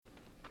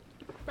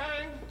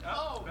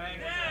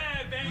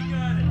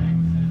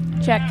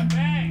Check.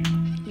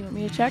 You want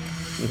me to check?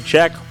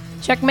 Check.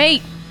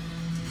 Checkmate.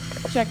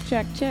 Check.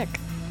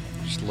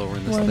 Just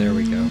lowering this. 1, There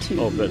we go. 2,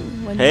 Oh, good.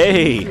 1,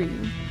 Hey. 2,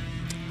 3.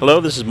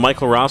 Hello, this is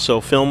Michael Rosso,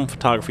 Film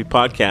Photography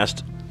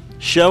Podcast,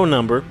 show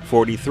number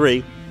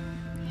 43,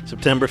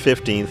 September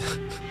 15th,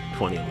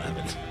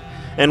 2011.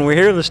 And we're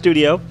here in the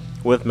studio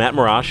with Matt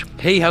Marash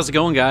Hey, how's it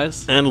going,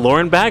 guys? and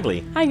Lauren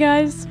Bagley. Hi,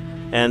 guys.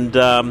 And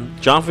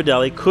John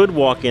Fideli could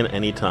walk in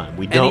any time.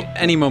 We don't.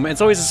 Any moment.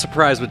 It's always a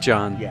surprise with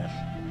John. Yes.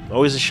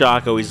 Always a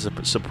shock, always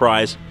a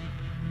surprise.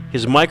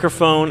 His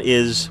microphone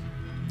is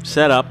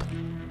set up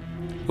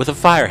with a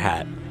fire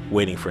hat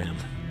waiting for him.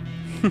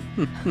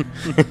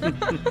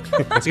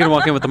 Is he gonna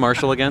walk in with the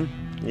marshal again?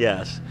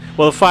 Yes.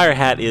 Well, the fire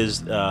hat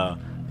is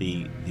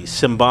the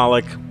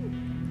symbolic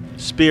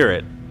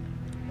spirit,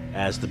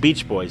 as the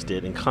Beach Boys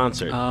did in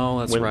concert. Oh,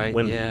 that's right,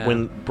 yeah.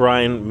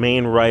 When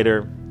main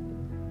writer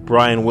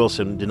Brian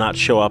Wilson did not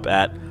show up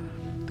at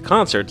the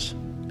concerts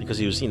because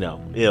he was,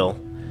 ill,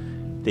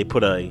 they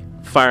put a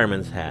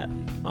fireman's hat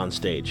on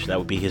stage. That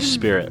would be his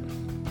spirit.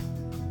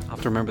 I'll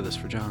have to remember this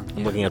for John.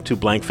 I'm looking at two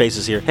blank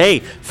faces here. Hey,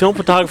 Film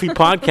Photography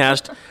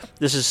Podcast.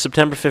 This is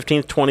September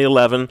 15th,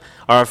 2011.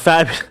 Our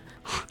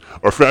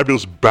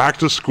fabulous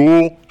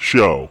back-to-school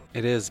show.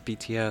 It is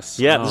BTS.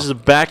 Yeah, Oh. this is a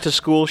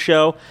back-to-school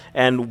show,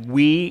 and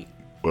we're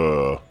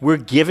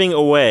giving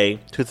away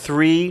to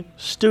 3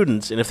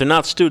 students, and if they're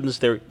not students,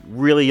 they're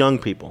really young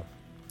people.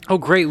 Oh,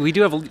 great. We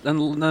do have a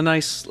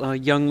nice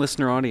young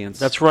listener audience.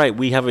 That's right.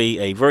 We have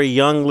a very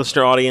young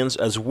listener audience,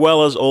 as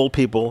well as old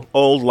people,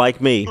 old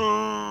like me.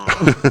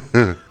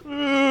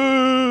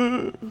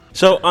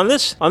 So on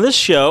this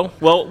show,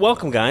 well,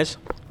 welcome, guys.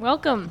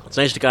 Welcome. It's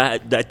nice to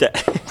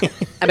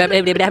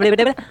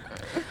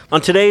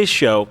On today's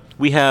show,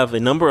 we have a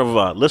number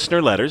of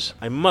listener letters.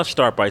 I must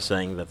start by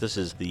saying that this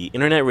is the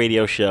internet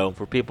radio show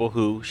for people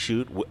who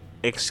shoot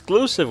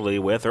exclusively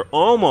with, or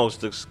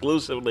almost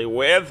exclusively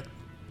with,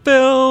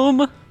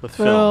 film.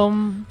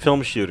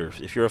 Film shooter.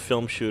 If you're a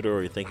film shooter,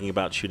 or you're thinking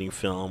about shooting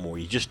film, or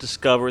you just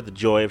discovered the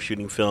joy of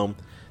shooting film,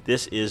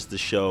 this is the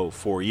show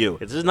for you.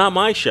 This is not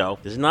my show.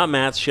 This is not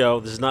Matt's show.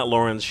 This is not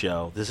Lauren's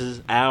show. This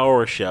is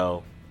our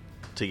show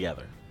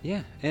together.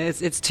 Yeah, and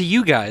it's to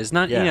you guys,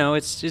 not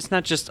it's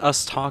not just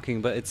us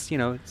talking, but it's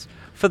it's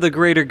for the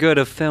greater good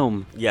of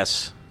film.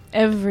 Yes.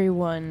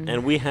 Everyone.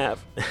 And we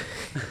have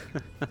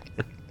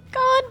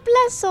God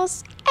bless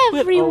us,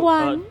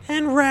 everyone.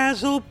 and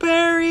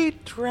razzleberry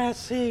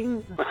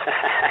dressing.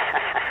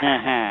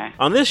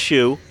 On this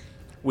shoe,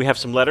 we have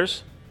some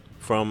letters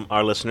from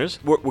our listeners.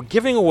 We're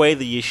giving away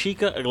the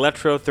Yashica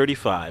Electro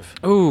 35.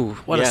 Ooh,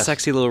 what Yes. a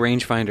sexy little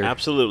rangefinder.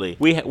 Absolutely.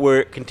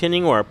 We're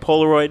continuing our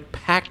Polaroid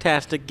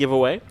Packtastic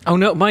giveaway. Oh,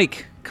 no,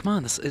 Mike, come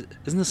on. Isn't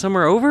the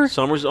summer over?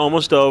 Summer's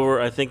almost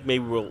over. I think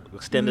maybe we'll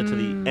extend it to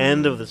the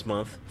end of this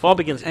month. Fall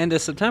begins. End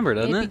of September,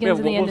 doesn't It it? begins-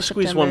 in the end we'll of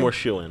squeeze September. one more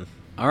shoe in.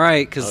 All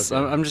right, because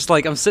Okay. I'm just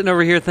I'm sitting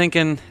over here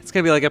thinking it's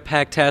going to be like a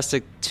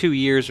Packtastic 2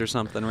 years or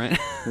something, right?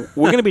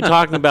 We're going to be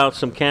talking about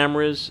some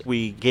cameras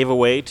we gave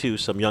away to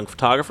some young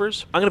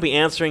photographers. I'm going to be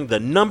answering the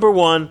number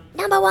one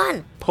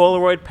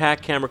Polaroid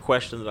pack camera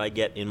question that I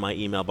get in my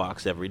email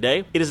box every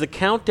day. It is the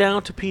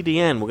countdown to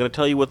PDN. We're going to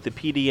tell you what the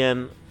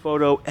PDN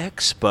Photo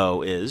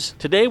Expo is.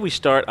 Today we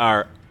start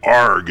our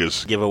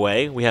Argus.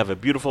 giveaway. We have a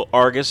beautiful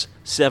Argus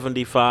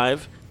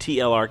 75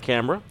 TLR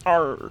camera.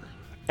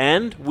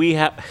 And we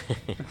have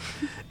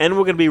and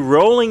we're going to be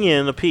rolling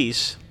in a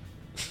piece.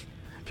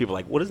 People are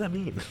like, what does that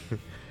mean?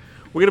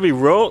 We're going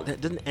to be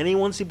Didn't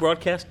anyone see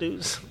broadcast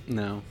news?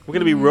 No. We're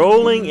going to be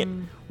rolling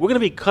in. We're going to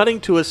be cutting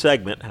to a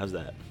segment. How's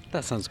that?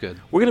 That sounds good.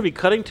 We're going to be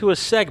cutting to a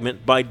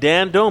segment by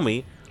Dan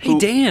Domi, Hey,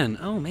 Dan.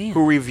 Oh, man.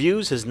 who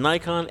reviews his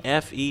Nikon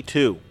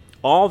FE2.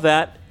 All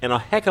that and a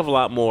heck of a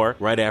lot more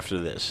right after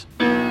this.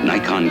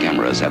 Nikon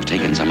cameras have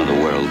taken some of the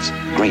world's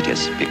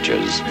greatest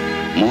pictures.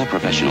 More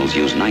professionals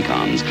use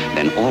Nikons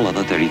than all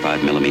other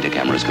 35mm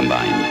cameras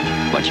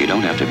combined. But you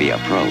don't have to be a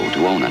pro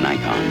to own a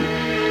Nikon.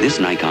 This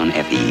Nikon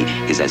FE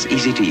is as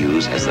easy to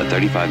use as the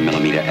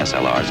 35mm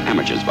SLRs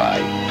amateurs buy.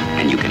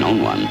 And you can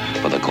own one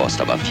for the cost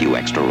of a few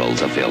extra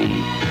rolls of film.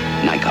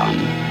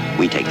 Nikon,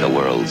 we take the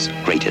world's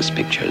greatest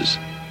pictures.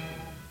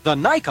 The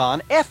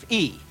Nikon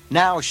FE,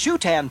 now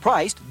Shutan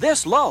priced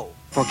this low.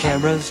 For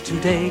cameras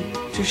today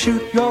to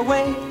shoot your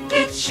way,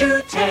 it's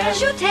Shutan.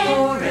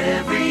 For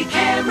every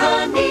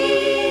camera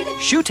need.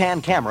 Shutan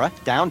Camera,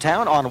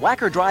 downtown on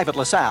Wacker Drive at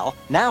LaSalle,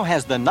 now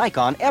has the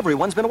Nikon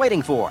everyone's been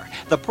waiting for,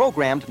 the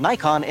programmed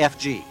Nikon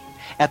FG.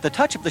 At the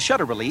touch of the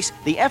shutter release,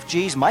 the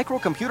FG's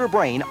microcomputer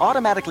brain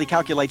automatically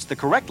calculates the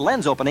correct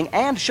lens opening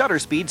and shutter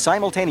speed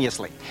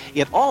simultaneously.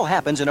 It all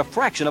happens in a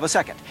fraction of a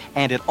second,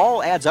 and it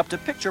all adds up to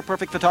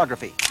picture-perfect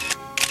photography.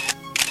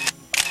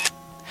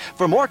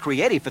 For more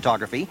creative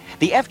photography,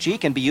 the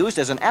FG can be used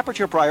as an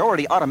aperture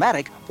priority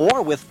automatic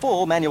or with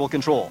full manual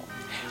control.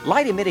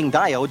 Light-emitting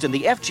diodes in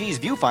the FG's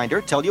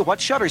viewfinder tell you what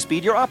shutter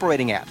speed you're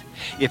operating at.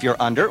 If you're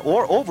under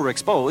or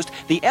overexposed,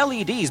 the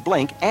LEDs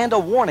blink and a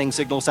warning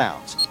signal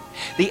sounds.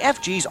 The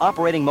FG's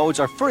operating modes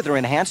are further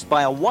enhanced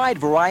by a wide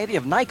variety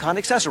of Nikon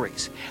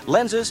accessories.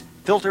 Lenses,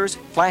 filters,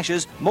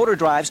 flashes, motor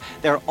drives,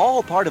 they're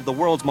all part of the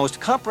world's most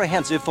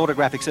comprehensive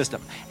photographic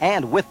system.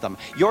 And with them,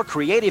 your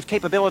creative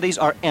capabilities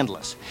are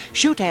endless.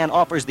 Shutan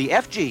offers the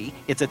FG,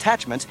 its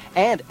attachments,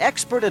 and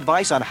expert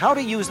advice on how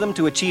to use them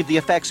to achieve the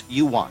effects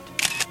you want.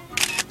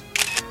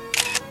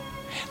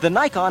 The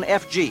Nikon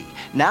FG,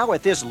 now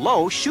at this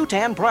low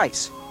Shutan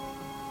price.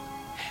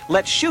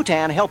 Let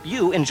Shutan help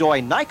you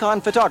enjoy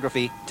Nikon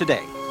photography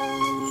today.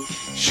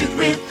 Shoot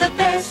with the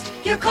best,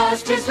 your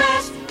cost is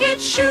less.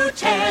 It's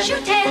Shutan.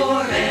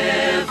 For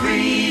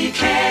every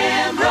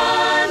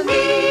camera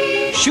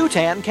need.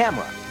 Shutan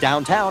Camera,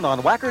 downtown on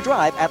Wacker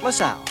Drive at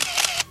LaSalle.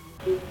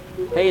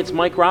 Hey, it's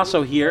Mike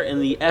Rosso here in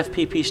the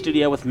FPP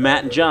studio with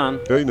Matt and John.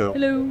 Hey, now.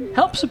 Hello.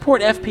 Help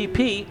support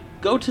FPP.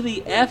 Go to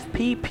the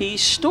FPP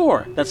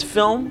store. That's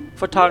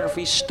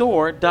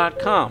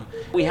filmphotographystore.com.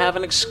 We have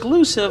an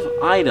exclusive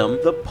item,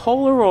 the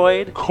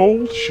Polaroid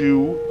Cold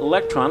shoe.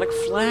 electronic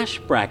flash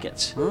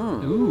brackets.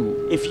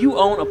 Ooh. If you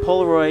own a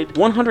Polaroid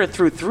 100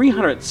 through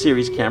 300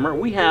 series camera,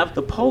 we have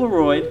the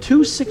Polaroid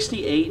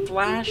 268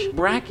 flash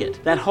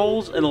bracket that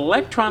holds an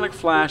electronic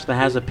flash that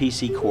has a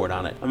PC cord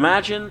on it.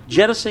 Imagine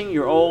jettisoning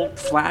your old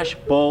flash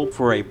bulb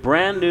for a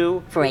brand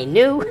new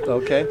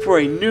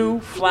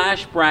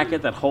flash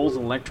bracket that holds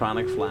an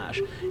electronic flash.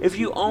 If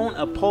you own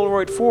a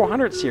Polaroid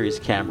 400 series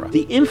camera,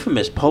 the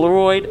infamous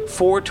Polaroid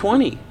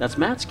 420, that's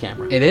Matt's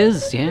camera. It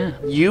is, yeah.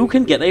 You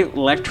can get an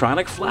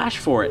electronic flash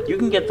for it. You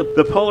can get the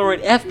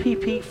Polaroid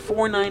FPP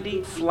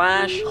 490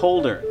 flash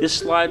holder. This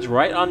slides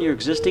right on your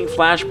existing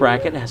flash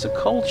bracket. It has a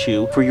cold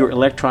shoe for your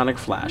electronic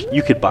flash.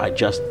 You could buy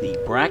just the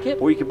bracket,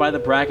 or you could buy the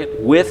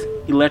bracket with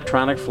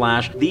electronic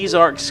flash. These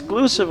are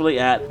exclusively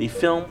at the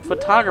Film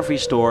Photography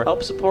Store.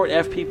 Help support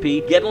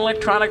FPP. Get an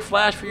electronic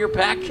flash for your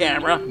pack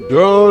camera.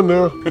 Done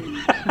now.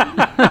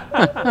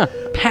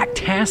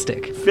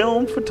 Packtastic.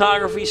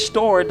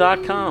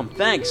 Filmphotographystore.com.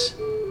 Thanks.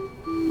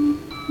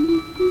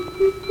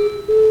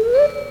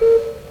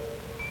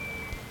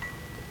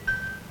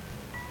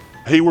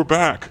 Hey, we're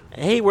back.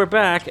 Hey, we're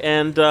back,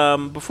 and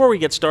before we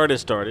get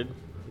started,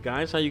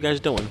 guys, how you guys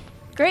doing?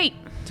 Great.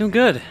 Doing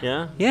good.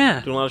 Yeah?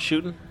 Yeah. Doing a lot of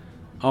shooting?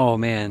 Oh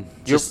man,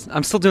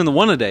 I'm still doing the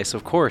one a day, so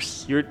of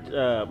course. You're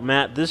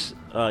Matt. Till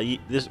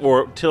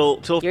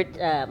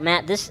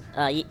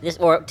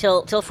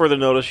further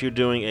notice, you're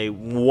doing a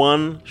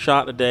one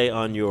shot a day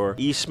on your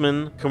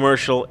Eastman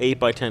commercial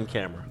 8x10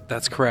 camera.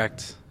 That's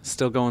correct.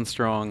 Still going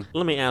strong.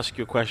 Let me ask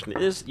you a question: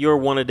 is your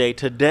one a day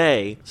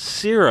today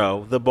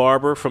Ciro, the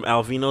barber from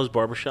Alvino's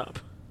Barbershop?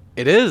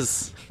 It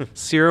is.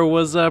 Ciro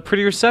was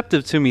pretty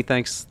receptive to me,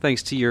 thanks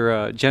to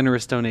your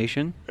generous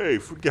donation. Hey,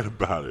 forget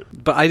about it.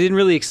 But I didn't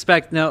really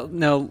expect.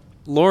 Now,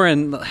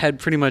 Lauren had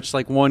pretty much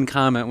like one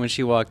comment when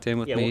she walked in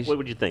with me. What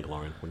would you think,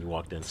 Lauren, when you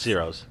walked in?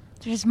 Ciro's.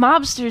 There's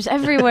mobsters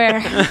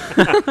everywhere.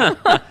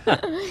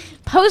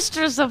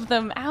 Posters of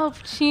them. Al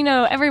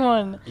Pacino,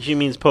 everyone. She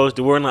means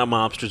posted. We're not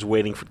mobsters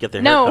waiting to get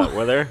their haircut,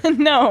 were there?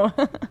 No.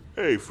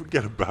 Hey,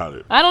 forget about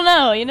it. I don't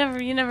know. You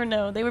never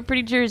know. They were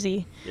pretty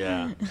Jersey.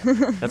 Yeah.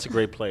 That's a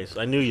great place.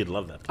 I knew you'd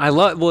love that place.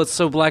 Well, it's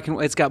so black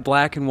and it's got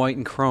black and white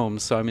and chrome,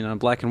 so I mean on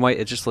black and white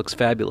it just looks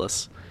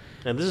fabulous.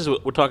 And this is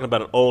what we're talking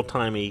about, an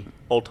old-time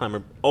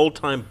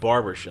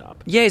barber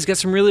shop. Yeah, he's got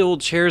some really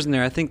old chairs in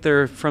there. I think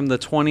they're from the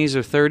 20s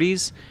or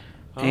 30s.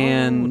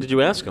 And did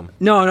you ask him?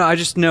 No, I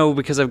just know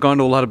because I've gone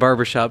to a lot of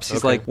barbershops. He's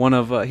Okay. like one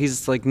of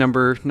he's like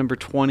number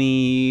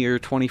 20 or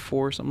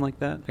 24, something like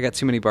that. I got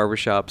too many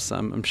barbershops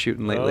I'm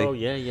shooting lately. Oh,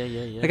 yeah.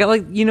 I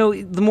got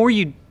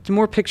the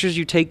more pictures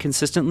you take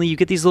consistently, you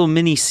get these little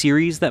mini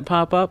series that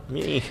pop up.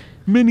 Me.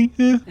 Mini,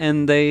 yeah.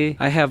 And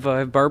I have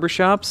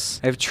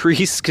barbershops. I have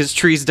trees because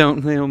trees they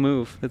don't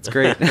move. That's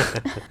great. They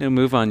don't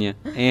move on you.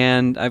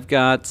 And I've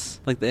got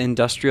like the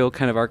industrial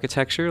kind of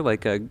architecture,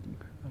 like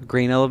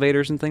grain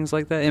elevators and things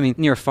like that. I mean,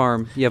 near a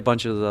farm, you have a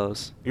bunch of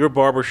those. Your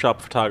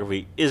barbershop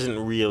photography isn't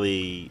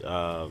really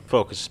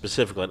focused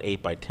specifically on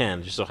 8x10.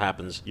 It just so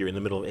happens you're in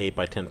the middle of an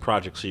 8x10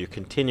 project, so you're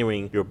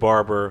continuing your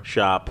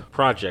barbershop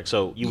project.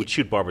 So you would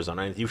shoot barbers on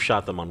anything. You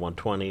shot them on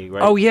 120,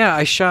 right? Oh yeah,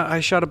 I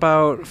shot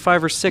about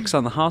 5 or 6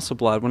 on the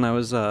Hasselblad when I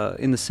was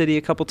in the city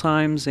a couple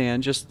times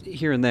and just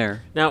here and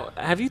there. Now,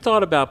 have you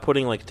thought about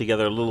putting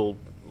together a little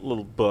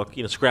book,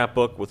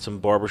 scrapbook with some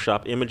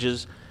barbershop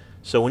images?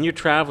 So when you're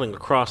traveling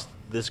across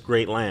this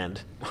great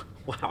land,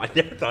 wow, I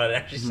never thought I'd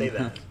actually say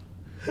that.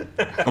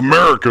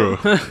 America.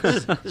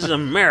 This is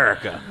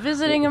America.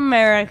 Visiting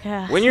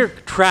America. When you're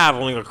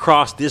traveling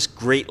across this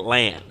great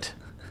land,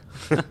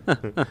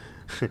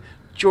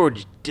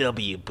 George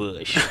W.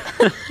 Bush.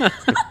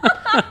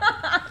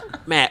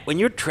 Matt, when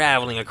you're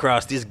traveling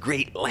across this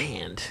great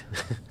land,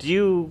 do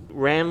you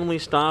randomly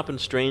stop in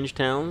strange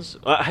towns?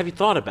 Have you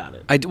thought about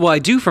it? I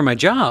do for my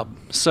job,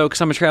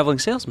 because I'm a traveling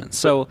salesman.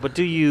 So, but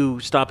do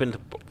you stop into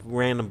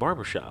random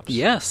barbershops?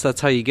 Yes,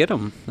 that's how you get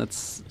them.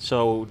 That's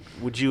So,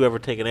 would you ever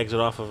take an exit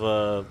off of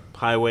a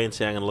highway and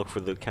say, "I'm going to look for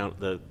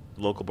the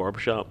local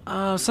barbershop?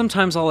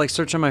 Sometimes I'll like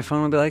search on my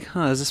phone and be like,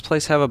 does this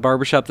place have a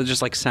barbershop that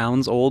just like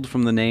sounds old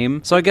from the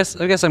name? So I guess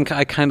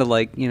I kind of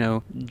like,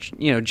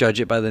 judge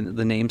it by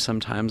the name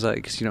sometimes,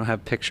 because you don't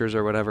have pictures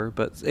or whatever.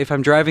 But if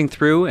I'm driving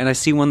through and I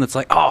see one that's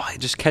like, it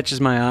just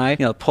catches my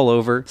eye, pull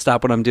over,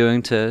 stop what I'm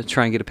doing to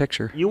try and get a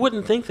picture. You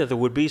wouldn't think that there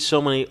would be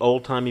so many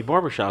old-timey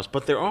barbershops,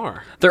 but there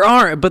are. There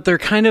are, but they're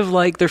kind of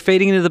like, they're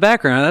fading into the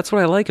background. That's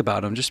what I like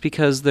about them, just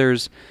because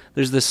there's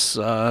this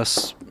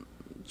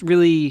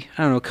really,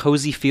 I don't know,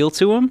 cozy feel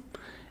to them.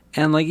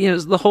 And like,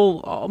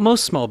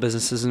 most small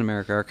businesses in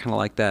America are kind of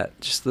like that.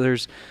 Just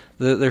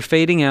they're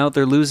fading out.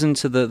 They're losing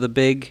to the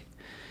big,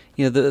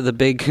 the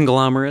big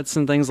conglomerates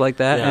and things like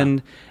that. Yeah.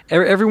 And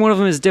every one of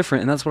them is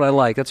different, and that's what I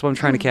like. That's what I'm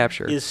trying to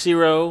capture. Is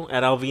Ciro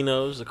at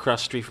Alvino's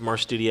across the street from our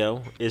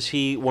studio, is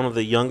he one of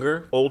the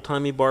younger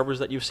old-timey barbers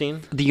that you've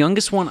seen? The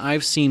youngest one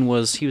I've seen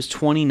he was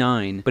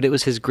 29, but it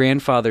was his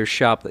grandfather's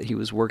shop that he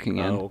was working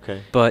in. Oh,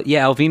 okay. But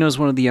yeah, Alvino's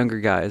one of the younger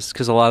guys,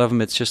 because a lot of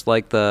them, it's just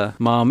like the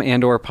mom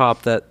and or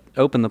pop that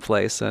opened the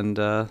place, and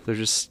they're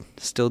just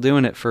still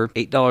doing it for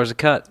 $8 a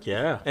cut.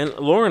 Yeah. And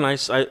Lauren, I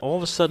all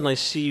of a sudden I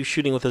see you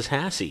shooting with this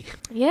Hassie.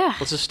 Yeah.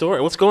 What's the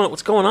story? What's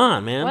going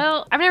on, man?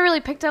 Well, I've never really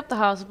picked up the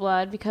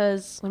Hasselblad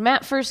because when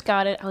Matt first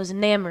got it, I was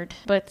enamored.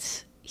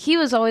 But he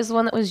was always the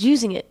one that was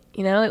using it.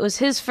 It was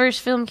his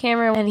first film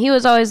camera, and he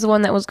was always the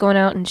one that was going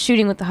out and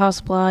shooting with the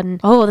Hasselblad, and,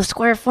 the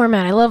square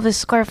format, I love this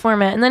square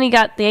format. And then he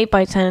got the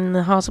 8x10, and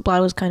the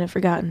Hasselblad was kind of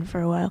forgotten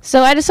for a while.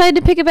 So I decided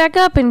to pick it back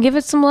up and give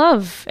it some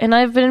love, and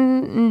I've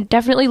been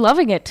definitely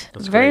loving it.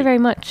 That's very, great. very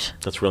much.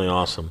 That's really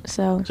awesome.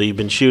 So you've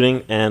been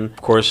shooting, and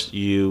of course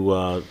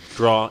you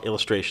draw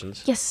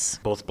illustrations. Yes.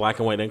 Both black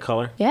and white and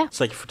color? Yeah. It's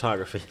like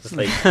photography. It's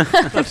like,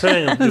 I'm not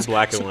saying I'm do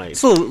black and white.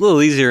 It's a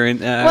little easier in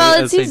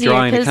it's easier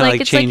drawing to because kind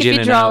of it's change like if in you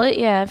and draw out. it,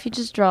 if you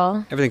just draw.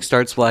 Everything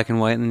starts black and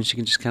white, and then you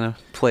can just kind of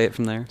play it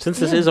from there. Since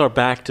this is our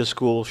back to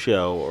school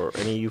show, or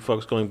any of you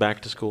folks going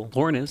back to school?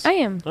 Lauren is. I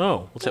am.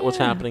 Oh, what's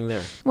happening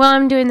there? Well,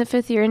 I'm doing the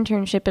 5th year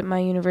internship at my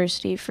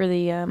university for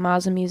the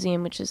Mazza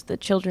Museum, which is the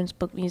Children's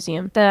Book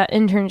Museum. That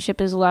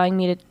internship is allowing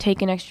me to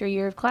take an extra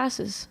year of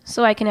classes,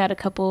 so I can add a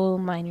couple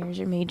minors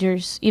or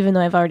majors, even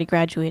though I've already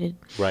graduated.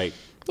 Right.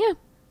 Yeah.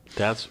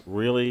 That's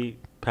really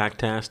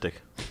packtastic.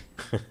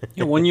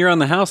 1 year on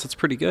the house, that's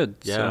pretty good.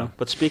 Yeah. So.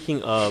 But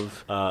speaking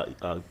of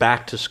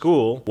back to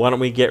school, why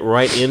don't we get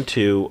right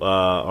into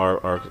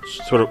our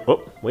sort of...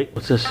 Oh, wait,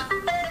 what's this?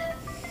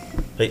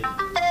 Hey.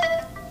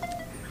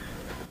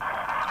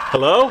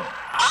 Hello?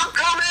 I'm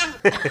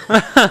coming!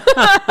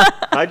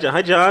 Hi,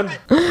 John.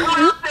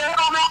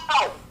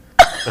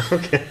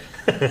 Okay.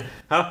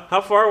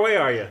 How far away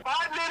are you?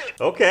 5 minutes.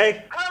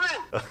 Okay. Coming.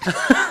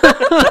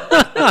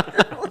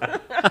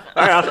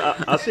 All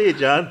right, I'll see you,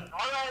 John. All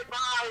right,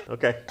 bye.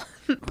 Okay.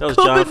 That was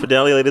John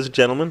Fideli, ladies and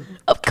gentlemen.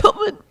 I'm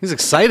coming. He's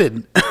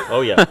excited.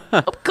 Oh, yeah.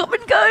 I'm coming,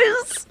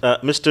 guys.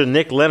 Mr.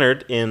 Nick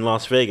Leonard in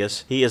Las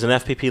Vegas. He is an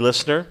FPP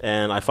listener,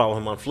 and I follow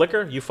him on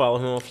Flickr. You follow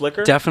him on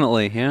Flickr?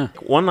 Definitely, yeah.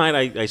 One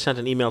night I sent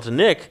an email to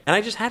Nick, and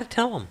I just had to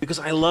tell him because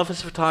I love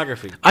his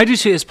photography. I do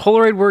too. His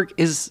Polaroid work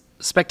is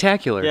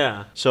spectacular.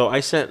 Yeah. So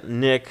I sent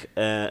Nick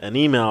an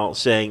email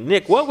saying,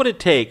 Nick, what would it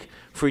take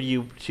for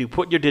you to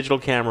put your digital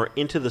camera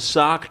into the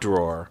sock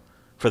drawer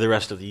for the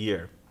rest of the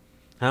year?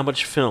 How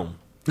much film?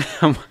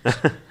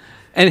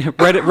 And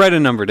write a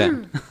number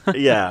down.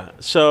 Yeah.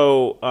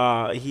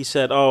 So he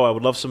said, I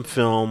would love some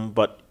film,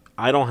 but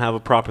I don't have a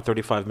proper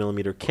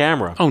 35mm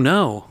camera. Oh,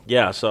 no.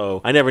 Yeah,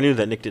 so I never knew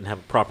that Nick didn't have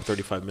a proper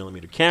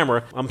 35mm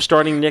camera. I'm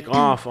starting Nick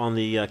off on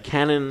the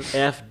Canon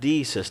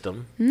FD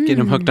system. Getting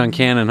him hooked on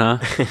Canon, huh?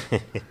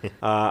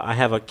 I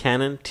have a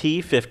Canon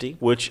T50,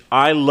 which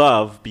I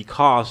love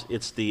because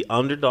it's the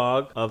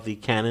underdog of the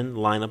Canon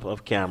lineup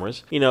of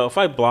cameras. If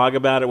I blog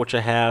about it, which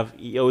I have,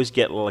 you always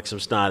get like some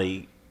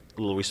snotty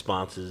little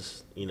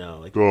responses,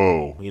 like,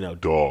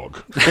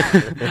 dog.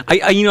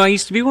 I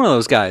used to be one of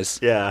those guys.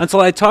 Yeah. Until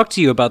I talked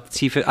to you about the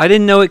T50. I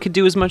didn't know it could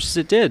do as much as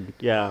it did.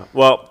 Yeah.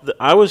 Well,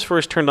 I was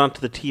first turned on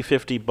to the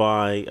T50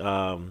 by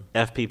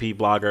FPP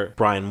blogger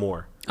Brian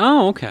Moore.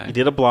 Oh, okay. He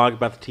did a blog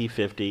about the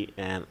T50,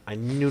 and I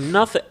knew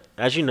nothing.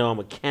 As you know, I'm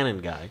a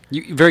Canon guy.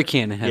 You very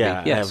Canon heavy.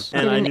 Yeah, yes.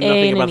 and I knew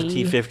nothing about the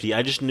T50.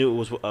 I just knew it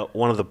was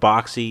one of the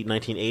boxy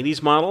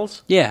 1980s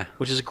models. Yeah.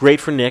 Which is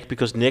great for Nick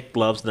because Nick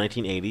loves the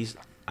 1980s.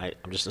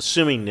 I'm just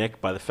assuming,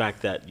 Nick, by the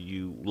fact that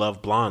you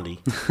love Blondie.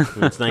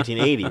 It's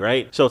 1980,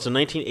 right? So it's a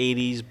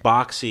 1980s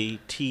boxy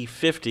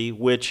T50,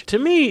 which to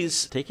me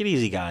is, take it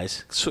easy,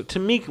 guys. So to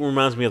me, it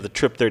reminds me of the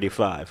Trip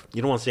 35.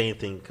 You don't want to say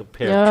anything,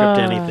 compare Trip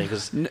to anything,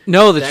 because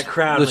that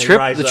crowd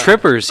the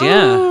Trippers,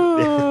 yeah.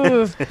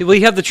 Well,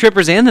 you have the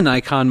Trippers and the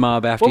Nikon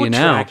mob after you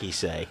now. What would Tracky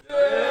say?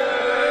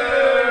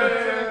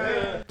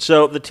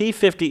 So the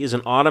T50 is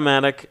an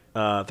automatic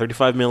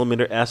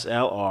 35mm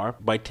SLR.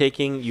 By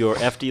taking your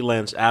FD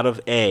lens out of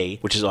A,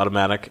 which is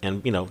automatic,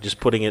 and just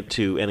putting it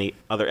to any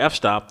other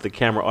f-stop, the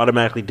camera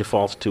automatically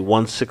defaults to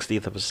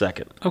 1/60th of a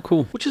second. Oh,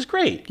 cool. Which is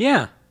great.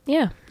 Yeah.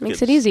 Yeah,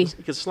 makes it easy.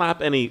 You can slap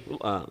any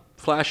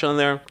flash on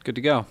there. Good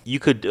to go. You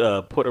could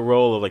put a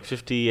roll of like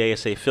 50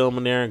 ASA film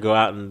in there and go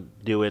out and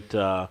do it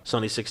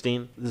Sunny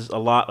 16. There's a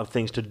lot of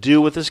things to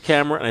do with this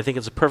camera, and I think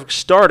it's a perfect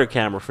starter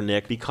camera for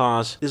Nick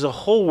because there's a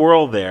whole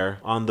world there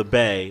on the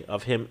bay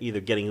of him either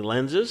getting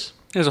lenses.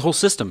 There's a whole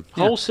system.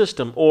 Whole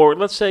system. Or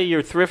let's say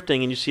you're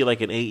thrifting and you see like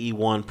an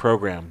AE1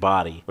 program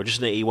body, or just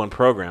an AE1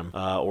 program,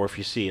 or if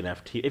you see an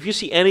FT. If you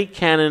see any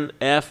Canon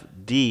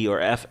FD or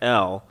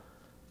FL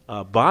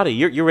body,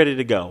 you're ready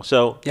to go.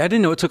 So Yeah, I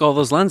didn't know it took all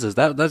those lenses.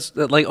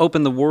 That like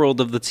opened the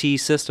world of the T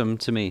system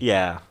to me.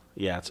 yeah,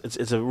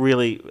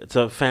 it's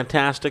a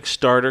fantastic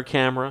starter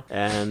camera,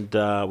 and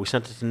we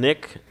sent it to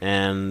Nick,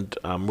 and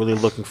I'm really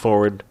looking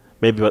forward.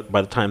 Maybe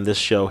by the time this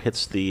show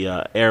hits the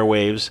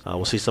airwaves,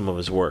 we'll see some of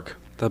his work.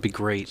 That'd be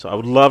great. So I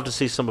would love to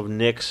see some of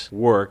Nick's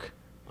work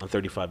on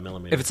 35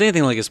 millimeter. If it's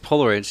anything like his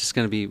Polaroid, it's just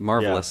going to be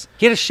marvelous.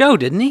 He had a show,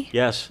 didn't he?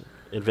 Yes,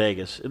 in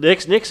Vegas.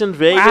 Nick's in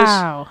Vegas.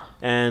 Wow.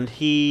 And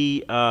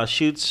he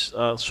shoots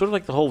sort of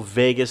like the whole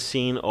Vegas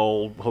scene,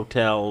 old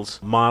hotels,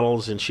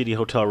 models in shitty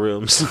hotel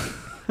rooms.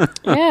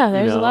 Yeah,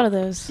 there's You know? a lot of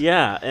those.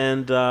 Yeah,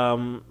 and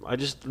I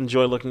just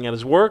enjoy looking at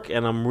his work,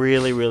 and I'm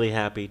really, really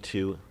happy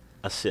to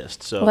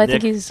assist. So, Well, I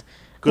Nick, think he's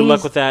good luck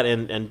he's- with that,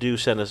 and do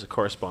send us a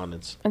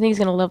correspondence. I think he's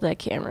gonna love that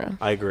camera.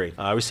 I agree.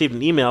 I received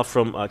an email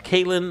from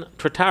Caitlin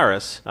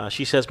Trataris.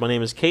 She says, "My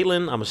name is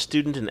Caitlin. I'm a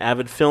student and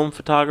avid film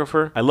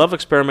photographer. I love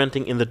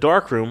experimenting in the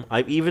darkroom.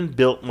 I've even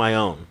built my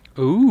own."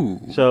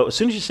 Ooh. So as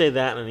soon as you say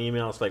that in an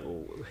email, it's like,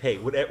 hey,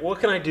 what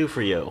can I do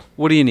for you?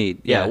 What do you need?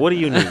 Yeah, what do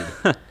you need?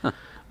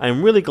 I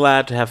am really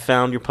glad to have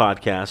found your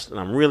podcast, and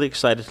I'm really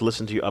excited to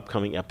listen to your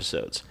upcoming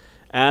episodes.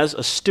 As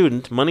a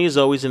student, money is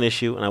always an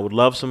issue, and I would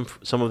love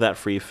some of that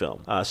free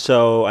film.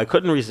 So I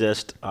couldn't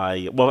resist.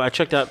 I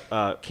checked out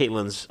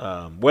Caitlin's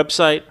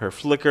website, her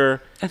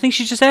Flickr. I think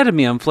she just added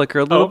me on Flickr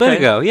a little bit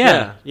ago.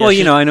 Yeah. Yeah, Well,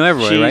 she's- I know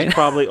everybody, she's right?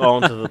 probably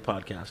all into the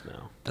podcast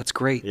now. That's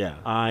great. Yeah.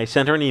 I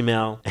sent her an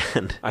email,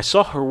 and I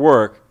saw her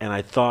work, and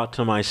I thought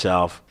to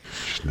myself,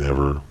 She's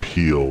never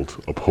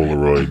peeled a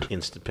Polaroid.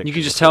 instant picture. You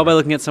can just tell by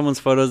looking at someone's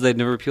photos they'd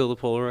never peeled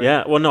a Polaroid.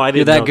 Yeah, well, no, I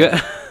You're didn't that know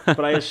good.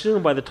 But I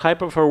assume by the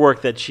type of her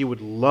work that she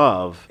would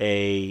love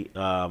a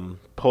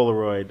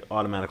Polaroid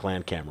automatic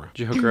land camera.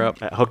 Did you hook her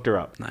up? I hooked her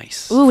up.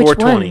 Nice. Ooh, which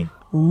 420.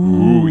 one?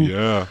 Ooh,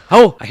 yeah.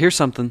 Oh, I hear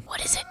something.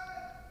 What is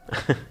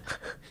it?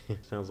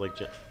 Sounds like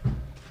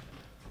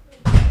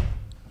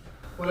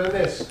What I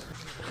miss?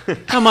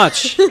 How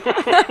much?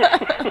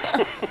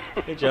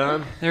 Hey,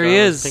 John. There he John,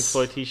 is. Pink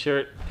Floyd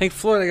T-shirt. Pink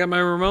Floyd, I got my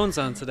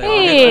Ramones on today.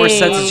 Hey. 4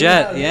 sets of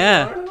Jet.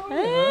 Yeah.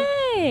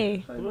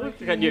 Hey. Look,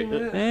 you got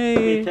your,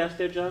 Hey. test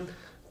there, John.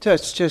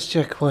 Just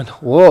check one.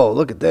 Whoa,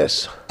 look at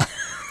this.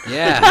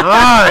 Yeah.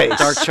 Nice.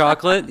 Dark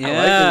chocolate. I like when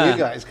Yeah. you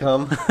guys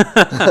come.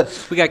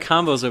 We got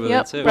combos over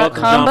Yep, there, too. brought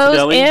John combos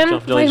Fideli. and John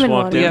Fideli just flaming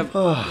walked one. We in.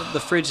 have the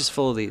fridge is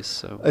full of these.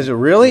 So Is it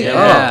really?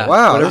 Yeah. Oh,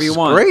 wow. Whatever this you is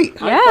want.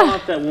 great. I Yeah.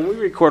 thought that when we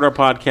record our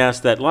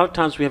podcast, that a lot of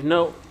times we have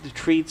no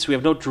treats, we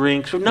have no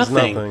drinks, we have There's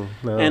nothing. nothing,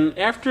 no. And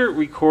after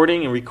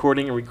recording, you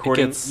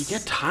gets-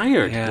 get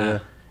tired. Yeah.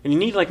 And you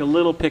need like a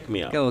little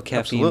pick-me-up. got a little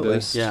caffeine Absolutely.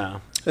 boost. Yeah.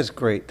 That's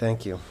great.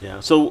 Thank you. Yeah.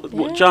 So,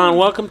 John,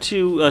 welcome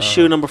to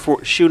shoe number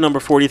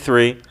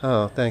 43.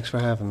 Oh, thanks for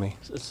having me.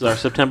 This is our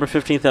September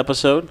 15th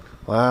episode.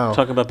 Wow.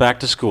 Talking about back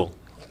to school.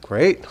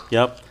 Great.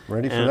 Yep.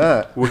 Ready for And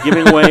that. We're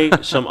giving away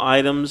some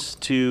items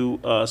to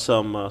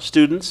some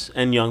students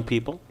and young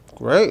people.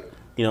 Great.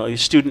 You know,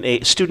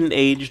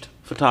 student-aged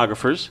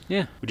photographers.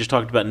 Yeah. We just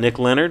talked about Nick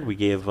Leonard. We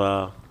gave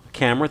a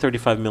camera,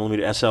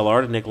 35mm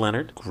SLR, to Nick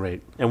Leonard.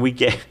 Great. And we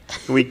gave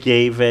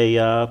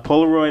a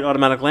Polaroid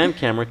automatic land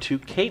camera to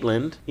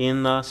Caitlin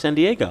in San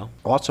Diego.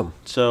 Awesome.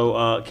 So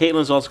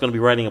Caitlin's also going to be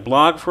writing a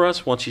blog for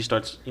us once she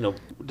starts,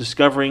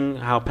 discovering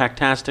how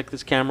packtastic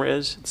this camera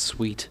is.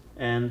 Sweet.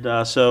 And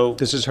so,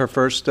 This is her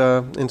first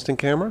instant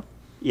camera?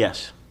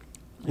 yes.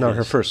 Not it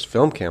her is. first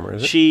film camera,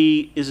 is it?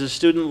 She is a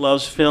student,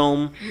 loves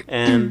film,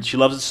 and she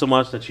loves it so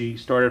much that she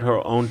started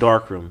her own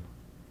darkroom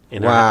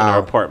in her Wow.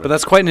 apartment. But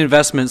that's quite an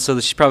investment, so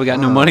that she's probably got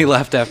no money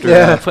left after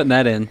Yeah. putting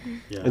that in.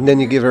 And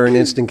then you give her an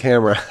instant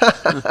camera.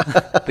 The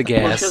Well, she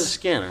has a gas.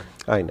 scanner.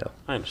 I know.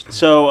 I understand.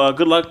 So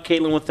good luck,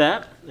 Caitlin, with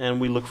that,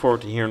 and we look forward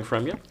to hearing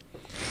from you.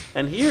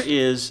 And here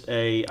is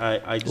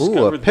I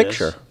discovered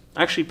picture. this.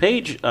 Actually,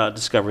 Paige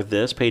discovered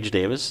this. Paige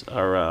Davis,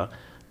 our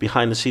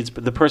behind the scenes,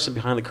 the person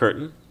behind the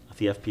curtain at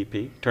the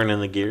FPP, turning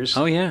the gears.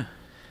 Oh, yeah.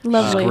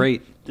 Lovely.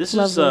 Great. This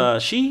Lovely.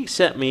 is she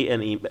sent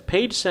me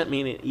Paige sent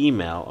me an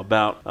email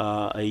about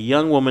a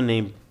young woman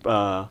named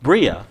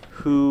Bria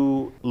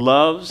who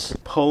loves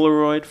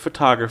Polaroid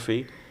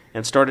photography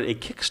and started a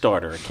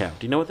Kickstarter account.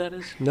 Do you know what that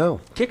is? No.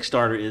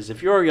 Kickstarter is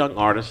if you're a young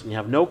artist and you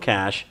have no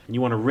cash and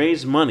you want to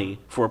raise money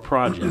for a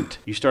project,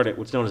 you start at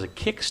what's known as a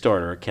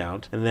Kickstarter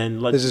account, and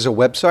then This is a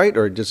website,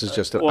 or this is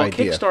just an well,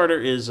 idea?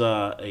 Kickstarter is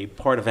a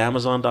part of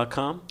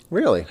Amazon.com.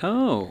 Really?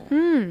 Oh.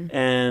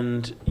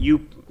 And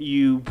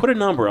you put a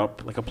number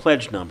up, like a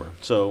pledge number.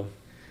 So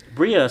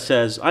Bria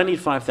says, I need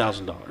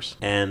 $5,000.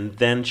 And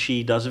then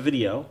she does a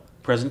video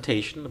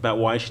presentation about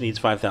why she needs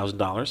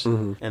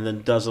 $5,000, and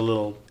then does a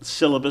little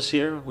syllabus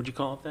here. Would you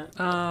call it that?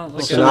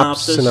 Like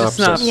Synopsis. Synopsis.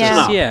 synopsis.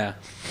 Yeah. Yeah.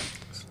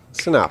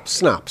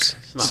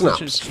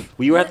 Snops.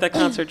 Were you at that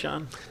concert,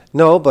 John?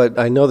 No, but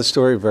I know the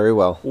story very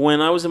well. When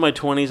I was in my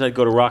 20s, I'd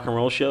go to rock and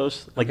roll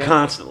shows, like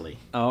constantly.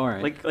 Oh, all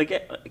right.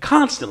 Like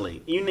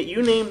constantly.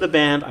 You name the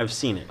band, I've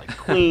seen it. Like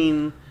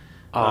Queen,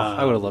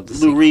 I would have loved to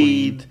see Lou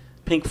Reed, Queen.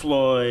 Pink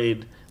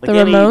Floyd. Like The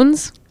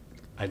Ramones?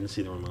 I didn't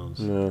see the Ramones.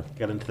 No.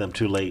 Got into them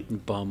too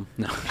late. Bum.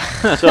 No.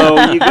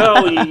 So you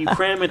go, you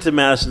cram into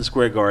Madison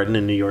Square Garden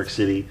in New York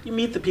City. You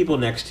meet the people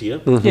next to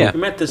you. Yeah. You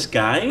met this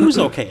guy. He was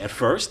okay at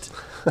first.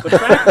 But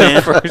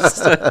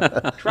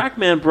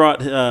Trackman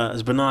brought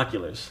his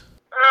binoculars.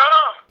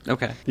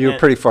 Okay. You were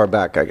pretty far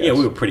back, I guess. Yeah,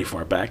 we were pretty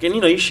far back. And,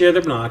 you share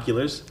the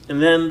binoculars.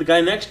 And then the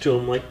guy next to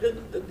him,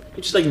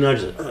 he just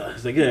nudges it.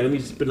 He's like, yeah, let me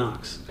use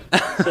binocs.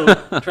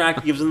 So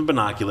Track gives them the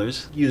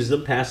binoculars, uses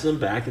them, passes them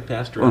back, they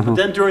pass around. But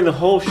then during the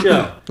whole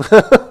show,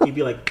 he'd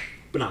be like,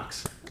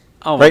 binocs.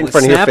 Oh, Right in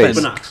front of your snapping. face.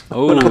 Binocs.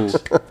 Oh.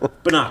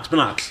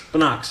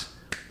 Binocs.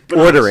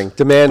 Ordering,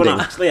 demanding.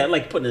 Binocs. Yeah,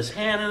 like putting his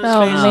hand in his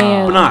Oh, face.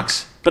 man.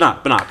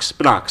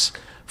 Binocs.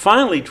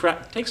 Finally,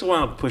 takes a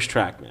while to push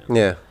Trackman.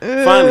 Yeah.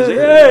 Finally, he's like,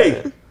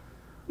 hey,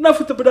 enough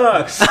with the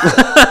binocs.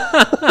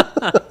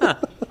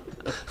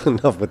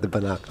 Enough with the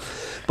Banaka.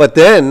 But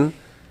then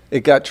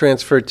it got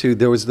transferred to,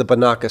 there was the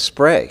Banaka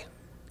spray.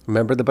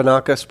 Remember the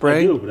Banaka I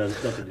spray? do, but that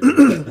has nothing to do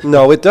with it.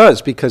 No, it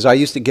does, because I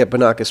used to get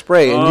Banaka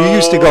spray, and you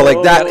used to go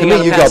like that to You me.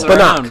 gotta You go, pass it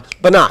around.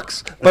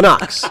 Binocs.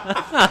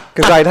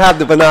 Because I'd have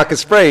the Banaka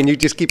spray, and you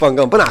just keep on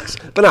going,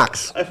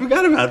 Binocs. I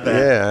forgot about that.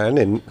 Yeah, I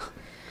didn't.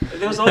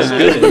 There was also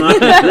the Binocs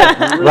drip.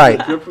 Remember Right.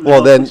 the drip from the Well,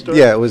 health then, food store?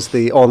 yeah, it was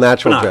the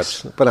all-natural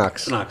Binocs.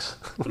 drips.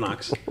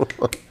 Binocs.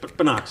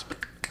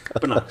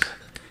 Binocs.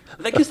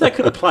 I guess that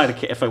could apply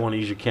to if I want to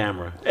use your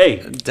camera. Hey,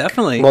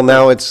 Definitely. Well,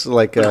 now it's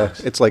like,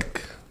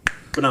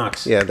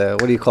 Binocs. yeah,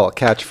 what do you call it?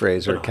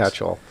 Catchphrase or Binocs.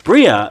 catch-all.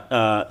 Bria.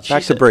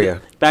 Back to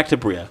Bria. Back to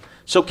Bria.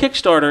 So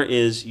Kickstarter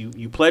is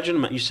you pledge an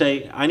amount. You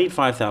say I need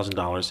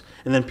 $5,000,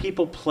 and then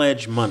people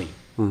pledge money.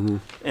 Mm-hmm.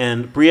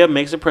 And Bria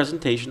makes a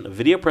presentation, a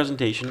video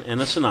presentation,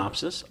 and a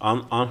synopsis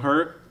on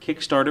her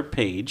Kickstarter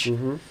page.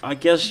 Mm-hmm. I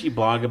guess you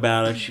blog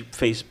about it. She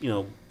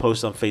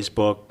posts on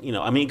Facebook.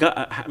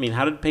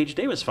 How did Paige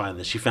Davis find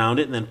this? She found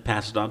it and then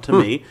passed it on to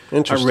me.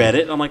 Interesting. I read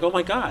it. And I'm like, oh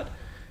my god.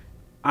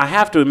 I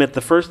have to admit,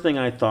 the first thing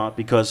I thought,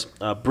 because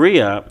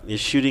Bria is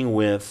shooting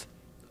with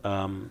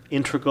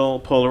Integral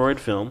Polaroid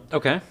film.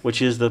 Okay.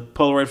 Which is the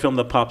Polaroid film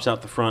that pops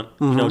out the front.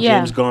 Yeah.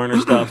 James Garner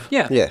stuff.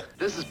 Yeah. Yeah.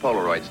 This is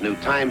Polaroid's new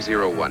Time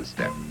 01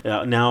 step.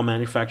 Now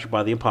manufactured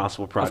by the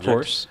Impossible Project. Of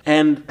course.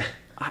 And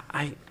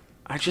I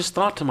just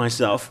thought to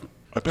myself,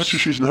 I bet you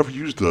she's never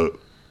used a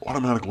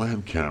automatic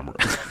land camera.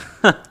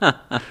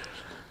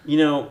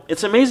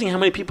 it's amazing how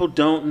many people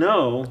don't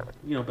know,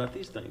 about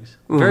these things.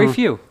 Very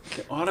few.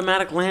 The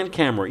automatic land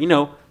camera,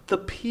 the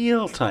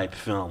Peel type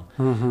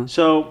film.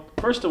 So,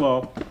 first of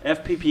all,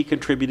 FPP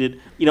contributed,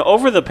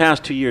 over the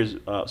past 2 years,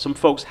 some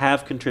folks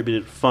have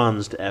contributed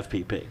funds to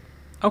FPP.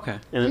 Okay.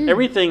 And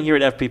everything here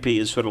at FPP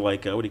is sort of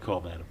like, what do you call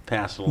that?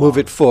 Pass along. Move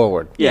it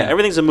forward. Yeah,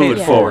 everything's a move Pay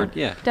it it forward. forward,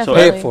 yeah. Definitely.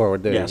 Pay it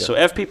forward. There Yeah, you go. so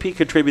FPP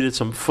contributed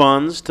some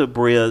funds to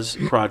Bria's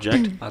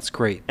project. That's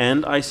great.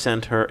 And I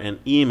sent her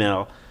an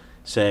email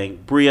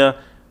saying, Bria,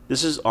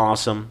 this is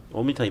awesome.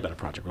 Well, let me tell you about a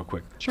project real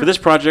quick. For this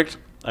project,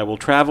 I will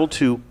travel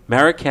to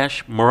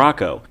Marrakesh,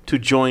 Morocco, to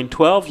join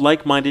 12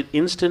 like-minded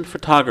instant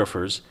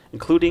photographers,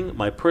 including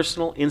my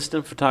personal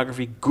instant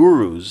photography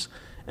gurus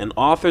and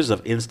authors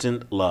of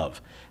Instant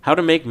Love, How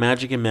to Make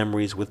Magic and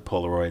Memories with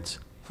Polaroids,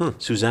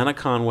 Susanna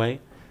Conway,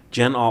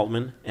 Jen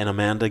Altman, and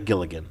Amanda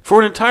Gilligan. For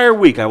an entire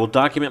week, I will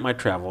document my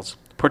travels,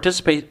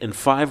 participate in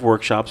 5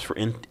 workshops for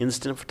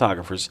instant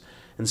photographers,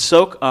 and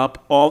soak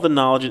up all the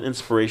knowledge and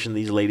inspiration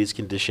these ladies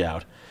can dish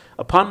out.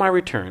 Upon my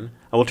return,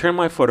 I will turn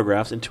my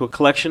photographs into a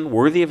collection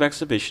worthy of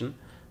exhibition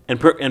and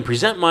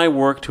present my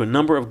work to a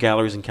number of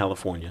galleries in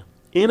California.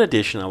 In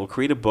addition, I will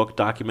create a book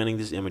documenting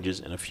these images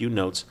and a few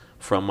notes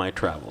from my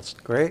travels.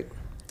 Great.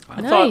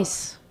 I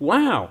Nice. thought,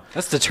 wow.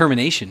 That's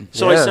determination.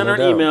 So I Yeah, sent her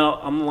no an doubt. email.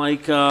 I'm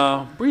like,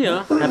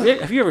 Bria,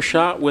 have you ever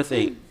shot with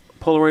a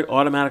Polaroid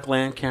automatic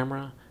land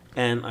camera?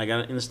 And I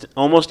got an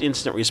almost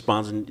instant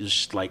response, and it was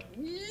just like,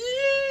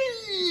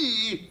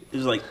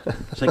 it's like,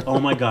 oh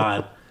my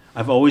god,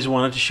 I've always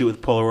wanted to shoot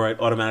with Polaroid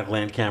automatic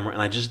land camera,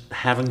 and I just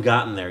haven't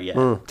gotten there yet.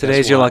 Today's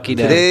Guess your what? lucky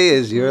day. Today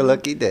is your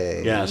lucky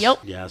day. Yes, Yep.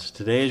 yes.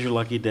 Today is your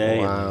lucky day.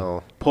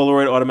 Wow. And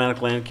Polaroid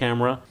automatic land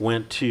camera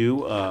went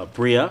to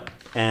Bria,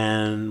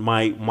 and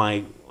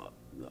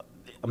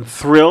I'm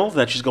thrilled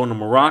that she's going to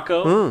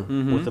Morocco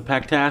with a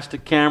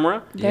Pactastic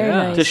camera Very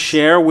Yeah. nice. to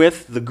share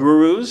with the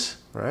gurus.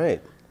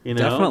 Right.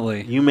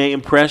 Definitely. You may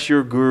impress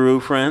your guru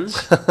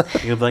friends.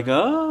 You'll be like,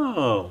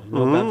 oh, you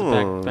know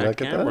about the pack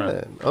Look at camera.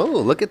 that. Oh,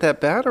 look at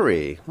that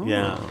battery.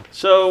 Yeah.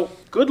 So,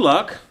 good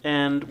luck,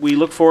 and we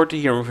look forward to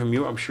hearing from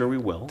you. I'm sure we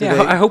will.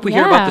 Yeah, I hope we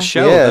hear about Yeah. the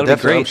show. Yeah, That'll be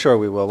definitely. I'm great. sure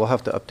we will. We'll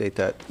have to update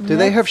that. Do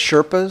they have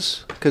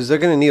Sherpas? Because they're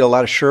going to need a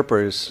lot of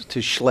Sherpas to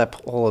schlep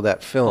all of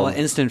that film. All that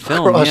instant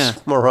film, across yeah.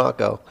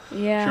 Morocco.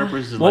 Yeah. Sherpas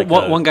is Well, like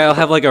one guy will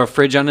have like a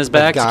fridge on his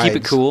back to keep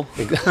it guides. cool.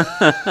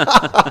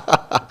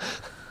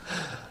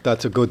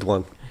 That's a good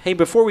one. Hey,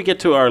 before we get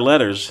to our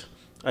letters,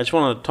 I just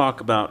want to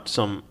talk about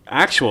some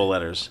actual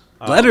letters.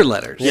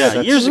 Letters.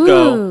 Yeah, years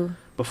ago,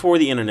 before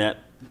the internet,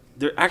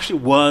 there actually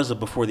was a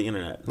before the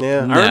internet. Yeah.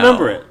 I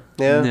remember it.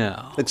 Yeah.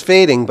 No. It's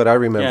fading, but I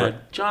remember Yeah,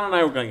 John and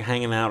I were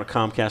hanging out at a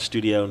Comcast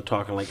studio and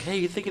talking like, hey,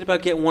 you thinking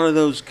about getting one of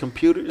those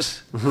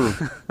computers?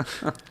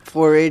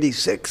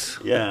 486.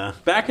 Yeah.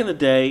 Back in the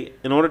day,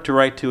 in order to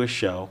write to a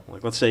show,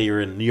 like let's say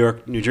you're in New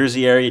York, New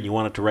Jersey area and you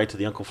wanted to write to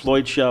the Uncle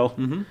Floyd show,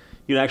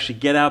 you'd actually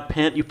get out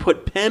pen, you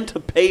put pen to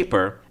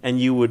paper, and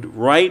you would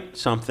write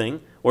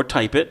something or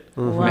type it.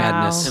 Wow.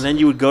 Madness. And then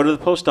you would go to the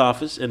post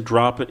office and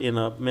drop it in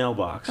a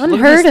mailbox.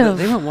 Unheard of.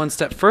 They went one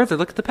step further.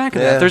 Look at the back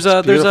of Yeah, that. There's it's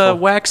a beautiful.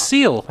 wax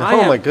seal.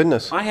 Oh, my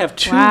goodness. I have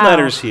 2 Wow.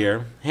 letters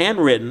here,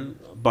 handwritten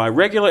by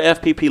regular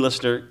FPP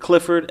listener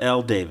Clifford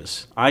L.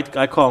 Davis. I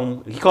call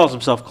him. He calls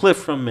himself Cliff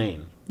from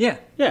Maine. Yeah.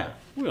 Yeah,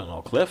 we all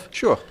know Cliff.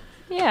 Sure.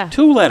 Yeah.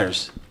 2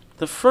 letters.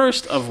 The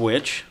first of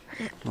which,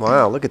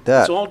 Wow, look at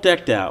that. it's all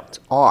decked out. It's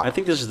odd. I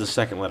think this is the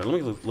second letter.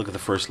 Let me look at the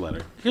first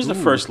letter. Here's the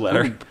first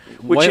letter.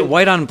 Which White, is-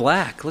 white on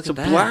black. Look It's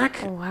a at that. black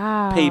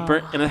Wow.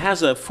 paper, and it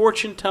has a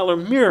fortune teller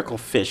miracle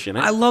fish in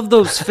it. I love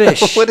those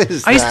fish. What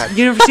is that?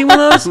 You never seen one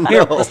of those?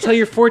 Here, let's tell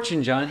your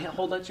fortune, John. Here,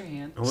 hold out your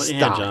hand. Hold your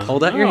hand, John.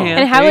 Hold out your Oh. hand.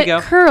 And how there you it go.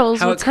 curls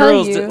How will it tell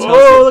curls. you. It tells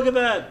Oh, look at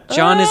that.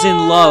 John is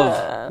in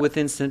love with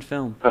instant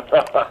film.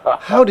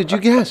 How did you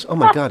guess? Oh,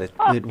 my God,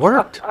 it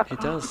worked. It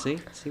does. See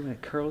when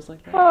it curls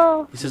like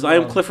that? He says, I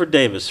am Clifford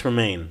Davis from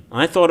Maine.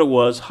 I thought it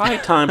was high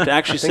time to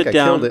actually I think sit I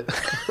down. killed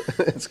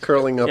it. It's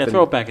curling up. Yeah, and-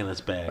 throw it back in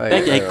this bag. Oh,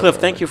 Thank you. yeah, Hey, yeah, Cliff,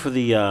 yeah. thank you for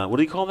the, what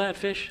do you call that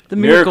fish? The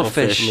miracle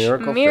fish.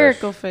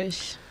 Miracle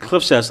fish.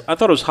 Cliff says, I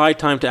thought it was high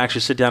time to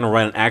actually sit down and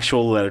write an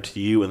actual letter to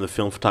you in the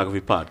Film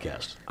Photography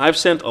Podcast. I've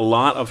sent a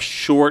lot of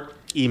short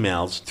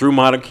emails through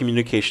modern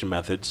communication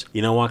methods.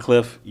 You know what,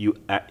 Cliff?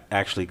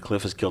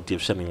 Cliff is guilty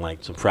of sending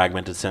like some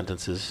fragmented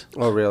sentences,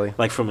 Oh, really?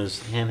 like from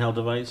his handheld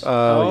device.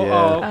 Oh,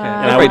 yeah. okay.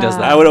 And Everybody does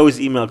that. I would always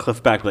email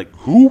Cliff back like,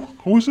 Who?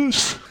 Who is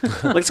this?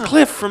 like it's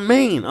Cliff from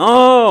Maine.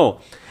 Oh.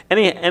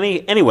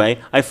 Anyway,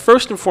 I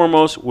first and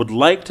foremost would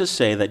like to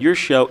say that your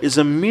show is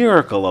a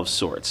miracle of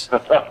sorts.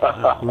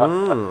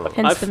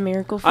 Hence the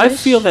miracle fish. I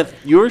feel that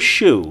your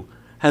shoe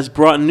has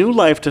brought new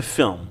life to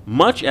film,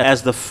 much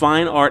as the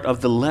fine art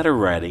of the letter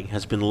writing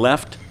has been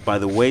left by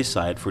the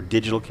wayside for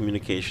digital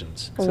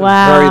communications. It's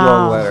Wow. a very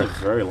long It's letter.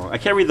 very long. I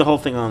can't read the whole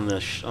thing on the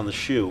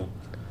shoe.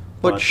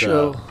 What but,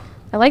 show?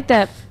 I like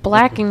that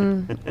black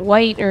and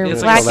white or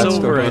It's black like and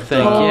silver, I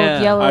think. gold,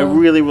 Yeah. yellow. I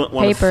really want to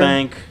paper.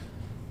 thank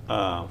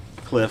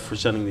Cliff for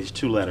sending these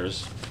 2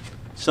 letters.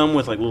 Some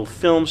with like little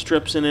film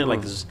strips in it,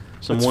 like there's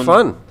some It's one.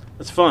 fun.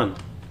 It's fun.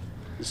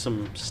 There's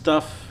some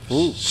stuff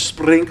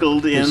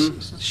sprinkled in.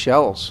 There's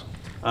shells.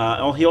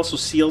 He also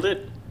sealed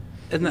it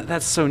Isn't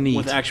that's so neat?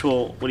 with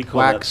actual, what do you call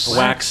Wax. that?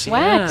 Wax.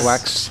 Wax.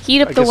 Wax.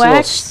 Heat up I the guess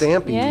wax. A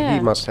little stampy. Yeah. He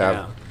must have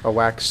Yeah. a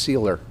wax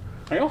sealer.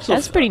 I also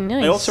That's pretty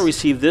nice. I also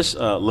received this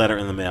letter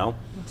in the mail.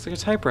 It's like a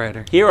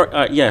typewriter. Here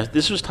are,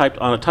 this was typed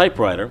on a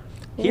typewriter.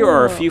 Here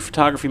are a few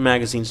photography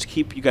magazines to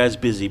keep you guys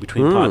busy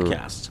between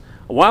podcasts.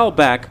 A while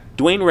back,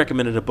 Dwayne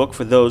recommended a book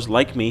for those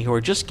like me who are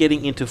just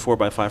getting into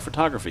 4x5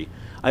 photography.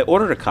 I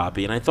ordered a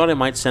copy, and I thought I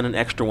might send an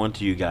extra one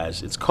to you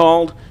guys. It's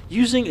called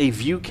Using a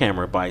View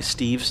Camera by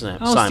Steve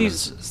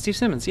Simons. Steve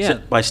Simmons, yeah.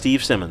 By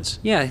Steve Simmons.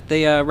 Yeah,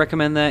 they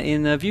recommend that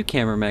in View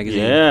Camera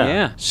magazine.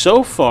 Yeah.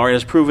 So far, it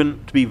has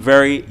proven to be a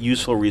very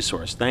useful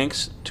resource.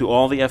 Thanks to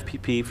all the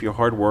FPP for your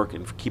hard work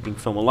and for keeping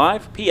film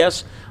alive.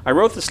 P.S. I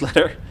wrote this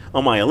letter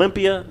on my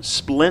Olympia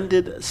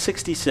Splendid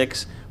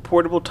 66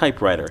 portable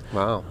typewriter.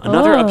 Wow.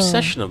 Another Oh.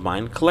 obsession of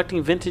mine,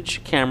 collecting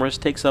vintage cameras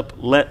takes up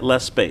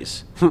less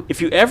space.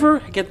 If you ever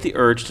get the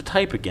urge to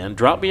type again,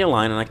 drop me a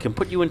line and I can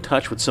put you in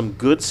touch with some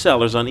good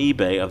sellers on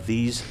eBay of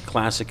these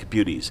classic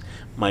beauties.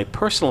 My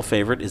personal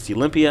favorite is the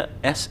Olympia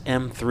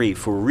SM3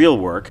 for real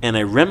work and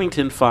a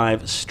Remington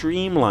 5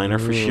 Streamliner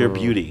for sheer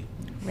beauty.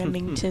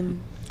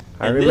 Remington.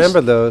 I And remember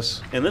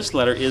those. And this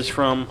letter is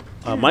from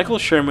Michael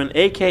Sherman,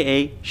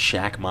 a.k.a.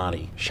 Shaq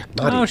Motti.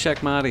 Oh, Shaq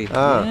Motti.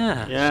 Ah.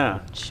 Yeah. Yeah.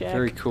 Check.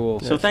 Very cool.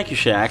 So thank you,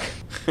 Shaq.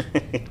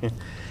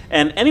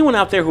 And anyone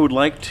out there who would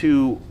like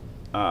to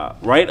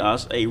write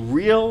us a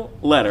real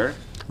letter,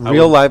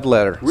 Real live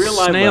letter. real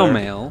live Snail letter,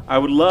 mail. I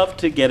would love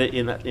to get it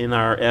in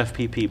our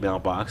FPP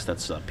mailbox.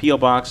 That's P.O.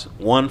 Box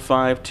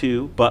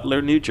 152,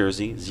 Butler, New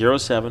Jersey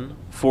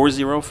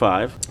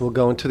 07405. We'll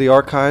go into the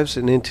archives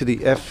and into the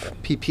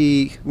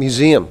FPP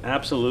museum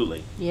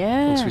Absolutely.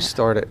 Yeah. once we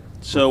start it.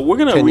 So we're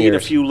going to 10 read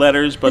years. a few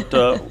letters, but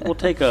we'll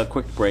take a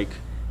quick break,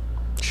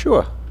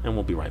 Sure. and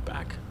we'll be right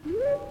back.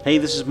 Hey,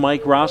 this is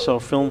Mike Rosso,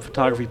 Film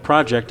Photography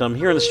Project. I'm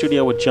here in the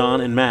studio with John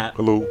and Matt.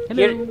 Hello.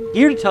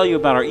 Here to tell you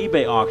about our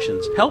eBay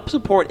auctions. Help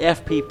support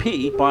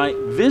FPP by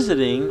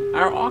visiting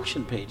our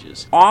auction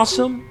pages.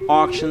 Awesome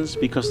auctions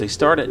because they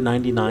start at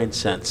 99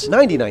 cents.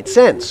 99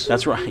 cents.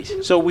 That's right.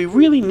 So we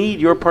really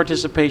need your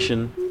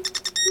participation.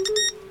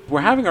 We're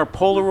having our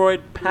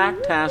Polaroid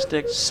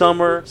Packtastic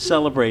Summer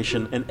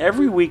Celebration, and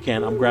every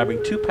weekend I'm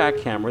grabbing 2 pack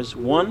cameras.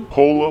 One,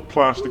 Pola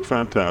Plastic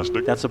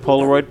Fantastic. that's a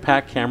Polaroid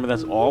pack camera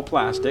that's all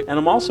plastic, and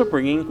I'm also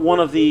bringing one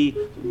of the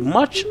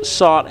much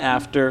sought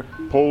after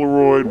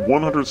Polaroid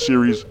 100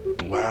 series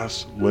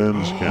glass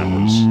lens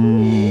cameras.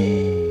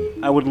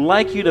 I would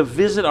like you to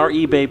visit our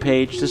eBay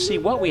page to see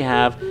what we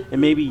have,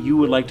 and maybe you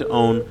would like to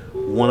own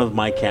one of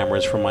my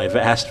cameras from my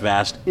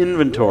vast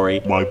inventory.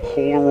 My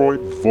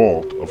Polaroid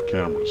vault of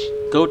cameras.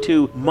 Go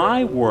to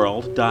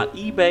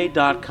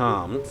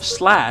myworld.ebay.com/ That's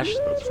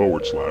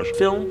 /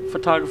 film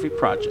photography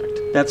project.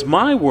 That's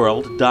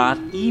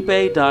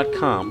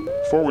myworld.ebay.com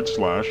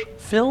 /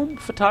 film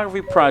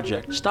photography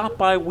project. Stop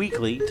by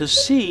weekly to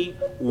see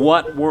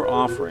what we're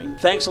offering.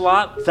 Thanks a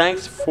lot.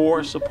 Thanks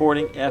for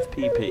supporting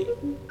FPP.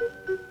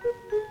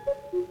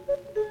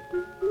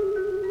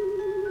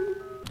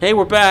 Hey,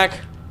 we're back.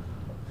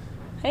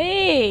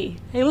 Hey.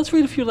 Hey, let's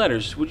read a few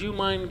letters. Would you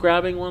mind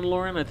grabbing one,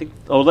 Lauren? I think.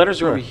 Oh,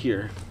 letters are over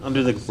here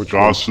under the.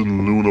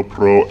 Gossen Luna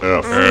Pro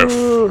F.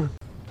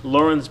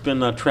 Lauren's been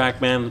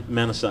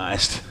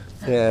trackmanicized.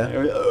 Yeah. Do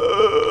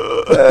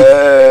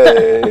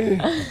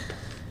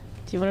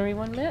you want to read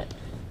one, Matt?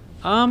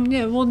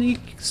 Yeah, well, you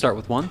can start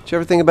with one. Did you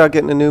ever think about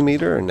getting a new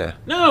meter or nah?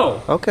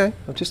 No. Okay,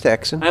 I'm just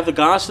Xing. I have the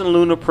Gossen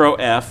Luna Pro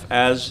F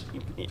as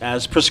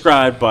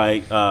prescribed by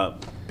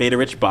Beta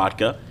Rich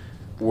Botka,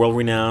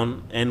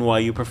 world-renowned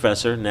NYU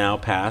professor, now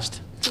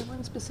passed.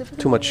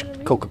 Too much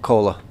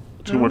Coca-Cola.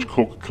 Too much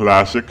Coca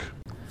Classic.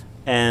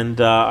 And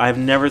I've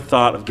never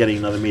thought of getting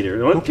another meter.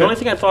 The only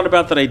thing I thought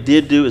about that I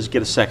did do is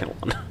get a second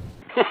one.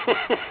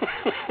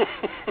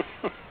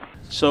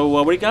 So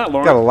what do you got,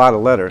 Lauren? Got a lot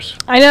of letters.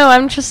 I know.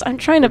 I'm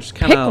trying to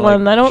pick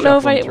one. I don't know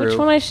which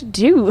one I should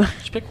do.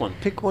 Just pick one.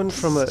 Pick one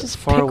from a Just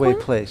faraway pick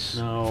one? place.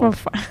 No. From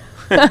far.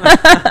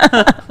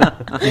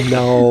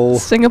 No.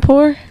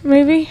 Singapore,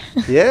 maybe.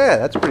 Yeah,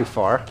 that's pretty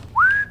far.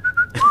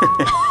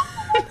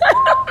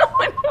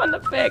 Which one to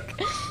pick?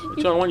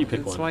 Which one you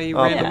pick That's one? why you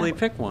Oh. randomly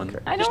pick one.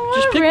 I don't just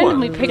want to pick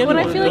randomly one. pick Pick one.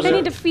 I one. feel like I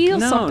Those need to feel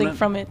No, something no.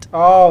 from it.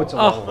 Oh, it's a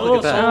Oh,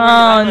 look at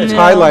that. Oh, It's no.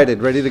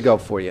 highlighted, ready to go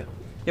for you.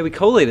 Yeah, we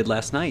collated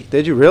last night.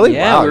 Did you really?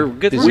 Yeah, Wow. we're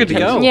good. Did We're you good to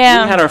catch go. it?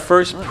 Yeah. We had our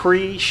first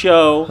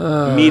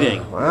pre-show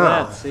meeting.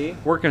 Wow. See,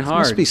 working It hard.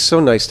 must be so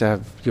nice to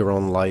have your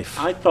own life.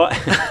 I thought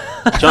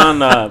John,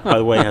 by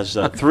the way, has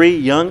 3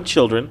 young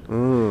children.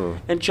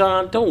 And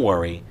John, don't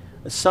worry.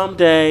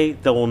 Someday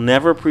they will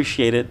never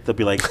appreciate it. They'll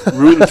be like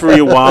rooting through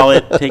your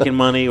wallet, taking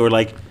money, or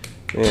like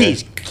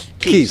keys.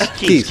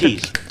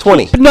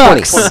 20.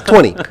 Nuts.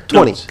 20.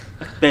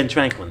 Ben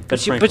Franklin.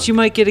 But you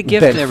might get a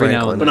gift Ben every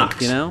now Franklin. and then.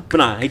 Binocs. You know,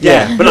 Binocs. Hey,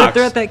 Yeah. Dad, they're Binocs.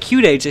 at that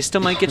cute age. They still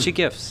might get you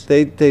gifts.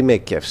 They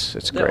make gifts.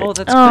 It's great. Oh,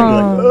 that's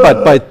Oh. great.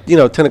 But by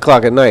 10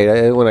 o'clock at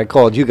night, when I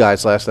called you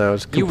guys last night, I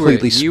was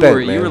completely spent,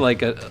 man. You were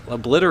like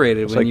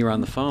obliterated when like- you were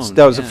on the phone.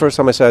 That was the Yeah. first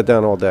time I sat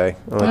down all day.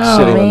 I'm like Oh,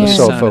 sitting on the man.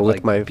 sofa Sounded with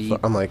like my. beep.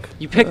 I'm like.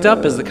 You picked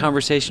up as the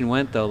conversation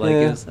went, though. Like, Yeah.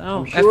 it was,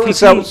 oh, Sure.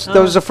 FPP.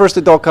 That was the first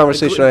adult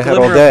conversation I had all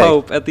Glimmer day. of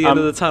hope at the end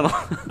of the tunnel.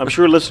 I'm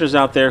sure listeners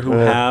out there who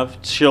Yeah. have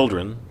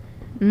children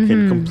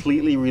can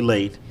completely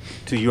relate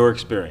to your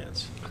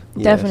experience.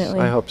 Yes,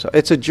 Definitely. I hope so.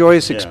 It's a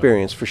joyous Yeah.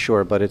 experience for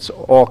sure, but it's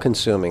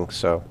all-consuming.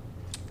 So.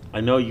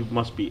 I know you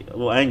must be a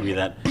little angry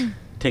that it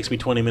takes me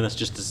 20 minutes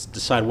just to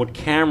decide what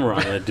camera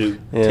I'm going to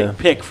Yeah.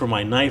 pick for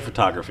my night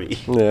photography.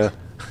 Yeah.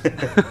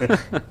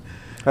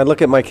 I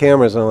look at my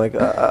cameras and I'm like,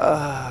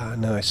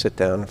 now I sit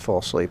down and fall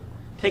asleep.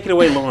 Take it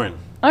away, Lauren.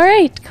 All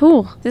right,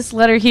 cool. This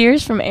letter here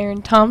is from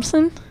Aaron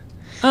Thompson.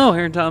 Oh,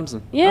 Aaron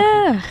Thompson.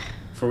 Yeah.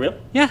 For real?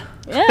 Yeah.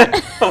 Yeah.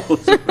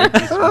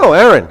 Oh,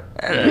 Aaron.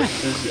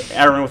 This is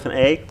Aaron with an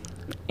A.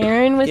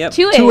 Aaron with Yep.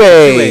 2 A's. 2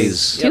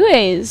 A's. 2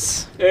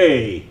 A's.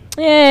 Hey.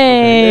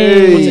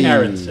 Yay. What's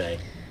Aaron say?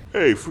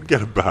 Hey,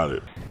 forget about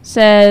it.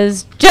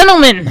 Says,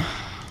 gentlemen.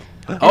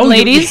 Oh,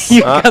 ladies.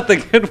 You got the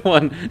good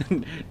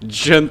one.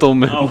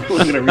 Gentlemen. Oh, we're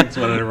going to read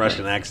someone in a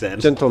Russian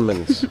accent.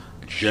 Gentlemen's.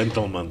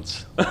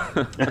 Gentlemen's.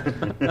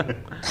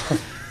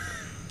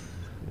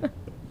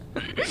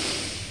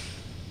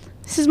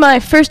 This is my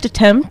first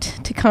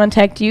attempt to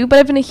contact you, but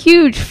I've been a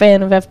huge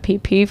fan of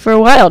FPP for a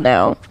while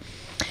now.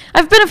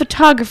 I've been a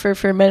photographer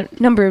for a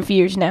number of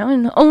years now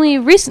and only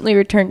recently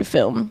returned to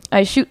film.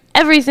 I shoot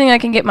everything I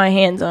can get my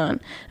hands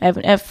on. I have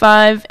an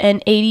F5,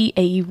 N80,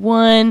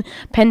 AE1,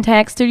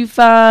 Pentax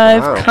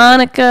 35, Wow.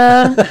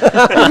 Konica.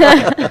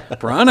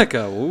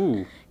 Veronica.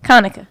 Ooh.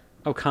 Konica,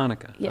 Oh,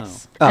 Konica.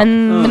 yes. Oh.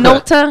 And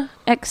Minolta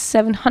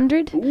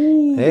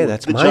X700. Hey,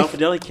 that's The my John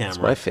Fideli camera. that's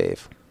my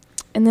fave.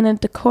 And then a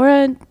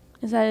Decora,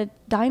 is that a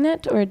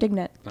Dynet or a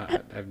Dignet? I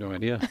have no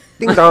idea.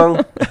 Ding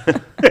dong.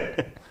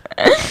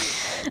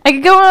 I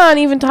could go on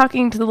even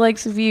talking to the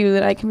likes of you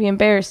that I can be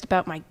embarrassed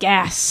about my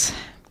gas.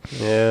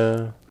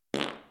 Yeah.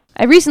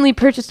 I recently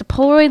purchased a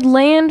Polaroid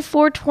Land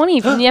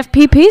 420 from the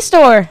FPP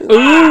store.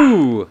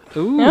 Ooh.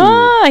 Ooh.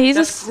 Ah, he's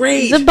a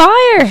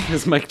buyer.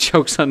 His mic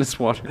chokes on his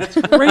water.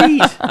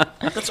 Great.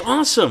 That's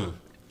awesome.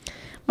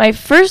 My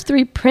first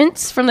 3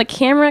 prints from the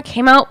camera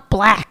came out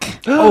black.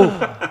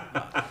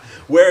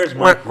 Where's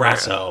Mark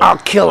Grasso? I'll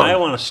kill him. I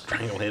want to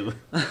strangle him.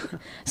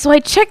 So I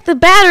checked the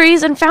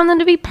batteries and found them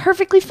to be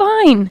perfectly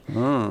fine.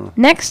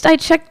 Next, I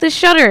checked the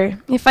shutter.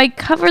 If I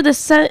cover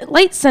the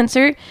light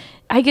sensor,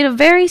 I get a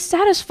very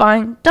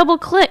satisfying double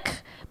click.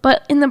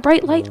 But in the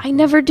bright light, I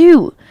never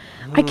do.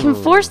 I can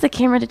force the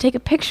camera to take a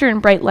picture in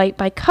bright light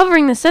by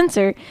covering the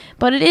sensor,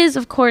 but it is,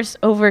 of course,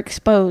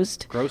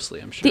 overexposed.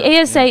 Grossly, I'm sure. The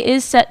ASA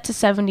is set to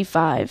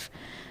 75.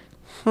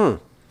 Way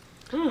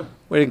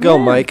to go,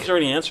 Mike. Is there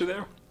any answer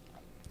there?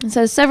 It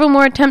says several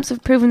more attempts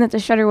have proven that the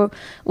shutter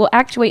will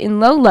actuate in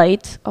low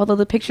light, although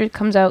the picture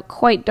comes out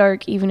quite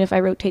dark even if I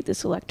rotate the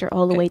selector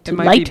all the way to It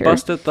might lighter. be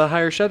bust at the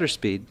higher shutter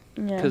speed.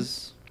 Yeah.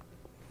 'Cause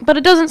But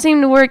it doesn't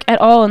seem to work at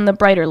all in the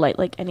brighter light,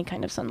 like any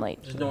kind of sunlight.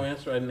 There's no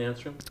answer? I didn't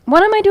answer him?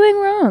 What am I doing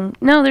wrong?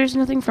 No, there's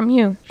nothing from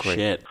you.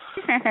 Shit.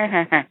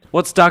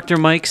 What's Dr.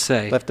 Mike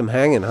say? Left him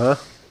hanging, huh?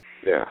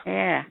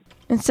 Yeah.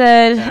 It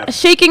said,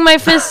 shaking my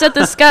fists at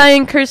the sky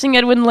and cursing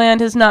Edwin Land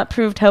has not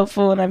proved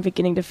helpful, and I'm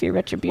beginning to fear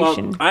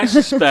retribution. Well, I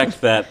suspect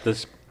that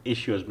this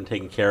issue has been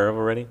taken care of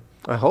already.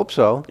 I hope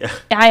so. Yeah.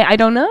 I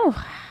don't know.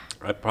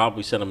 I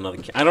probably sent him another.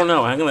 I don't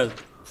know. I'm gonna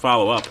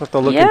follow up. Have to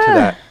look into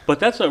that.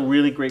 But that's a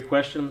really great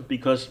question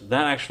because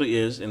that actually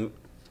is and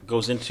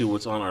goes into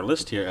what's on our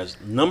list here as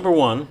number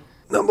one.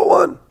 Number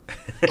one.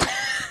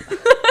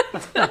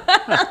 It's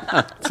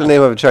the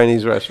name of a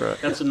Chinese restaurant.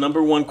 That's the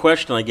number one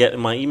question I get in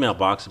my email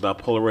box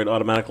about Polaroid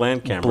automatic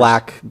land cameras.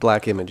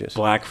 Black images.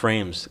 Black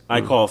frames.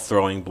 I call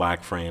throwing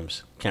black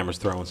frames. Cameras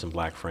throwing some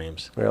black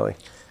frames. Really?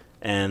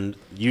 And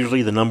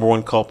usually the number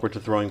one culprit to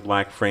throwing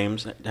black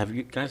frames. Have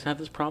you guys had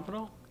this problem at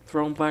all?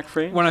 Throwing black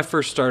frames? When I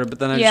first started, but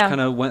then I Yeah. just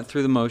kind of went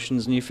through the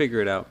motions and you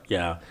figure it out.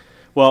 Yeah.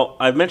 Well,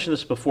 I've mentioned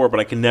this before, but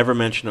I can never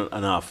mention it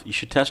enough. You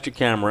should test your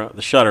camera,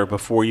 the shutter,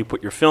 before you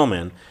put your film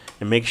in,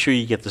 and make sure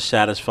you get the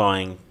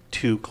satisfying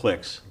 2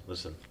 clicks.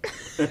 Listen.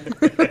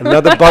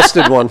 Another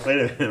busted one. Wait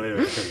a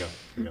minute. Here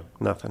we go.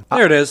 Nothing.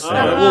 There it is. It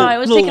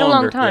was little taking a long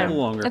longer, time. yeah, a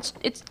little longer.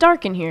 It's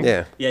dark in here.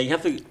 Yeah. Yeah, you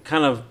have to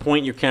kind of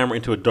point your camera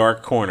into a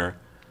dark corner,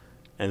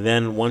 and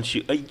then once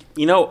you,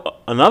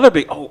 another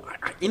big.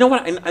 You know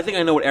what? I think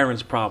I know what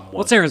Aaron's problem was.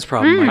 What's Aaron's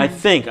problem, I Mike?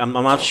 think I'm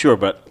not sure,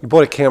 but You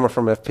bought a camera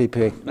from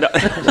FPP. No.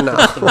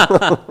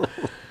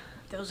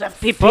 Those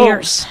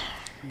FPPers.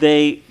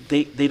 they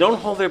don't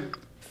hold their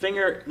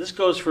finger. This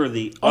goes for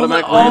the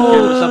automatic land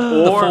cameras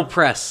the full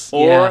press.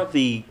 or Yeah.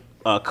 the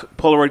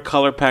Polaroid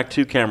Color Pack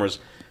 2 cameras.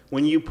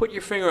 When you put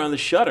your finger on the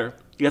shutter,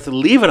 you have to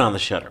leave it on the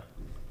shutter.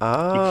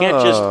 You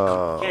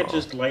can't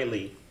just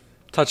lightly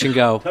Touch and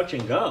go. touch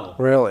and go.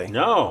 Really?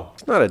 No.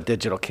 It's not a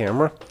digital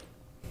camera.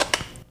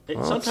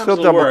 Sometimes still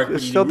it'll double- work.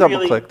 it's but still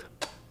double-clicked.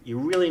 You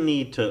really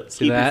need to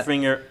See keep your that?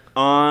 finger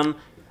on.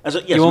 As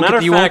a You won't matter get,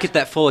 of you fact, won't get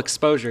that full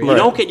exposure. you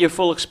don't get your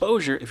full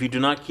exposure if you do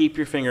not keep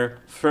your finger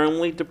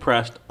firmly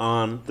depressed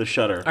on the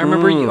shutter. I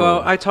remember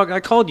I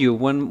called you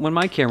when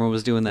my camera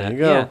was doing that. There you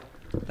go. Yeah,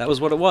 that was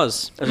what it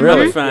was. As a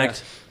matter of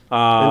fact,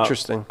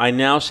 Interesting. I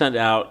now send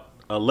out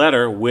a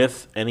letter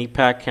with any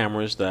pack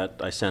cameras that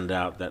I send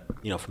out that,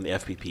 from the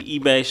FPP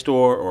eBay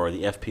store or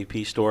the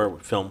FPP store,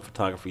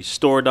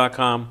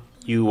 filmphotography.store.com.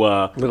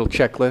 Little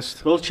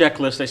checklist. Little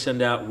checklist I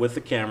send out with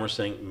the camera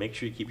saying, make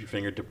sure you keep your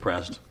finger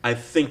depressed. I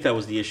think that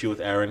was the issue with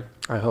Aaron.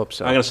 I hope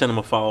so. I'm going to send him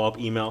a follow-up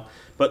email.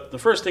 But the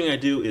first thing I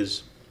do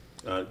is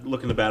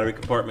look in the battery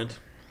compartment.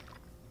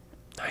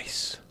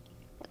 Nice.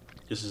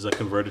 This is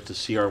converted to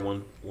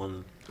CR1.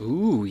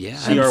 Ooh, yeah.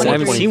 CR123. I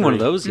haven't seen one of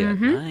those yet.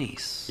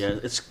 Nice. Yeah,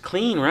 it's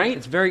clean, right?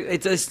 It's very.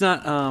 It's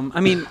not.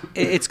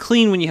 It's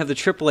clean when you have the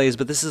AAA's,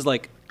 but this is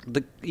like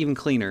even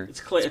cleaner.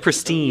 It's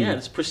pristine. Yeah,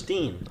 it's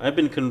pristine. I've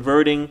been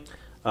converting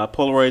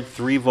Polaroid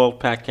 3-volt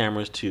pack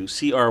cameras to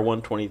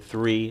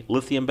CR123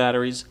 lithium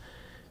batteries.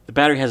 The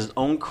battery has its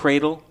own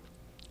cradle.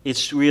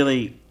 It's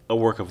really a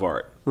work of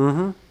art.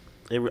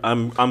 Mm-hmm.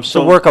 I'm It's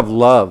a work of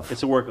love.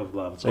 It's a work of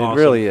love. It's It awesome.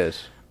 really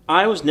is.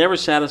 I was never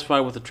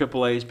satisfied with the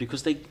AAA's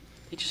because they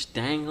just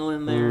dangle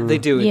in there. They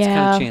do. It's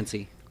kind of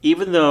chancy.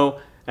 Even though,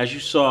 as you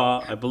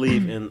saw, I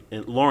believe in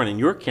Lauren, in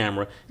your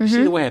camera, you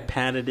see the way I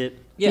padded it?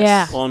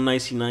 Yes. Yeah. All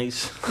nicey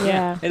nice.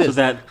 Yeah. It is.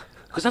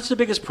 Because that's the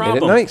biggest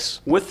problem.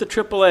 nice. With the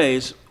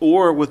AAA's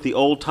or with the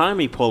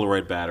old-timey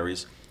Polaroid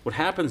batteries, what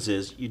happens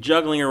is you're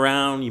juggling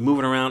around, you're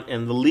moving around,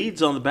 and the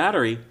leads on the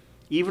battery,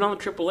 even on the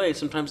AAA,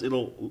 sometimes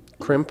it'll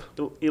Crimp.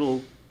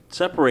 It'll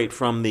separate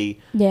from the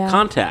Yeah.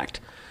 contact.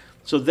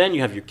 So then you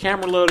have your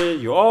camera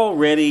loaded, you're all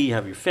ready, you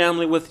have your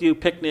family with you,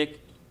 picnic,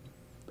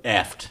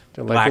 effed.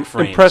 Black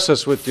frames. Impress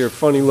us with your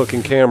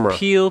funny-looking camera.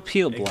 Peel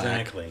black.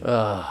 Exactly.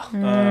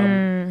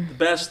 The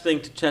best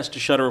thing to test a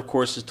shutter, of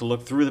course, is to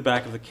look through the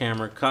back of the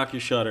camera, cock your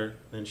shutter,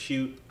 then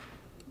shoot.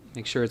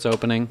 Make sure it's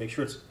opening. Make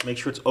sure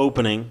it's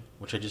opening,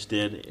 which I just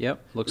did.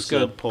 Yep, looks It's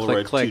good. A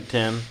Polaroid Click.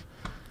 210.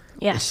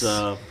 Yes.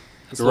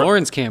 It's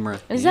Lauren's camera.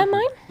 Is that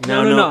mine?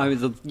 No. I mean,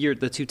 the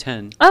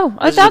 210. Oh,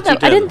 I This is a thought that.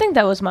 I 210. didn't think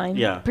that was mine.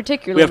 Yeah,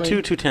 Particularly. We have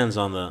two 210s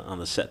on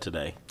the set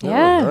today.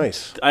 Yeah. Oh,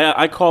 nice.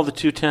 I call the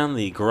 210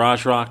 the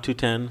Garage Rock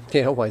 210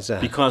 Yeah, why is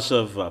that? because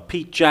of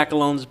Pete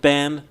Jacalone's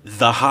band,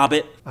 The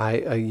Hobbit.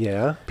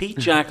 Yeah. Pete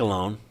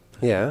Jacalone.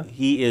 Yeah.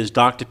 He is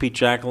Dr. Pete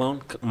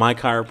Jacalone, my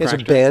chiropractor. He has a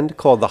band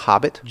called The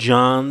Hobbit.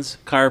 John's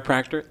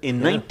chiropractor.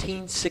 In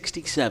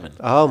 1967,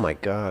 Oh, my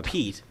God.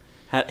 Pete,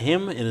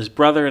 him and his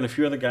brother and a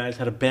few other guys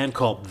had a band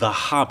called The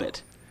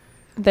Hobbit.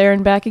 There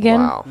and back again.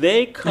 Wow.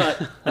 They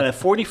cut a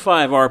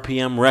 45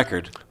 RPM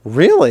record,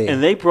 Really?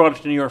 and they brought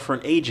it to New York for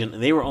an agent,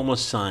 and they were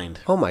almost signed.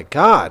 Oh my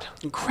God.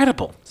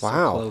 Incredible.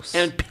 Wow. Close.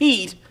 And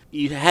Pete,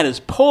 he had his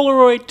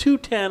Polaroid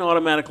 210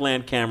 automatic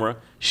land camera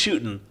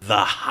shooting The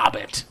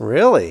Hobbit.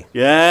 Really?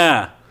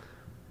 Yeah.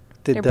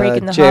 They're Did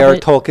breaking the J.R.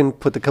 Hobbit. Tolkien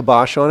put the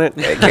kibosh on it?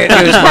 They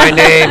can't use my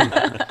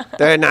name.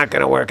 They're not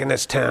going to work in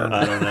this town.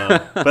 I don't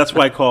know. But that's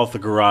why I call it the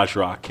Garage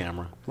Rock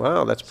camera.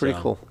 Wow, that's pretty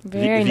So, cool.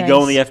 Very if you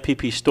go in the nice.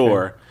 FPP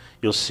store,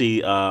 you'll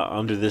see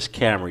under this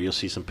camera, you'll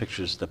see some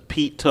pictures that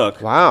Pete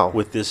took Wow.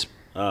 with this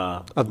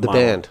Of the model.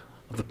 band.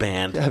 Of the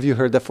band. Have you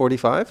heard that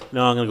 45?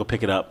 No, I'm going to go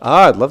pick it up.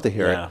 Ah, I'd love to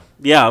hear Yeah. it.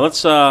 Yeah,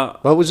 let's...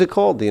 What was it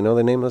called? Do you know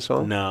the name of the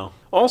song? No.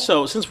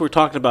 Also, since we're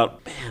talking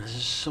about... Man, this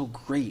is so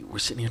great. We're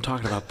sitting here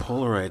talking about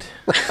Polaroid.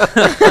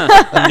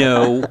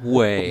 No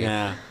way.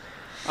 Yeah.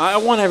 I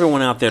want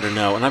everyone out there to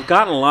know, and I've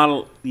gotten a lot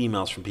of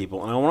emails from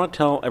people, and I want to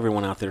tell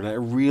everyone out there that I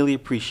really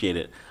appreciate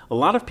it. A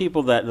lot of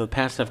people that in the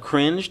past have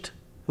cringed,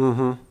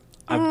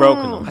 I've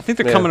broken them. I think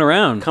they're coming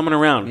around. Coming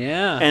around.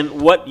 Yeah.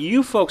 And what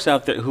you folks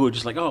out there who are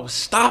just like, oh,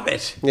 stop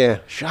it. Yeah.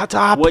 Shut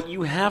up. What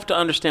you have to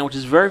understand, which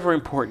is very, very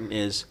important,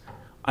 is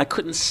I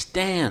couldn't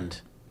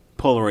stand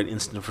Polaroid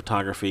instant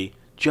photography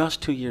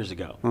just 2 years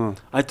ago.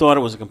 I thought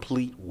it was a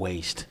complete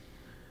waste.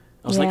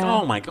 I was like, Yeah.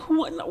 oh my God,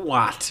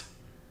 what?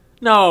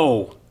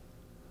 No.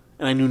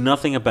 And I knew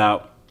nothing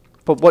about,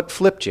 But what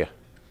flipped you?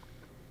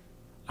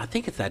 I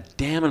think it's that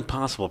damn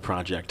Impossible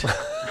project.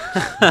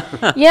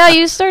 Yeah,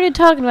 you started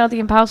talking about the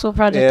Impossible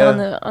Project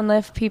Yeah. on the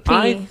FPP I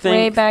way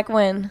think- back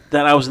when.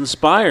 that I was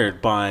inspired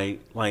by,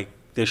 like,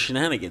 their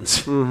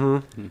shenanigans.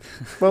 Well,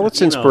 it's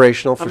You know,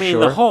 inspirational for I mean,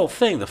 sure. the whole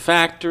thing, the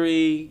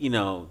factory,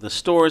 the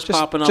stores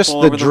popping up just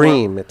all the over the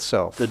dream world.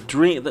 itself. The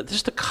dream,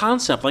 just the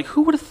concept. Like,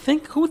 who would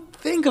think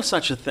of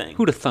such a thing?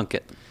 Who'd have thunk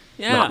it?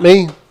 Yeah. Not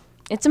me.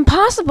 It's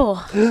impossible.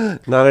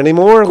 Not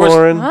anymore, Of course,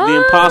 Lauren. the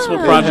Impossible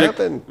What Project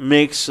happened?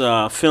 makes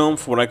film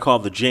for what I call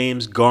the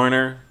James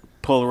Garner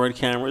Polaroid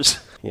cameras.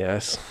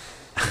 Yes.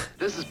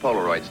 This is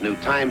Polaroid's new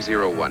Time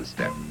Zero One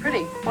Step. Pretty.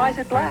 Why is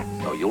it black?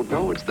 So you'll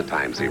know it's the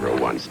Time Zero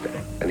One Step.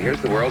 And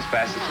here's the world's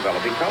fastest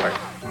developing color.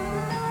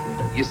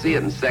 You see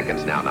it in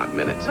seconds now, not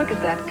minutes. Look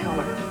at that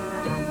color.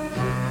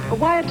 But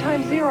why a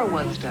Time Zero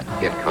One Step?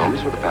 It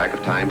comes with a pack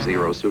of Time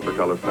Zero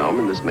Supercolor film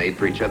in this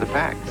made-for-each-other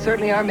pack.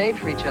 Certainly are made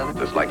for each other.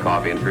 Just like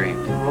coffee and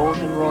cream. Rolls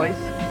and Royce.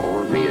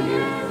 Or me and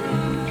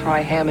you.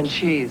 Try ham and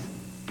cheese.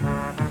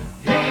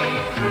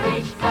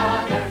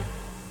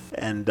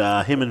 And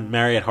him and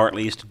Mariette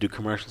Hartley used to do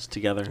commercials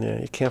together.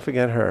 Yeah, you can't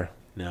forget her.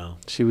 No,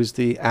 She was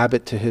the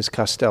Abbott to his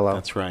Costello.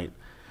 that's right.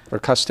 Or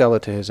Costello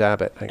to his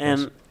Abbott, I guess.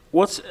 And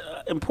what's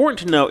important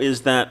to know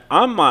is that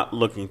I'm not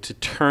looking to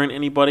turn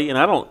anybody, and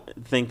I don't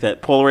think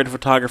that Polaroid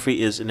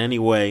photography is in any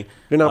way.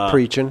 You're not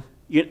preaching.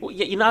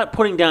 You're not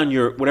putting down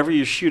whatever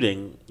you're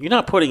shooting. You're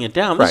not putting it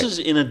down. Right. This is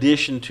in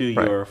addition to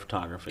your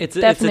photography. It's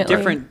a Definitely.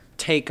 different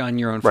take on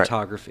your own Right.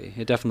 photography.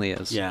 It definitely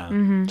is. yeah.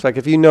 It's like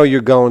if you know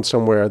you're going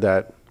somewhere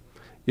that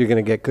you're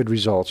going to get good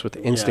results with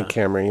the instant Yeah.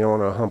 camera, you don't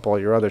want to hump all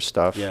your other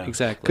stuff. Yeah.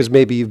 Exactly. Because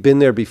maybe you've been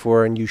there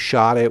before and you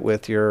shot it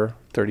with your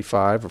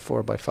 35 or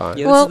 4x5.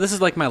 Yeah, Well- this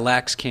is like my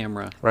lax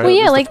camera. Right. Well, It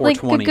yeah, was the like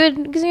a 420.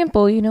 good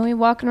example. You're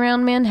walking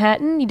around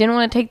Manhattan. You didn't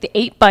want to take the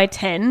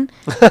 8x10.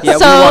 Yeah,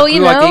 so we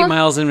walked 8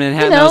 miles in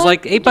Manhattan. I was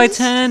like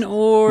 8x10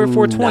 or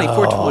 420.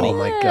 420. Oh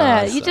my Yeah,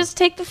 God. you just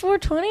take the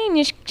 420 and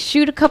you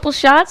shoot a couple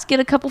shots, get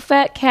a couple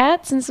fat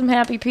cats and some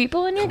happy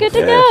people, and you're good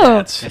to go.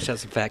 I shot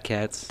some fat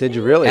cats. Did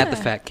you really? At the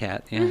Fat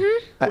Cat, yeah.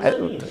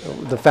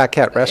 The Fat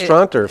Cat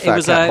restaurant or It Fat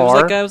was, Cat it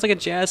bar? was like a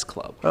jazz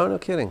club. Oh, no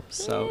kidding.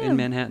 So in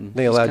Manhattan.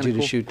 They It was allowed kinda you to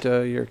cool. shoot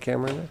your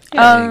camera in there?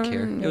 Yeah, I didn't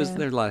care. It was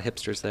there were a lot of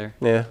hipsters there.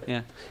 Yeah.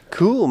 Yeah.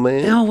 Cool,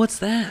 man. Oh, what's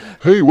that?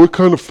 Hey, what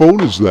kind of phone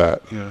is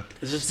that?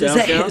 Is this Is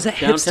that downtown?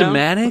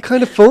 hipstamatic? What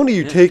kind of phone are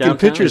you taking downtown?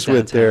 pictures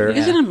with Downtown, there? yeah.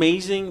 Isn't it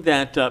amazing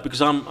that because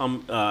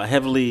I'm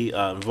heavily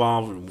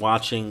involved in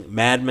watching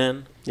Mad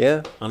Men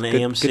Yeah. on the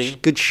Good-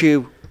 AMC, Good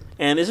shoe.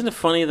 and isn't it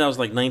funny that was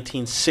like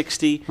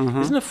 1960?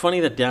 Mm-hmm. Isn't it funny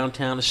that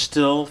downtown is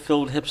still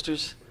filled with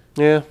hipsters?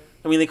 Yeah.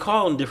 I mean, they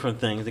call them different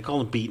things. They call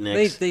them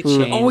beatniks. They They're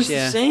changed, always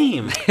yeah. the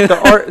same.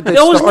 They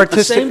always look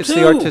the same, it's the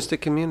too.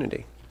 artistic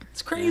community.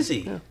 It's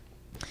crazy.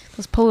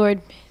 Those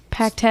Polaroid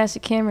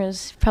Packtastic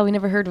cameras, probably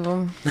never heard of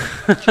them.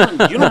 John,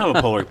 you don't have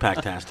a Polaroid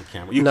Packtastic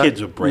camera. You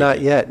kids would break Not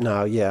it. yet.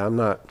 No, yeah, I'm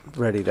not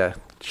ready to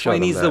show He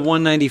them needs that. the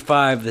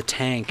 195, the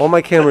tank. All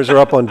my cameras are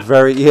up on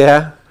very,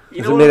 yeah. You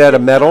Is know it what made I'll out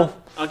of give metal? you?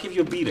 I'll give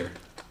you a beater.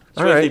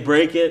 So All if right. they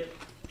break it,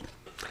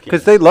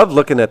 Because they love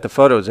looking at the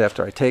photos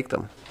after I take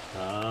them.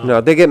 No,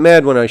 they get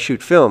mad when I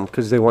shoot film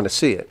because they want to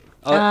see it.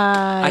 Oh,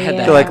 I had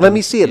that. They're like, let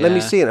me see it, let me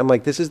Yeah. see it. I'm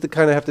like, this is the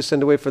kind I have to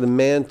send away for the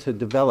man to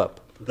develop.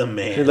 the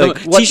man. They're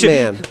like, what Teach it-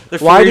 man? They're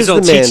Why 4 does years the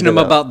old man teaching them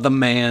develop? about the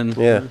man.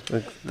 Yeah,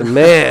 the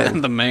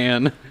man. The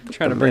man.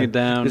 Trying to bring it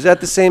down. Is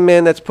that the same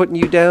man that's putting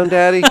you down,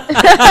 Daddy? No,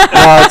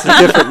 it's a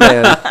different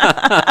man.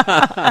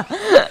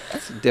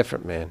 It's a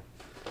different man.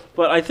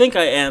 But I think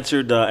I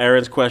answered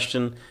Aaron's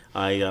question.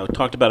 I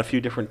talked about a few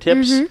different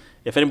tips.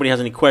 If anybody has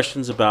any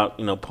questions about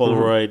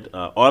Polaroid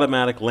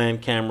automatic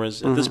land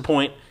cameras, at this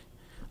point,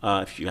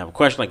 If you have a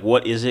question like,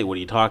 what is it? What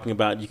are you talking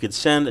about? You could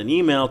send an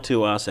email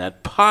to us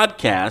at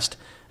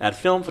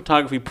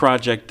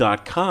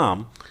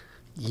podcast@filmphotographyproject.com.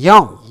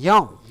 Yo.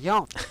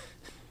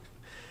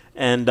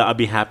 And I'd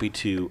be happy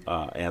to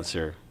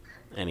answer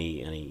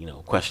any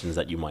questions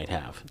that you might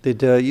have.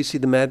 Did you see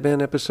the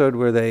Madman episode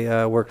where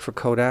they worked for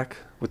Kodak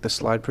with the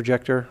slide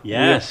projector?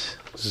 Yes.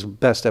 This is the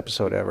best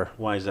episode ever.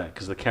 Why is that?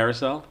 Because the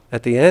carousel?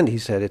 At the end, he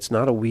said, it's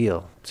not a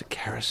wheel, it's a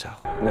carousel.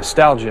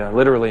 Nostalgia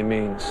literally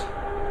means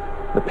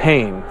the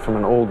pain from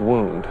an old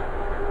wound.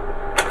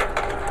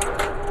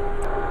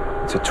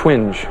 It's a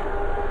twinge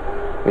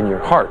in your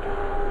heart,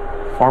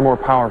 far more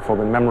powerful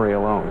than memory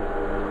alone.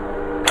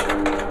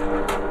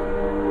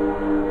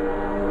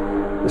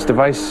 This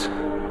device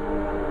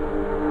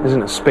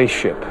isn't a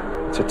spaceship,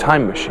 it's a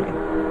time machine.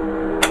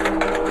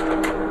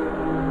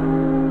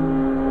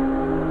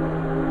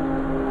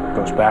 It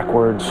goes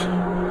backwards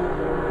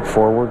and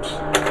forwards.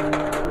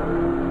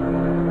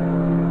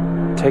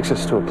 It takes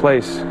us to a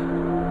place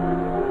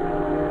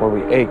where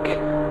we ache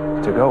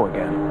to go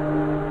again.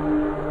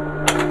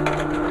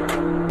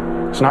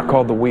 It's not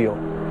called the wheel.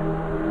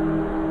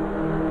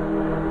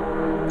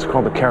 It's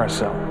called the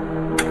carousel.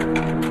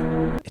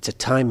 It's a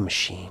time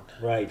machine.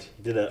 Right.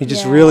 He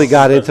just really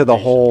got into the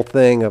whole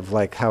thing of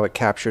like how it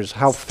captures,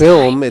 how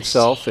film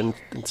itself and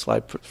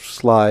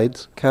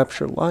slides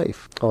capture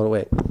life. Oh,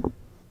 wait.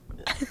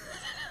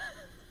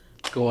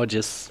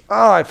 Gorgeous.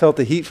 Oh, I felt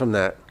the heat from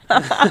that.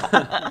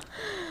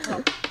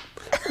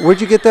 Where'd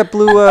you get that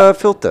blue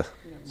filter?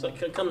 So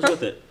it comes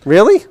with it.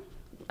 Really?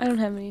 I don't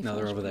have any. No,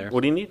 they're over there.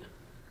 What do you need?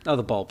 Oh,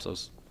 the bulbs.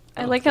 Those.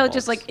 I like how it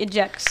just like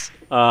ejects.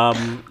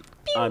 I'm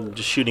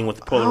just shooting with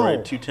the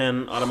Polaroid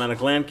 210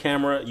 automatic land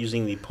camera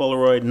using the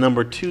Polaroid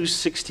number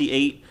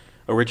 268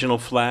 original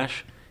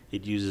flash.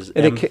 It uses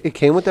And it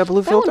came with that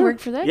blue That filter? one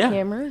worked for that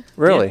camera.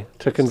 Really? Yeah.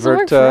 To Still convert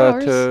work for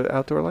ours. to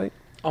outdoor light?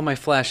 Oh, my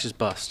flash is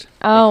bust.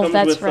 Oh, Comes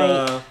that's with,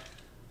 right.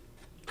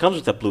 Comes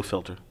with that blue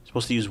filter. It's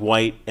supposed to use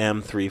white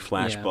M3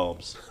 flash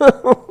bulbs.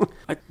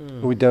 Are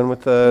we done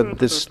with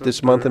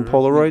this month in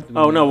Polaroid?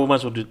 Oh no, we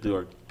might as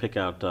well pick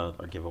out our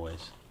giveaways.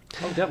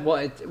 Oh,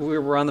 well,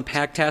 we're on the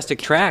Packtastic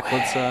track.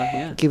 Let's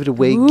yeah. Give it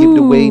away. Give it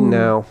away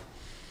now.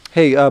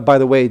 Hey, by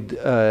the way,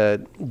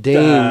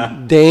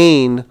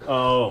 Dane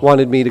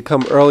wanted me to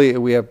come early.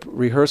 We have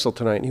rehearsal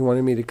tonight, and he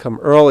wanted me to come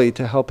early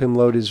to help him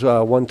load his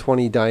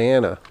 120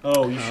 Diana.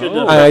 Oh, you should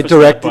have I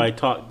directed. by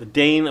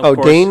Dane, of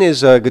course. Dane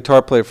is a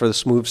guitar player for the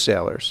Smooth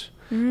Sailors.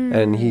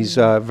 And he's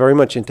very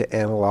much into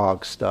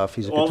analog stuff.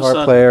 He's a All of a guitar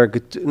sudden- player.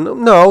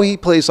 No, he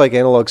plays like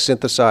analog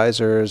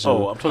synthesizers. Oh,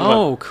 and- I'm talking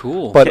about.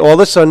 Cool. But all of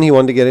a sudden, he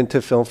wanted to get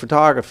into film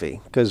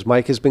photography because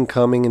Mike has been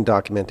coming and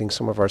documenting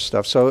some of our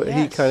stuff. So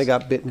he kind of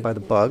got bitten by the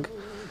bug,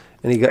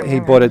 and he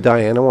bought a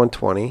Diana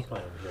 120,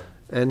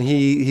 and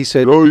he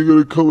said, "Oh, you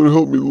gotta come and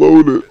help me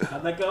load it.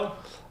 How'd that go?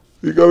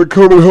 You gotta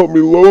come and help me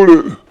load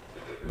it."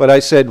 But I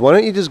said, why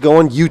don't you just go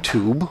on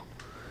YouTube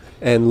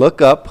and look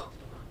up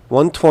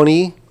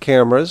 120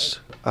 cameras.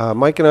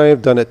 Mike and I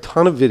have done a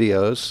ton of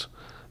videos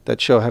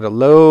that show how to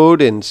load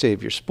and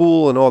save your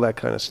spool and all that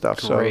kind of stuff.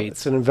 So Great.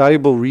 it's an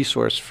invaluable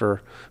resource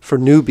for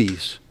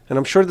newbies. And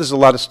I'm sure there's a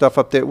lot of stuff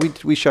up there.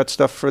 We shot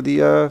stuff for the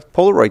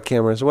Polaroid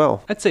camera as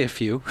well. I'd say a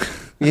few.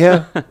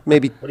 Yeah,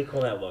 maybe What do you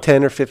call that look?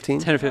 10 or 15.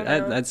 10 or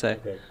 15, I'd say.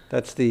 Okay.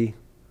 That's the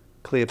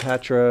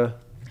Cleopatra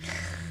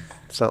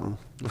something.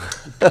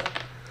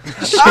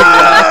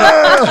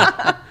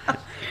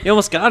 You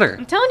almost got her.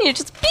 I'm telling you,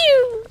 just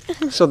pew.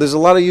 So there's a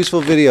lot of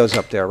useful videos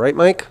up there, right,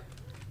 Mike?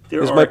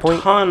 There Is are my a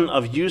point? ton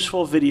of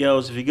useful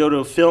videos. If you go to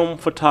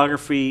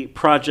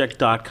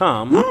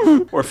filmphotographyproject.com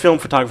or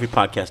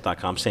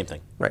filmphotographypodcast.com, same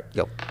thing. Right,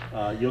 yo.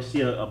 You'll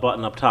see a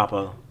button up top,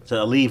 a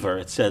lever.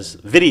 It says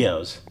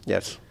videos.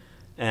 Yes.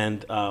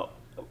 And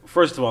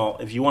first of all,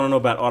 if you want to know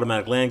about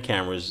automatic land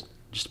cameras,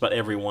 just about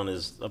everyone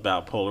is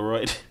about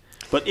Polaroid.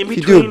 But in If you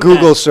between do a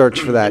Google that-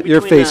 search for that, in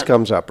your between face that-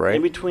 comes up, right?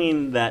 In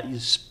between that, you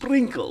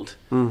sprinkled.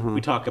 Mhm.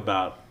 We talk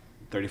about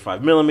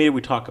 35 millimeter.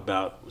 We talk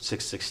about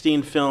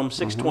 616 film,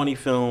 620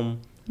 film,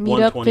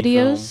 Meetup 120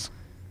 videos.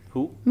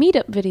 film. Who?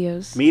 Meetup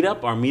videos.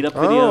 Our meetup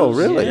Oh, videos.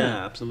 really?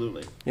 Yeah,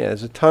 absolutely. Yeah,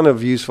 there's a ton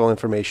of useful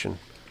information.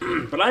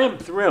 But I am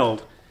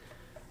thrilled.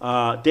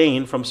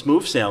 Dane from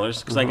Smooth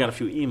Sailors, because I got a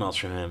few emails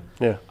from him.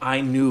 Yeah.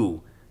 I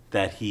knew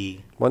that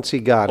he Once he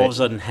got all it, of a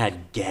sudden had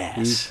he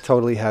gas.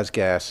 totally has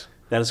gas.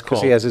 That is Because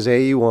called. he has his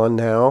AU1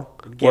 now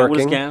What is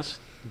working. gas?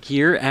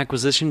 Gear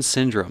acquisition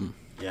syndrome.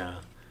 Yeah.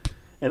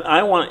 And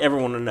I want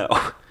everyone to know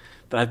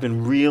that I've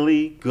been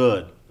really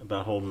good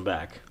about holding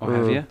back. Oh,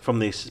 have you? From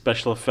the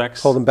special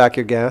effects. Holding back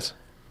your gas?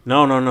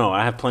 No.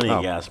 I have plenty Oh.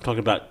 of gas. I'm talking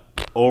about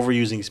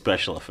overusing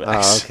special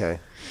effects. Oh, okay.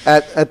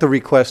 At the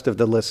request of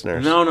the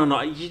listeners. No.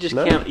 You just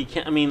No? can't. You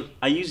can't. I mean,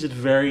 I use it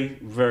very,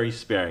 very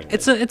sparingly.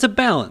 It's a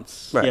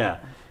balance. Right. Yeah,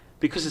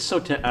 because it's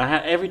so.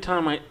 Every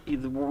time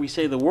we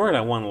say the word, I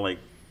want to like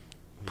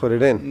Put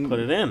it in. put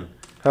it in.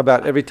 How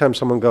about every time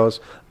someone goes,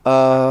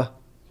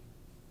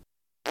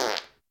 do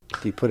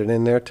you put it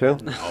in there too?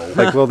 No.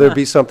 Like, will there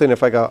be something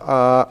if I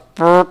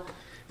go,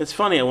 It's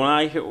funny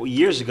when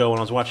years ago when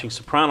I was watching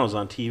Sopranos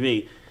on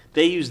TV,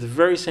 They use the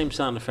very same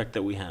sound effect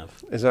that we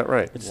have. Is that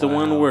right? It's the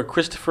one where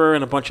Christopher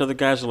and a bunch of other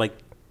guys are like,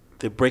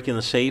 they break in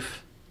the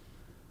safe.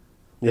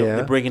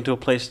 They break into a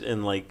place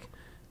and like,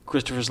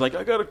 Christopher's like,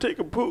 I gotta take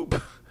a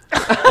poop.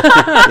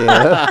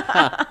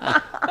 Yeah.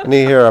 And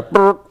you hear a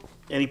burp.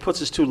 And he puts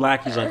his 2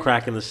 lackeys on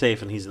cracking the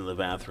safe, and he's in the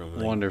bathroom.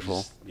 Like,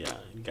 Wonderful. You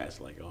guys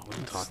are like, oh, what are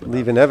you talking about?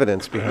 Leaving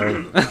evidence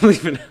behind.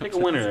 Pick a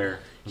winner there.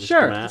 Mr.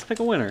 Sure, Matt. let's pick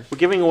a winner. We're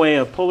giving away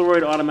a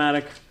Polaroid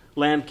automatic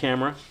land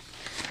camera.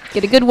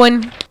 Get a good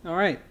one. All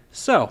right.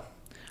 So,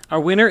 our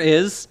winner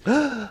is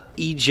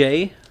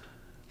EJ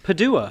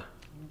Padua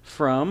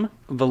from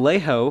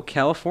Vallejo,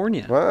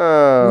 California.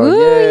 Wow. Woo,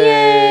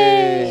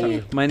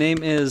 yay! My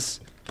name is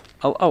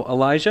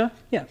Elijah.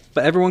 Yeah,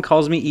 but everyone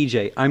calls me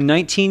EJ. I'm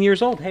 19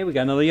 years old. Hey, we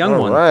got another young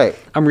one. All right.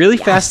 I'm really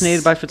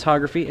fascinated by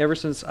photography ever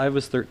since I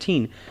was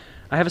 13.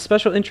 I have a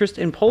special interest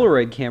in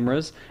Polaroid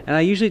cameras, and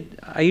I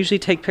usually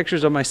take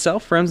pictures of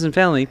myself, friends, and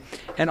family,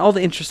 and all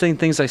the interesting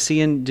things I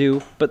see and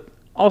do, but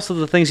also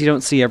the things you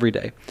don't see every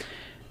day.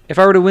 If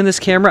I were to win this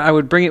camera, I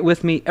would bring it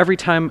with me every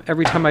time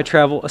I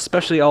travel,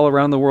 especially all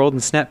around the world,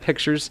 and snap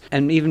pictures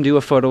and even do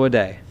a photo a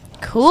day.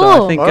 Cool.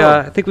 So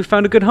I think we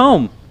found a good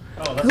home.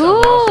 Cool,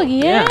 awesome.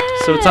 Yeah.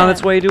 So it's on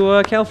its way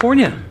to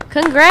California.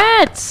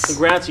 Congrats.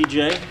 Congrats,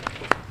 EJ.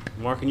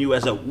 Marking you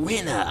as a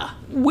winner.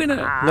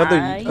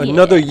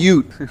 Another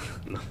Ute.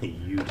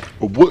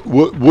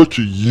 What's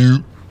a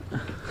Ute?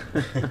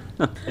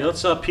 Hey,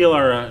 let's peel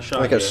our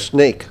shot Like here. a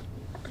snake.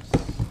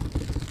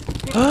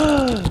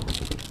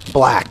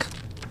 Black.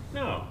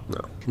 No.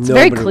 It's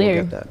very Nobody will clear.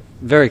 get that.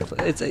 Very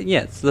clear. It's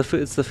the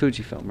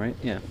Fujifilm, right?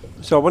 Yeah.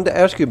 So I wanted to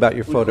ask you about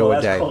your photo a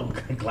That's day.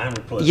 called glamour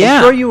puss. Yeah.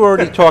 I'm sure you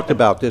already talked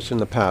about this in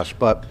the past,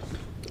 but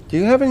do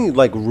you have any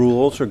like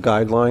rules or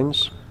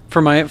guidelines?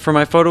 For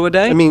my photo a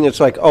day? I mean, it's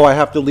like, oh, I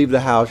have to leave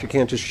the house. You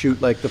can't just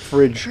shoot like the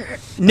fridge.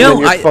 No,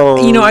 and your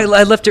phone.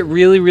 I left it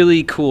really,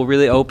 really cool,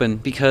 really open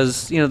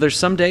because there's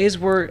some days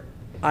where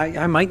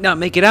I might not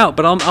make it out,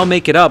 but I'll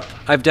make it up.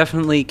 I've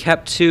definitely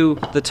kept to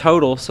the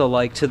total, so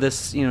like to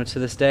this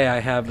day I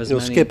have as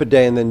You'll many. skip a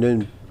day and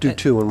then do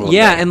 2 in one.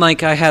 Yeah, day. and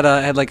like I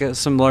had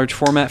some large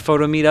format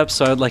photo meetups,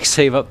 so I'd like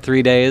save up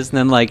 3 days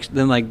and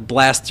then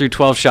blast through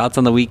 12 shots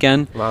on the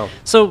weekend. Wow.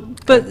 So,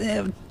 but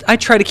I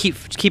try to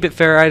keep it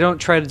fair. I don't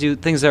try to do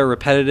things that are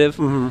repetitive.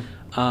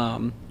 Mm-hmm.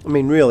 I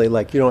mean, really,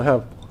 like you don't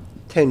have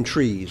 10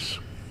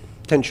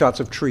 shots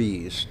of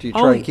trees. Do you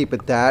try and keep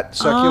it that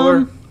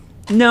secular?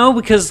 No,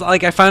 because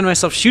like I find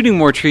myself shooting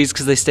more trees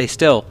because they stay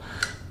still.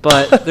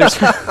 But there's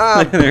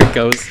there it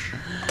goes.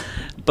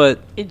 But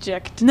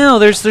eject. No,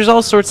 there's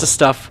all sorts of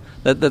stuff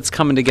that's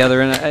coming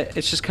together, and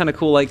it's just kind of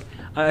cool. Like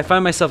I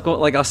find myself going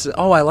like I'll say,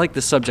 oh, I like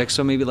this subject,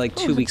 so maybe like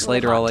 2 weeks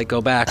later I'll like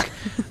go back,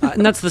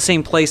 and that's the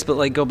same place, but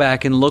like go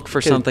back and look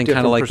for something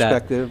kind of like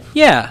perspective. that.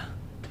 Yeah.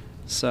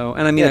 So,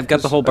 and I mean, I've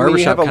got the whole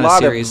barbershop kind of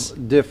series.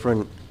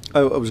 Different.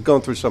 I was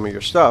going through some of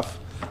your stuff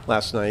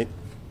last night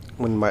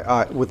when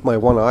with my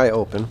one eye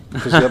open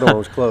because the other one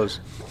was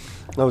closed.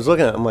 I was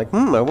looking at it, I'm like,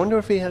 I wonder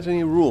if he has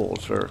any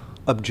rules or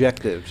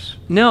objectives.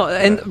 No,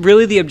 and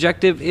really the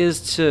objective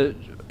is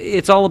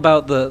it's all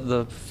about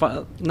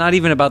not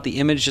even about the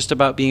image, just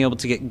about being able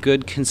to get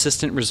good,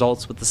 consistent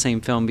results with the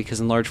same film, because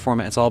in large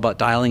format, it's all about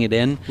dialing it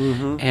in.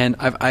 Mm-hmm. And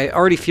I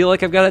already feel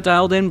like I've got it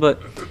dialed in, but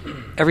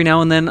every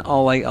now and then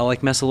I'll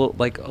mess a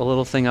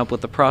little thing up with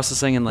the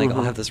processing, and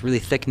I'll have this really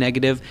thick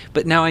negative.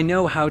 But now I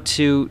know how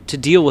to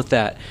deal with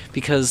that,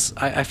 because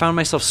I found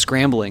myself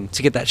scrambling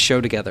to get that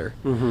show together.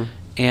 Mm-hmm.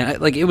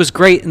 And it was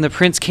great, and the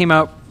prints came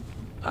out.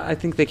 I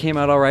think they came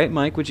out all right.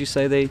 Mike, would you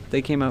say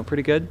they came out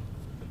pretty good?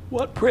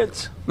 What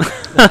prints?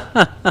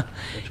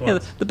 Yeah,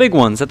 the big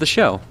ones at the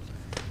show.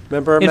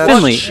 Remember in Matt?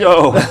 Finley?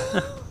 Show.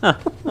 You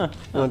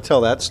want to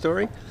tell that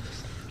story?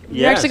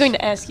 We're actually going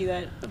to ask you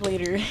that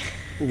later.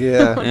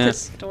 Yeah.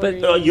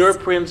 But your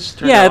prints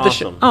turned at out the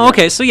awesome. show. Oh,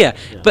 okay. So yeah,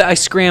 but I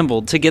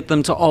scrambled to get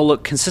them to all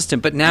look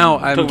consistent. But now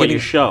I'm talking about getting your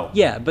show.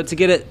 Yeah, but to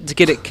get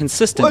it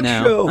consistent What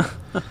now. show?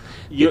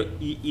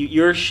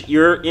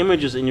 Your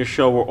images in your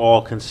show were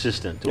all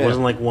consistent. It Yeah.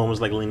 wasn't like one was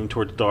like leaning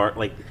towards dark.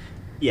 Like,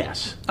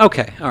 yes.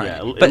 Okay. All right.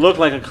 Yeah, But- it looked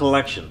like a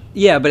collection.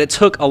 Yeah, but it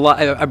took a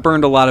lot. I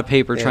burned a lot of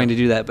paper trying to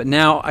do that. But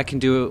now I can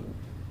do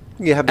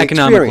it You have the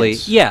economically.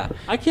 experience. Yeah.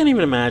 I can't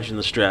even imagine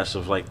the stress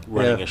of like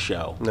running Yeah. a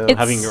show, No.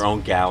 having your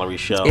own gallery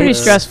show. Pretty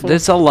stressful.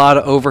 There's a lot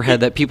of overhead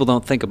that people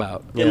don't think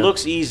about. It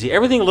looks easy.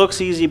 Everything looks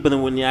easy, but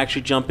then when you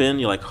actually jump in,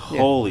 you're like,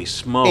 holy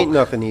smoke. Ain't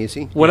nothing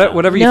easy.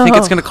 Whatever you think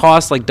it's going to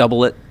cost, like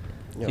double it.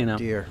 Oh, You know.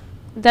 dear.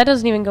 That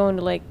doesn't even go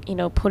into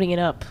putting it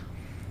up.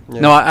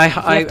 No, I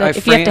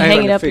If you have to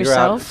hang it up Figure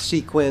out yourself.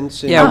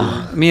 sequence. And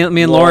Yeah, me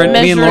and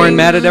Lauren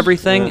matted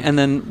everything, and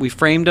then we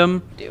framed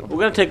them. We're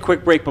going to take a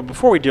quick break, but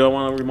before we do, I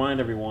want to remind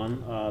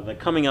everyone that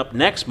coming up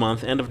next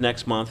month, end of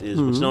next month,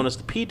 is what's known as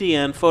the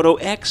PDN Photo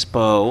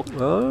Expo.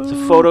 It's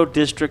a photo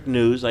district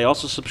news. I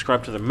also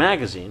subscribe to their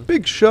magazine.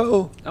 Big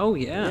show. Oh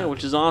yeah,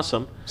 which is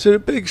awesome. Is it a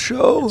big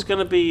show? It's going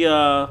to be.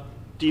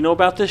 Do you know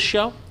about this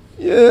show?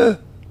 Yeah.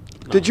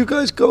 Did you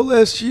guys go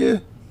last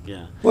year?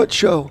 Yeah. What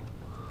show?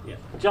 Yeah.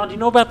 John, do you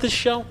know about this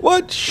show?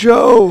 What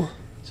show?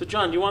 So,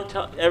 John, do you want to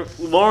tell?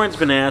 Lauren's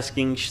been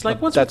asking. She's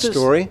like, "What's that with this?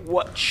 story?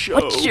 What show?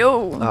 What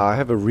show? I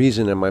have a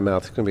reason in my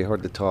mouth. It's going to be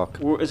hard to talk.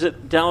 Is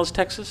it Dallas,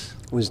 Texas?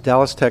 It was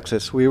Dallas,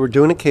 Texas. We were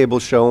doing a cable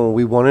show, and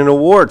we won an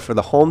award for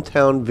the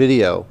hometown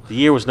video. The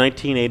year was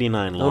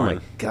 1989, Lauren.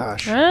 Oh, my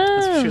gosh.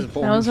 That was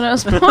when I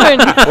was born.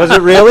 Was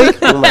it really?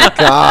 Oh, my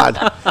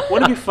God.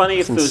 Wouldn't it be funny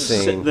if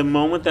insane. the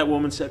moment that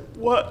woman said,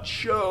 "What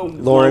show?"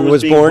 Lauren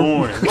was being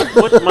born?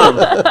 What month?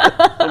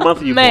 What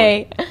month are you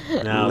May.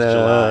 born? Now it's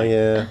July.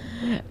 Yeah.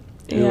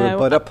 You Yeah, were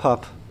but a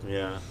pup.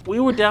 Yeah.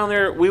 We were down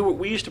there.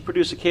 We used to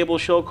produce a cable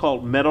show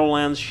called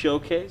Meadowlands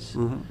Showcase,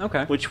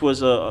 Okay. which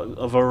was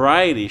a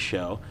variety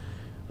show.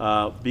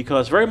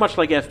 Because very much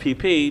like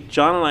FPP,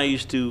 John and I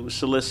used to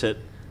solicit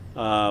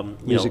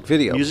Music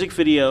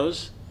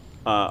videos,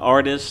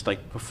 artists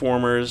like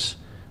performers,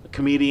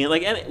 comedian,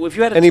 like if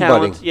you had a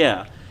Anybody.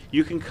 talent,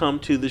 you can come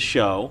to the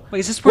show. Wait,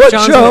 is this where What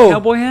John's show? in a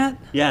cowboy hat?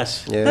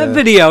 Yes. Yeah. That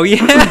video, yeah,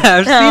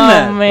 I've seen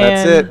that. Man.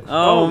 That's it.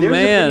 Oh, there's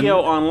man. a video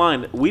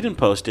online. We didn't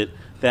post it.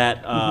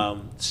 That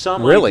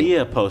Some Really?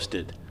 Idea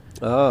posted.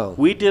 Oh.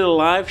 We did a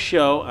live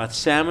show at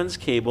Salmon's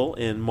Cable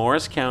in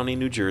Morris County,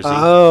 New Jersey.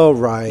 Oh,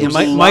 right. It was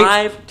a Mike-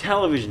 live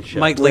television show.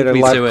 Mike We had linked a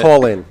me live to it.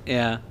 call-in.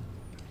 Yeah.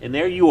 And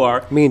there you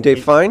are. Me and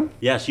Dave Fine?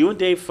 Yes, you and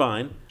Dave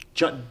Fine.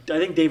 I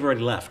think Dave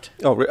already left.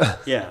 Oh,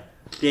 Yeah,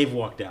 Dave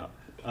walked out.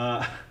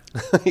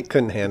 he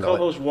couldn't handle it.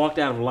 Co-host walked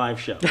out of a live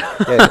show.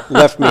 Yeah,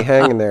 left me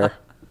hanging there.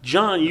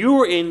 John, you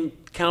were in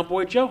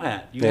Cowboy Joe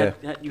hat. You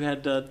Yeah.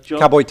 had Joe.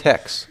 Cowboy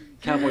Tex.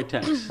 Cowboy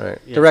Tex. Right.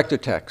 Yeah. Director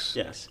Tex.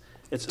 Yes.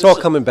 It's all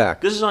coming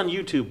back. This is on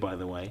YouTube, by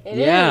the way. It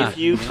Yeah. is.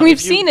 We've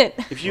We've seen it.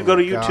 If you go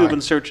to YouTube God.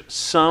 and search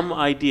Some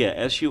Idea,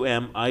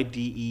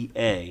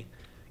 SUMIDEA,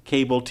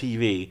 cable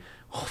TV,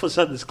 all of a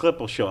sudden this clip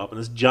will show up, and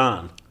it's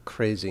John.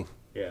 Crazy.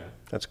 Yeah.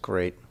 That's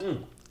great.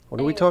 What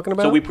are we talking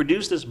about? So we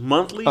produce this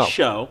monthly Oh.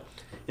 show,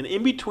 and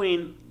in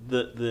between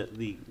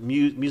the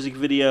music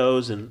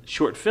videos and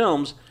short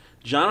films,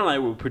 John and I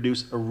would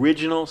produce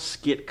original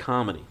skit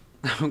comedy.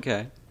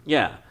 Okay.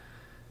 Yeah.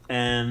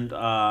 And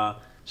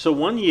so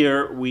one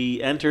year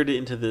we entered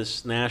into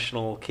this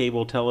national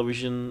cable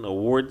television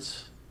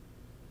awards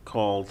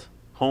called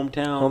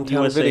Hometown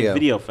USA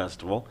Video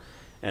Festival,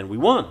 and we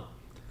won.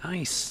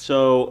 Nice.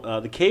 So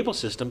the cable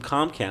system,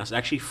 Comcast,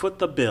 actually foot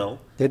the bill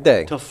Did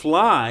they? to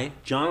fly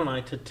John and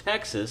I to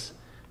Texas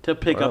to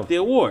pick Wow. up the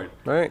award.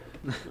 Right.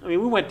 I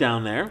mean, we went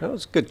down there. That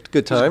was good.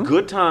 Good It was a time.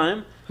 good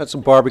time. Had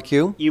some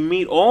barbecue. You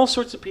meet all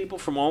sorts of people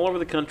from all over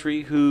the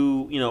country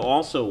who,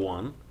 also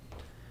won.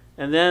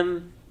 And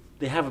then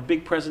they have a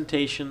big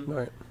presentation.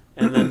 Right.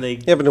 And then they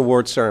You have an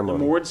award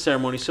ceremony. award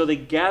ceremony. So they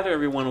gather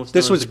everyone. What's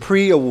This known was as the-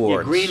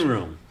 pre-awards. Yeah, green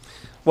room.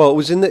 Well, it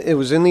was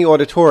in the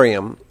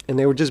auditorium, and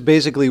they were just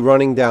basically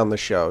running down the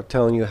show,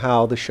 telling you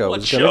how the show What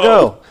was going to show?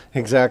 go.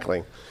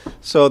 Exactly.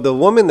 So the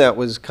woman that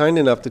was kind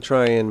enough to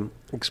try and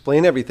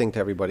explain everything to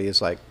everybody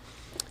is like,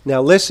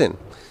 now listen,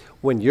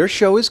 when your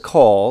show is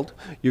called,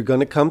 you're going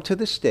to come to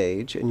the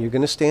stage, and you're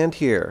going to stand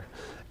here.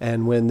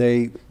 And when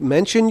they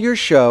mention your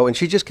show, and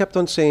she just kept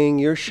on saying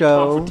your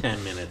show. Talk for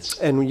 10 minutes.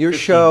 And your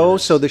 15 show,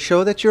 minutes. so the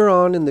show that you're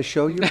on and the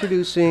show you're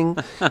producing,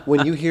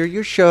 when you hear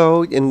your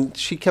show, and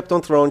she kept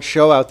on throwing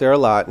show out there a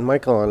lot, and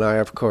Michael and I,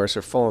 of course,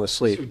 are falling It's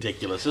asleep.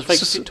 ridiculous. It's like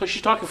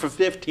she's talking for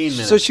 15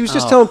 minutes. So she was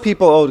just telling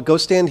people, oh, go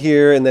stand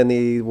here, and then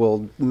they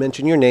will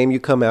mention your name, you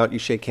come out, you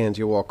shake hands,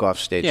 you walk off,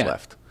 stage Yeah.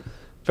 left.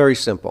 Very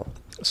simple.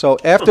 So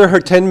after her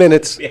 10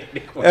 minutes,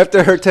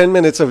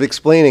 of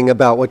explaining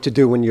about what to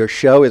do when your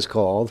show is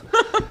called,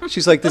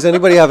 she's like, does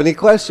anybody have any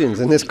questions?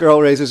 And this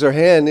girl raises her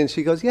hand, and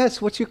she goes, yes,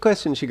 what's your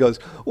question? She goes,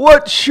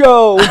 what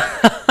show?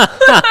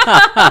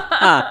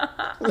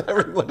 And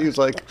everybody was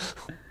like,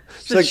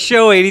 It's like,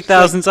 show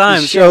 80,000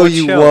 times. the show What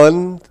you show?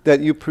 won that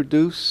you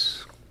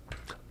produce?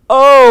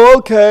 Oh,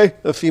 okay.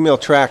 A female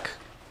track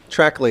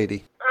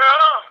lady.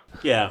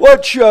 Yeah.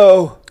 What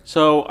show?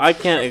 So I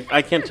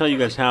can't tell you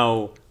guys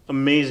how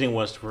amazing it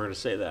was for her to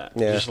say that.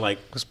 Yeah. Just like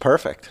It was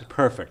perfect.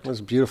 perfect. It was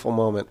a beautiful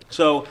moment.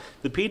 So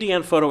the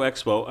PDN Photo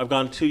Expo, I've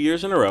gone 2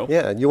 years in a row.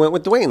 Yeah, you went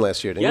with Dwayne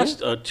last year, didn't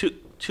Yes,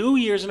 two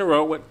years in a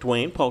row with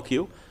Dwayne Polk.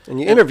 you? And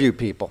you interviewed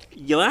people.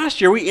 Last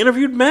year we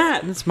interviewed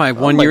Matt. It's my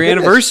my 1 year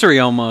goodness. anniversary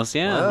almost.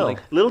 Yeah. Wow. Like,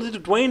 Little did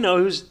Dwayne know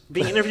who's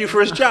being interviewed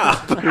for his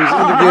job. He was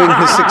interviewing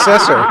his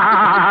successor.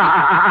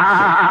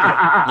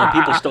 Now,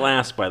 people still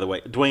ask, by the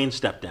way, Dwayne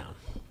stepped down.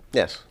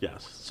 Yes.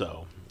 Yes.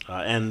 So,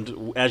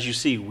 and as you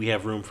see, we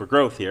have room for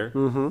growth here.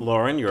 Mm-hmm.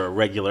 Lauren, you're a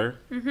regular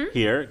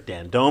here.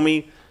 Dan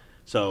Domi.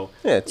 So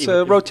Yeah, it's even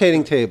a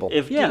rotating table.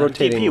 If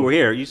rotating. DP were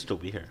here, you'd still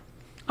be here.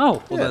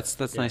 oh, well, Yeah.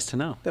 that's nice to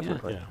know.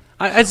 Definitely. Yeah.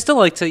 I'd still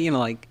like to,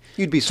 like.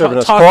 You'd be serving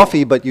us talk-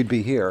 coffee, but you'd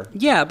be here.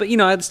 Yeah, but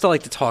I'd still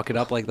like to talk it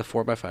up like the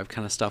 4x5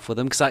 kind of stuff with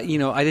him because I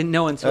didn't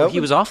know until That he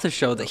would- was off the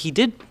show that he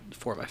did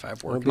 4x5 work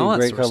It would and be all a that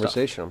great sort of stuff.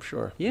 conversation, I'm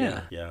sure.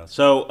 Yeah. Yeah.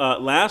 So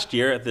last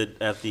year at the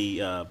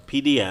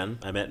PDN,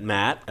 I met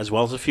Matt as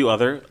well as a few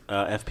other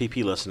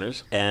FPP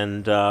listeners,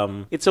 and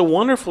it's a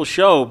wonderful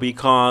show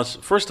because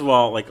first of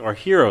all, like our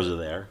heroes are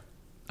there.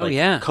 Oh, Like,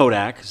 yeah.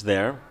 Kodak is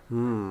there,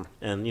 and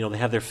they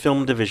have their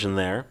film division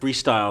there.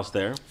 Freestyle's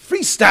there.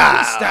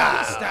 Freestyle!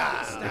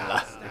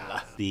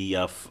 The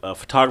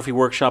photography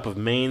workshop of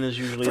Maine is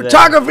usually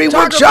Photography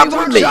workshop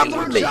of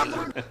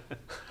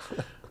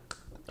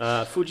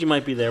Maine. Fuji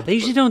might be there. They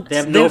usually don't. They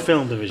have no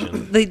film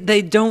division.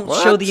 They don't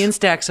What? show the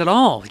Instax at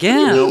all.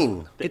 Yeah.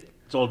 Mean?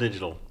 It's all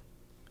digital.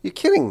 You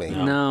kidding me?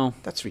 No.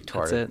 That's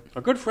retarded. That's it.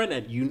 Our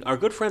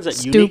good friends at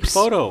Stoops. Unique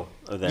Photo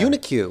are there.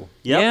 Unique. Yep.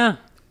 Yeah.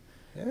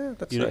 Yeah,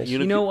 that's Uni- nice.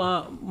 Uni- You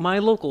know, my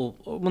local,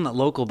 well, not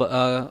local, but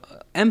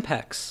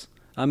MPEX,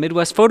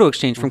 Midwest Photo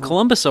Exchange from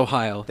Columbus,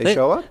 Ohio. They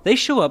show up? They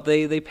show up.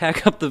 They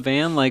pack up the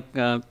van like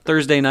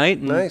Thursday night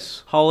and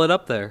Nice. haul it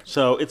up there.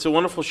 So it's a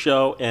wonderful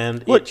show,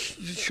 and Which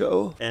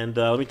show? And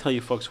let me tell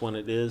you, folks, when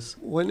it is.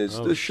 When is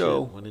Oh, the shit,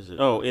 show? When is it?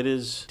 Oh, it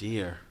is.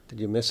 Dear.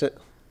 Did you miss it?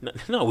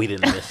 No, we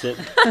didn't miss it.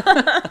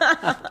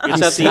 You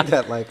said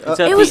that like. it's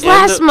at It the was end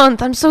last of-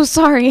 month. I'm so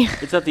sorry.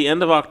 It's at the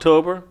end of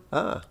October.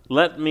 Ah.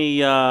 Let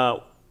me.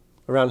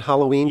 Around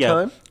Halloween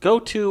time? Go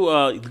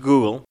to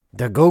Google.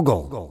 The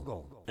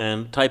Google.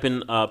 And type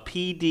in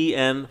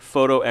PDN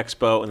Photo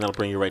Expo, and that'll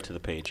bring you right to the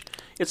page.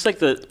 It's like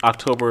the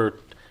October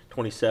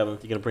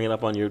 27th. You're gonna bring it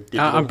up on your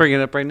digital. I'm bringing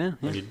it up right now.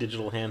 On your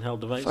digital handheld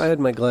device. If I had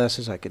my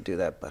glasses, I could do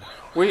that, but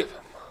You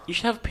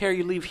should have a pair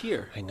you leave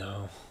here. I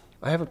know.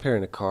 I have a pair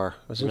in the car.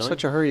 I was in Really?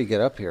 such a hurry to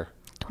get up here.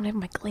 Don't have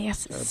my Out of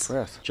glasses.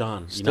 breath.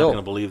 John, you're Still. not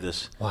gonna believe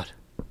this. What?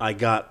 I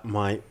got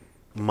my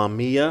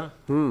Mamiya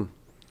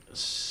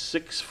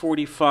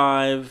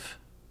 645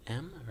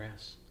 M or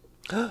S?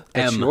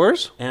 That's M.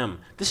 yours? M.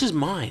 This is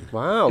mine.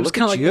 Wow, It was look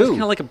kind at of you.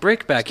 like, like a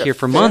brick back He's here got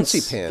for fancy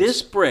months. pants.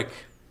 This brick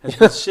has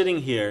been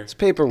sitting here It's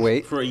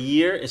paperweight. for a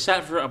year. It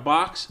sat for a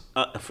box.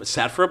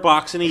 Sat for a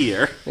box in a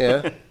year.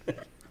 Yeah.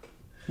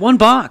 One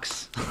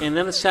box. And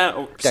then it sat.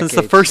 Since the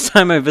Decades. first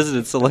time I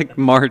visited, so like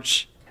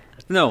March.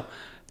 No.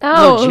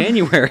 Oh. No,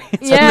 January. So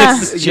Yeah.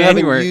 this is You haven't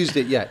January. used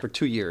it yet for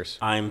 2 years.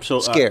 I'm so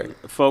Scared.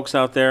 folks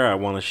out there. I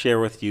want to share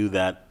with you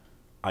that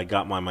I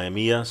got my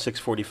Mamiya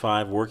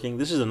 645 working.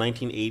 This is a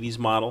 1980s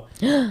model.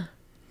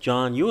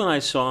 John, you and I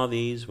saw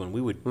these when we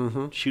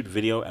would shoot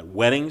video at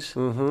weddings.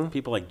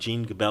 People like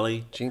Gene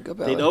Gabelli. Gene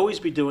Gabelli. They'd always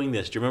be doing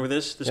this. Do you remember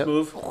this? This Yep.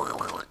 move?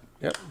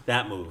 Yep.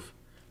 That move.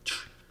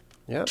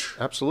 Yep.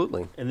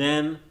 Absolutely. And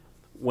then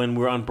when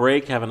we're on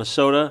break having a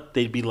soda,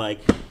 they'd be like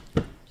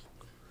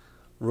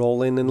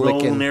Rolling and rolling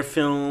licking. their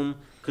film.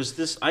 Because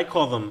this, I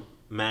call them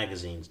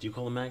magazines. Do you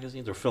call them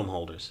magazines or film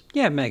holders?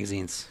 Yeah,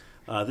 magazines.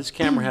 This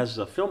camera has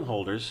film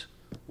holders,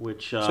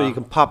 which So you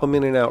can pop them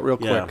in and out real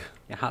yeah. quick.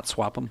 Yeah, hot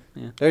swap them.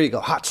 Yeah. There you go.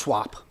 Hot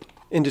swap.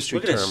 Industry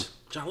Look at term. this,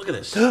 John. Look at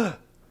this. Oh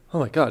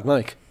my God,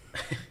 Mike.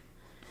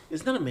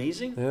 Isn't that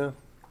amazing? Yeah.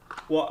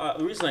 Well,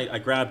 the reason I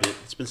grabbed it,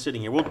 it's been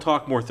sitting here. We'll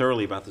talk more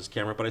thoroughly about this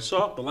camera, but I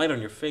saw the light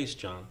on your face,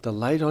 John. The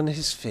light on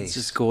his face.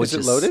 just gorgeous.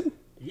 Is it loaded?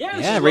 Yeah,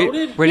 Yeah, it's ready,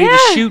 loaded. ready Yeah.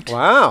 to shoot.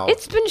 Wow.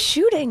 It's been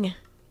shooting.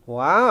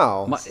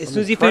 Wow. As soon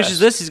as he finishes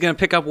this, he's going to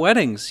pick up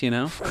weddings, you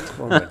know?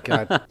 Oh my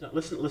God. No,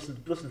 listen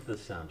to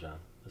this sound, John.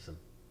 Listen.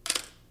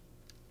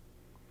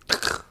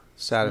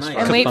 Satisfying.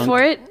 And That's wait funk.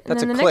 for it. And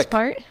That's then a the click. next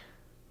part.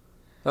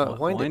 Oh,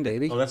 wind it, Wind it.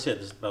 baby. Oh, that's it.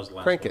 That was the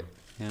last Crank one. it.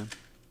 Yeah.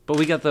 But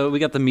we got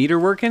the meter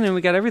working and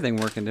we got everything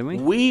working, didn't we?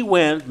 We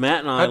went, Matt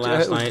and I,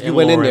 last night. You and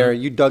went in Lauren, there.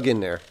 You dug in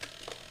there.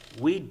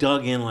 We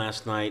dug in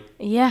last night.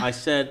 Yeah. I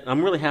said,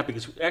 I'm really happy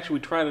because actually we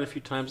tried it a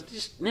few times. It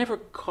just never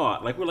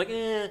caught. Like, we're like,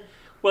 eh.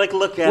 We're like,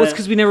 look at Well, it's it.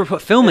 because we never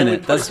put film in and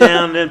it. we put That's it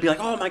down and be like,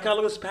 oh my God,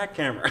 look at this pack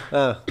camera.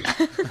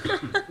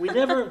 We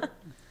never.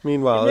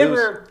 Meanwhile,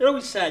 it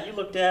always sad. You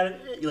looked at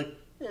it. You're like,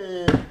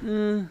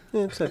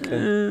 it's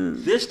okay.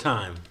 This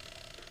time,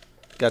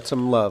 Got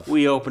some love.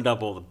 we opened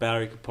up all the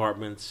battery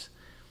compartments.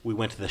 We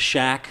went to the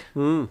shack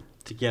to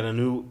get a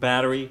new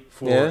battery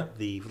for Yeah.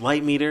 the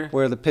light meter.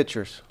 Where are the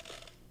pictures?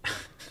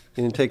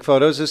 You didn't take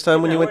photos this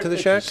time when Yeah, you went to where the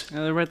are shack? pictures?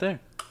 they're right there.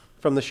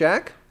 From the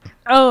shack?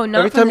 Oh, not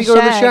Every from time the you go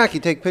to the shack. shack, you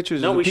take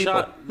pictures No, of the we people.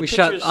 shot. We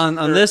shot pictures on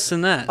are- this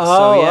and that. Oh,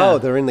 so, yeah.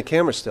 they're in the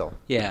camera still.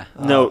 Yeah.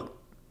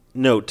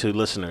 Note to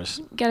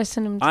listeners. Gotta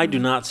send them to I me. do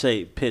not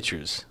say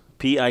pictures.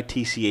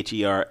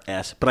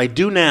 Pictchers. But I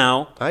do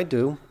now. I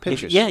do.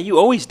 Pictures. Yeah, you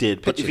always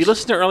did. But if you Pictures.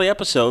 listen to early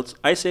episodes,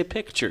 I say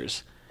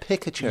pictures.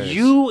 Pictures.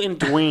 You and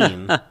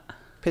Dwayne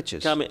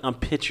Pictures. got me on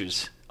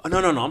pictures. Oh, no.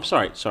 I'm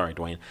sorry. Sorry,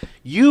 Dwayne.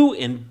 You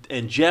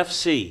and Jeff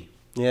C.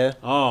 Yeah.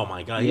 Oh,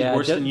 my God. He's Yeah,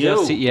 worse Jeff- than Jeff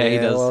you. C- yeah, he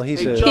does. Well,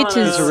 he's Hey, a John,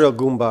 Pitches. he's a real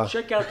Goomba.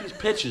 Check out these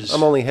pictures.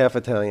 I'm only half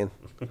Italian.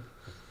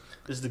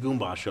 This is the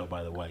Goomba show,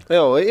 by the way.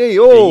 Oh, hey, Hey,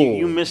 oh.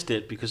 you missed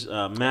it because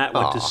Matt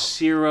went to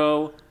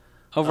Ciro.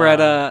 Over at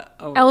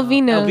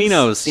Alvino's.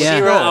 Alvino's, yeah.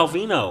 Ciro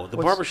Alvino, the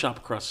barbershop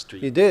across the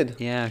street. You did?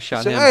 Yeah,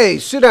 shot Say, him. hey,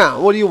 sit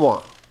down. What do you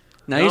want?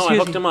 No, No, I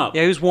hooked him up.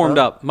 Yeah, he was warmed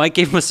up. Mike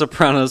gave him a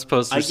Sopranos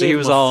poster, so he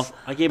was all.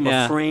 I gave him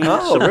yeah. a framed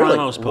Oh, really?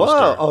 Sopranos poster.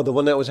 Wow. Oh, the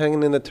one that was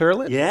hanging in the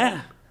turlet?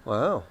 Yeah.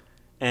 Wow.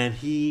 And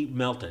he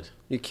melted.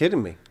 You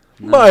kidding me?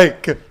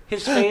 Mike.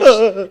 His face,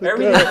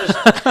 everything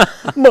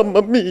just...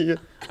 Mamma mia.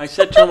 I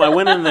said to him, I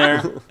went in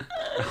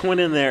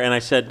there and I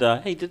said,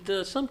 hey,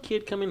 did some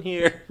kid come in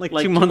here Like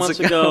 2 2 months months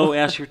ago?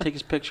 ask you to take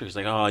his picture? He's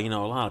like, oh,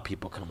 a lot of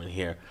people come in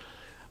here.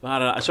 So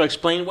I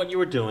explained what you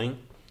were doing.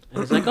 And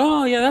he's like,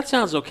 oh, yeah, that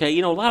sounds okay.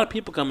 A lot of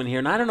people come in here,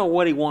 and I don't know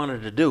what he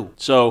wanted to do.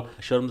 So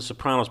I showed him the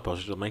Sopranos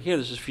poster. I'm like, here,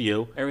 this is for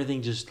you.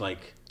 Everything just,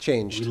 like,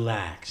 Changed.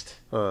 Relaxed.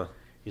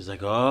 He's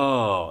like,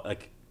 oh,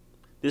 like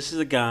this is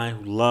a guy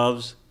who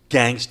loves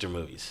gangster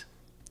movies.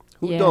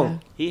 Who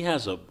don't? He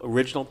has a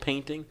original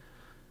painting.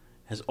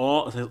 Has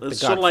all. It's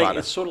sort of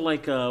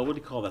like what do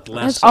you call that? The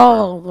Last That's Supper.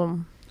 all of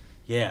them.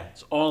 Yeah,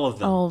 it's all of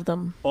them. All of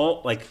them.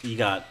 All like you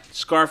got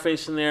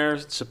Scarface in there,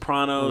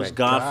 Sopranos, Oh my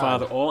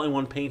Godfather, God. all in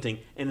one painting,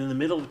 and in the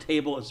middle of the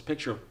table is a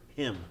picture of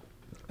him.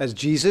 As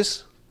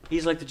Jesus?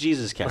 He's like the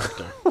Jesus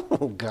character.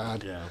 Oh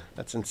God. Yeah.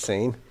 That's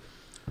insane.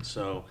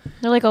 So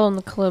They're like all in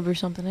the club or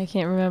something. I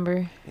can't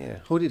remember. Yeah.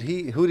 Who did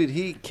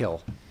he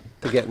kill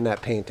to get in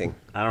that painting?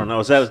 I don't know.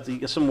 Is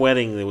that some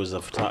wedding? There was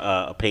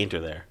a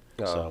painter there.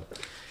 Oh. So.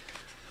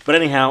 But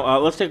anyhow,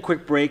 let's take a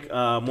quick break.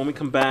 When we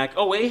come back,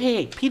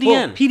 hey,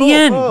 PDN.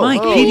 PDN,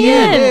 Mike, PDN.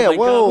 Yeah, Oh my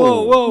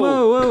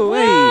God.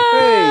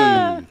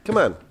 Whoa, Hey, come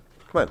on.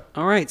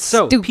 All right,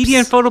 so Stoops.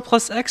 PDN Photo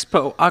Plus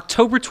Expo,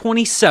 October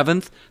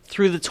 27th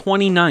through the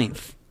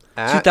 29th,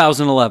 At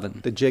 2011.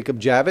 The Jacob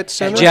Javits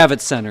Center? At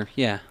Javits Center,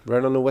 yeah.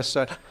 Right on the west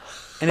side.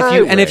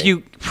 If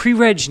you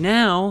pre-reg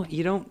now,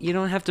 you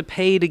don't have to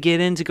pay to get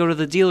in to go to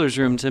the dealer's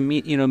room to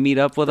meet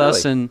up with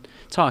us Really? and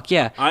talk.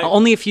 Yeah,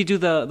 only if you do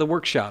the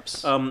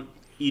workshops.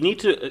 You need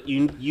to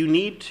you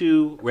need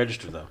to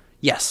register though.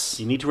 Yes.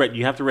 You need to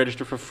you have to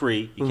register for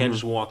free. You can't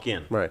just walk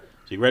in. Right.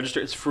 So you register.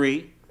 It's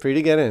free. Free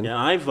to get in. Yeah,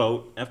 I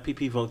vote.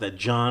 FPP vote that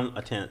John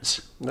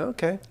attends.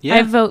 Okay. Yeah.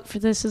 I vote for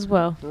this as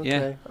well.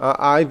 Yeah.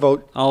 I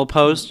vote All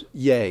opposed?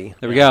 yay.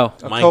 There we go.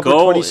 My October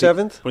goal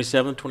 27th?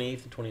 27th,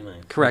 28th, and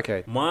 29th. Correct.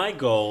 Okay. My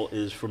goal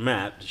is for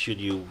Matt. Should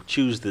you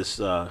choose this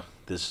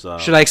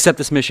Should I accept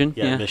this mission?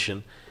 yeah,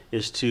 mission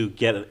is to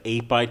get an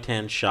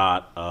 8x10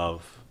 shot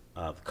of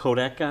the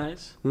Kodak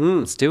guys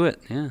Let's do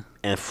it. Yeah.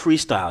 and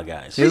freestyle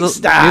guys. Maybe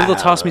they'll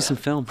toss me some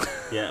film.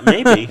 Yeah,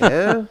 maybe.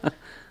 Yeah.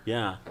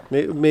 Yeah.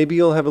 Maybe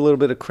you'll have a little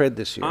bit of cred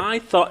this year. I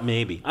thought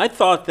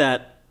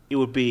that it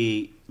would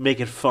make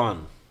it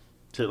fun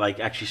to like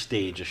actually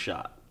stage a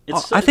shot.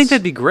 I think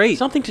that'd be great.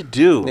 Something to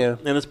do. Yeah.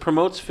 And it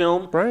promotes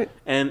film. Right.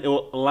 And it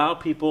will allow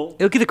people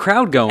It'll get the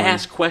crowd going.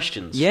 ask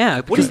questions.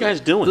 Yeah. What are you guys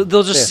doing?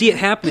 They'll just see it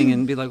happening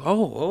and be like,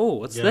 oh,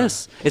 what's Yeah.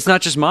 this? It's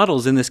not just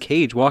models in this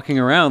cage walking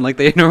around like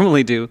they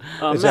normally do.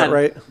 Is that Matt,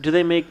 right? Do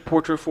they make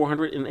Portrait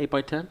 400 in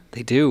 8x10?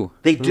 They do.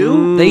 They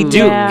do? They do.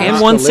 Yeah. And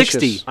That's 160.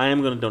 delicious. I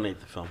am going to donate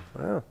the film.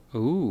 Wow.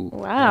 Ooh.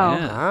 Wow.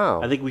 Yeah.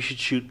 Wow. I think we should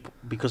shoot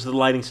because of the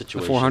lighting The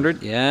situation.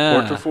 400? Yeah.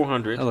 Portrait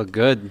 400. That'll look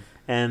good.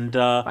 And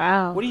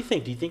Wow. what do you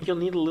think? Do you think you'll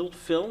need a little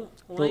film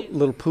light?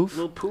 Little poof?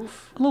 Little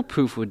poof? A little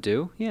poof would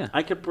do. Yeah.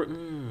 I could what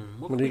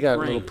What could do you we got?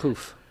 bring? Little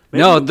poof.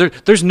 Maybe- No,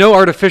 there's no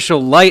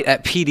artificial light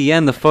at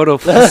PDN, the Photo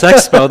Plus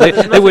Expo. They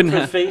Nothing wouldn't for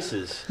have.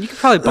 faces. You could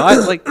probably buy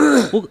like.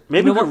 Well,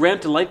 Maybe you we know could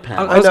rent a light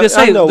panel. I was gonna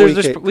say,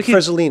 we could.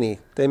 Fresolini.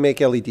 They make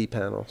LED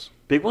panels.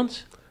 Big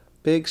ones?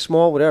 Big,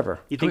 small, whatever.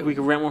 You think we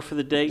could rent one for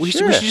the day? We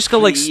should just go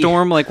like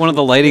storm like one of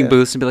the lighting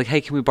booths and be like, hey,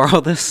 can we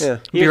borrow this? Yeah.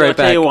 Be Here's, right I'll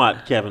back. tell you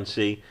what, Kevin,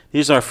 see.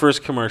 Here's our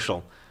first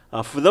commercial.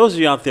 For those of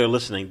you out there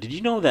listening, did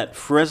you know that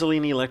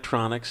Fresolini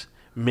Electronics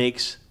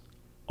makes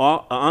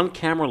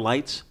on-camera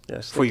lights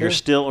Yes, for they your do.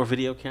 still or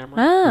video camera?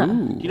 Ah.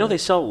 Do you know they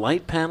sell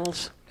light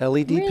panels?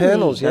 LED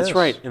panels, yes. That's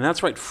right. And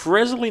that's right.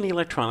 Fresolini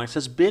Electronics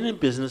has been in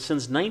business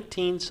since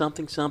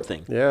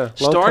 19-something. Yeah,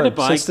 long Started time.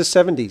 by Since the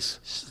 70s.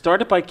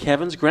 Started by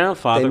Kevin's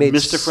grandfather,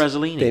 Mr.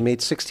 Fresolini. They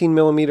made 16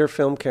 millimeter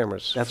film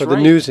cameras That's for the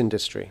right. news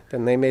industry.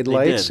 Then they made They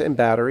lights did. and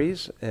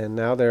batteries, and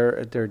now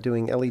they're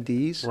doing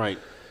LEDs. Right.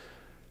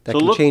 That So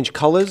can look- change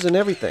colors and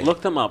everything.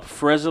 Look them up,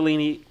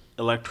 Fresolini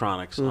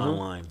Electronics Mhm.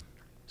 online.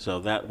 So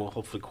that will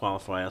hopefully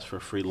qualify us for a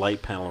free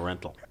light panel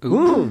rental.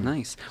 Ooh,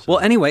 nice. Well,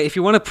 anyway, if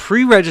you want to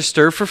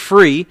pre-register for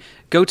free,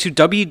 go to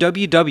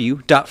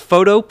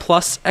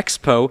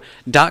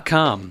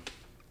www.photoplusexpo.com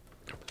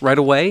right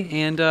away,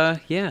 and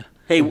yeah,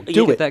 Hey,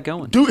 get that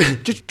going. Do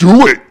it. Just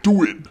do it.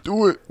 Do it.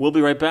 Do it. We'll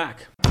be right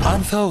back.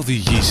 Αν θα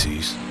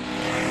οδηγήσεις,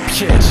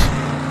 ποιες?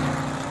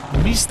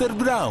 Mr.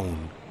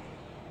 Brown.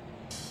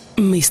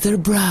 Mr.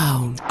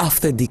 Brown,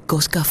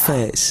 αυθεντικός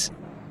καφές.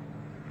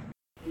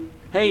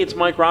 Hey, it's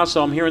Mike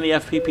Rosso. I'm here in the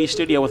FPP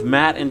studio with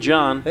Matt and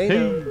John.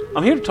 Hey.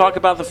 I'm here to talk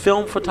about the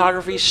Film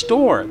Photography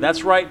Store.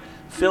 That's right,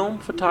 Film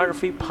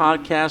Photography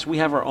Podcast. We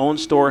have our own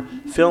store,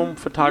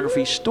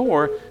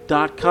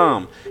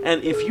 filmphotographystore.com.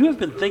 And if you have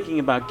been thinking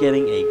about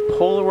getting a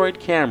Polaroid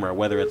camera,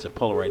 whether it's a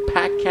Polaroid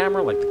Pack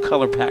camera like the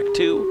Color Pack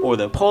 2 or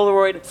the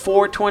Polaroid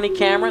 420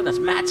 camera, that's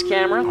Matt's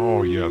camera.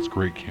 Oh, yeah, it's a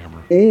great camera.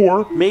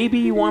 Or maybe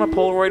you want a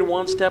Polaroid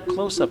one-step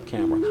close-up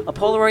camera. A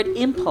Polaroid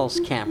Impulse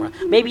camera.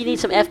 Maybe you need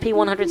some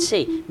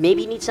FP100C.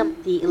 Maybe you need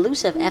the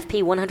elusive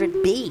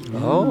FP100B.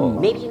 Oh.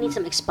 Maybe you need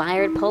some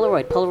expired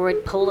Polaroid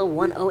Pola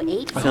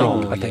 108 film.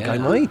 I think I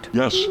might.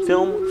 Yes.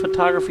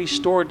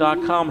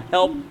 FilmPhotographyStore.com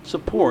help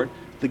support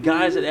the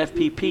guys at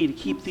FPP to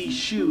keep these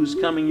shoes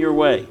coming your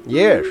way.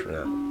 Yes.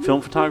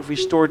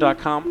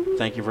 FilmPhotographyStore.com.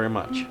 Thank you very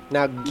much.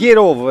 Now get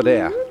over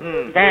there.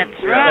 That's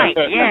right,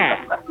 yeah.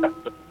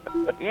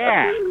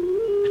 Yeah.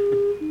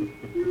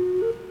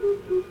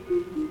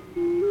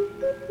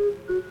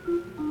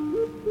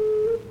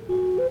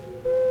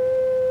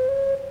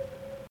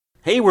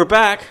 Hey, we're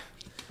back.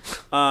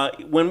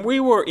 When we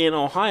were in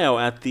Ohio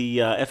at the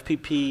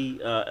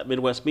FPP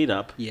Midwest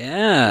Meetup,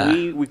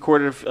 we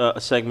recorded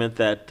a segment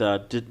that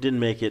didn't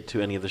make it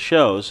to any of the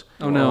shows.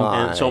 Oh, no.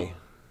 And so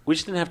we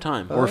just didn't have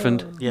time.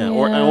 Orphaned.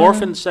 Or an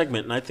orphaned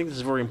segment, and I think this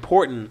is a very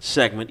important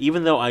segment,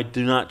 even though I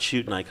do not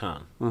shoot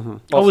Nikon. Mm-hmm.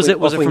 Oh, was it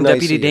from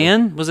Deputy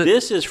Dan? Was it?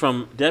 This is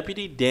from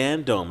Deputy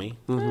Dan Domi,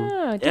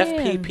 Oh, Dan.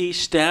 FPP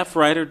staff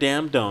writer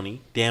Dan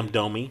Domi, Dan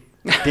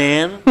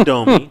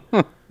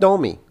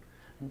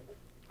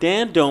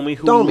Domi,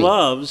 who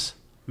loves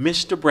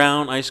Mr.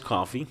 Brown iced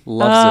coffee.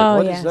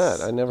 Loves it. What is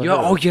that? I never. You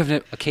have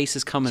a case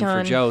is coming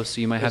John. for Joe,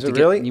 so you might have Is to it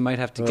really? get. You might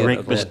have to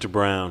Drink get Mr.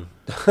 Brown.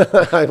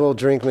 I will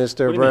drink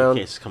Mr. What do you Brown. mean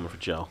a case is coming for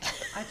Joe?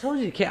 I told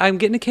you, I'm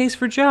getting a case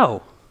for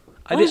Joe.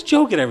 Why does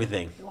Joe get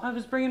everything? Well, I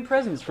was bringing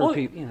presents for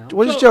people. You know.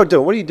 What is Joe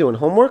doing? What are you doing?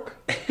 Homework?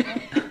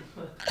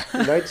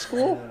 Night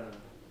school?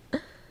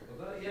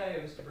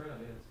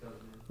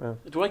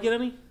 Do I get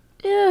any?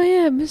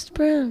 Yeah, Mr.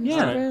 Brown. Yeah.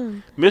 Mr.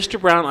 Brown. Mr.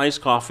 Brown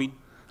iced coffee.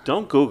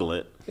 Don't Google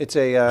it. It's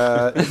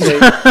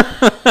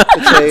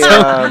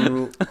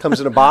comes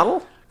in a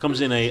bottle? Comes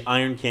in a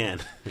iron can.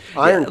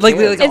 Iron like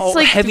can? all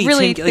heavy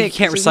really tin. Like, you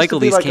can't It used to recycle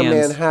be these like cans.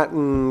 a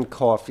Manhattan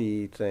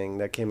coffee thing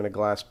that came in a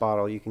glass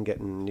bottle you can get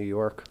in New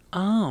York.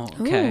 Oh,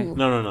 okay. Ooh.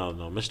 No,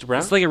 Mr.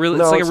 Brown? It's like a really.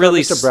 No, it's like it's a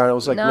really. not Mr. Brown. It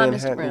was like Not Mr.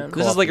 Manhattan Brown.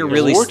 coffee. This is like a or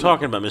really. We're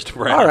talking about Mr.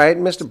 Brown. All right,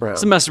 Mr. Brown.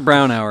 It's a Mr.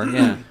 Brown hour.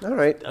 Yeah. All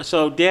right.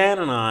 So Dan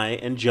and I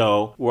and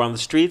Joe were on the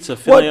streets of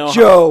Findlay, What, Ohio.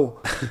 Joe?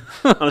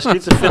 On the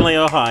streets of Findlay,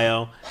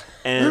 Ohio,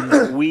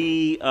 and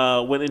we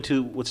went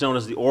into what's known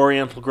as the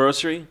Oriental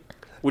Grocery,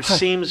 which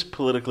seems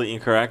politically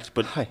incorrect,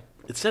 but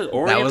it says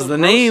Oriental That was the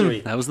Grocery.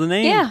 name. That was the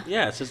name. Yeah.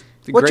 Yeah, it says.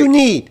 What you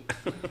need?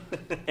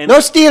 And No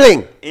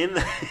stealing. In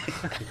the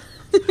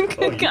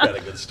oh, you got a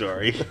good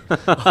story.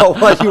 Oh,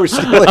 what, you were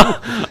stealing?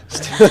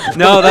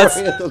 No, that's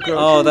Oriental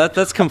Grocery.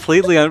 that's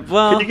completely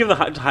well. Can you give the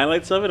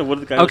highlights of it, and what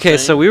did the guy was Okay, saying?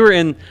 so we were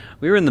in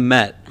the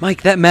Met.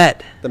 Mike, that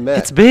Met. The Met.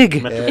 It's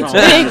big.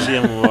 Metropolitan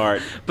Museum of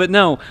Art. But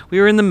no, we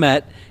were in the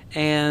Met,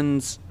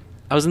 and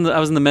I was in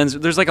the men's.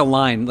 There's like a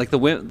line, like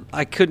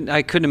I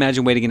couldn't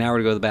imagine waiting an hour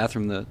to go to the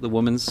bathroom, the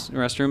women's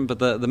restroom. But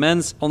the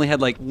men's only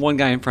had like one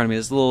guy in front of me,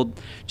 this little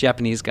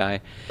Japanese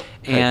guy,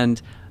 and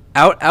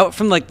out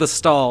from like the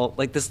stall,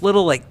 like this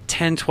little like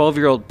 10,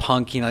 12-year-old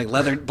punk, you know,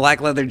 like black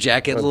leather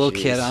jacket, little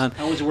kid on.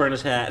 How was he wearing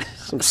his hat?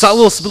 Little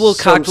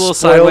cocked, a little spoiled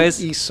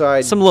sideways. East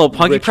Side some little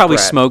punk. He rich probably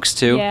brat. smokes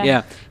too.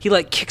 Yeah. He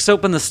like kicks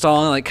open the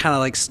stall and like kind of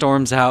like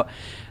storms out.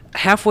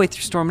 Halfway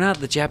through storming out,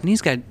 the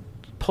Japanese guy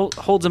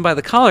holds him by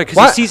the collar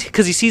because he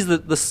sees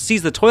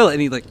the toilet,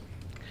 and he like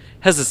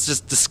has this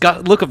just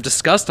look of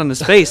disgust on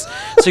his face.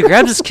 So he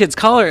grabs his kid's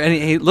collar and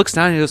he looks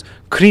down and he goes,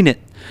 "Clean it,"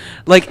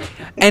 like,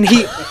 and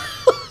he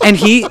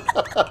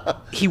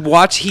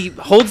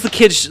holds the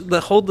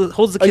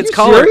kid's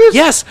collar. serious?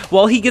 Yes,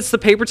 while he gets the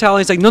paper towel,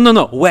 and he's like,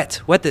 no,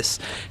 wet this.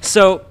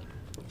 So.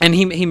 And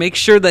he makes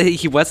sure that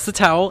he wets the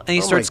towel and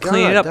he starts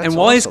cleaning it up. that's And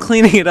while he's awesome.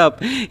 cleaning it up,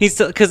 he's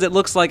because it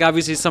looks like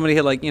obviously somebody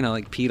had like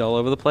peed all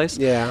over the place.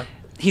 Yeah.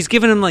 He's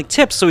giving him like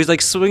tips, so he's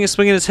like swinging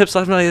his hips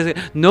left and right. He's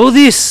like, no,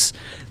 this,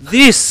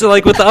 so,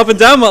 like with the up and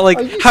down. Like,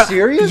 Are you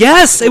serious?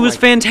 Yes, Oh it was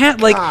my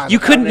fantastic. Like God. you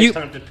couldn't. Next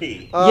time to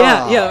pee.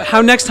 Yeah.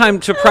 How next time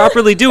to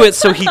properly do it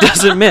so he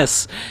doesn't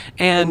miss.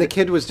 And the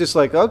kid was just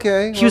like,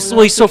 okay. He's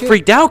so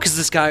freaked out because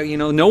this guy,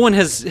 no one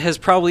has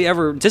probably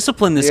ever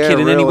disciplined this Yeah, kid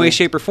in any way, really.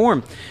 shape, or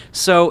form.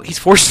 So he's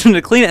forced him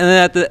to clean it,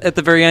 and then at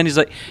the very end,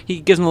 he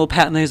gives him a little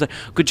pat, and then he's like,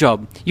 "Good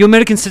job, you're an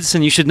American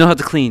citizen. You should know how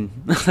to clean."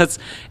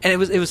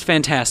 It was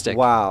fantastic.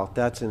 Wow,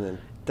 that's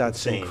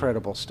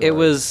incredible story. It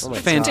was Oh my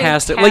God.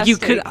 fantastic. Like you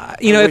could, I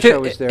if wish I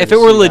was there it to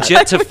were see legit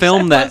that. to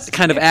film that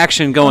kind of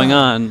action going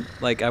on,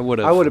 like I would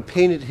have. I would have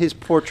painted his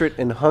portrait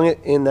and hung it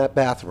in that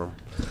bathroom.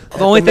 The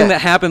only thing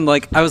that happened,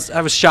 like I was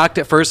shocked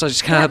at first. I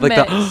just kind of had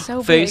like the Met is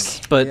so face,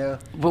 big. but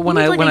when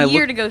You I need, like, when a I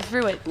year look, to go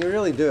through it. You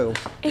really do.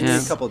 It's- You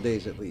need a couple of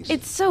days at least.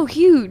 It's so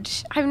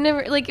huge. I've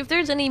never if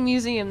there's any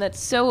museum that's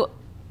so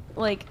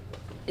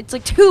it's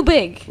like too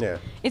big. Yeah.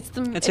 It's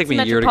the It'd take me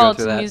a year to go Metropolitan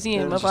through that. Museum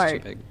Yeah, of it's just too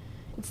Art. big.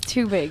 It's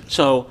too big.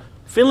 So,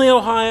 Findlay,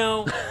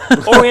 Ohio,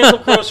 Oriental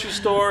Grocery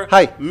Store.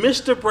 Hi.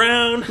 Mr.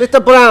 Brown.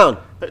 Mr. Brown,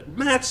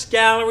 Matt's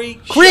Gallery.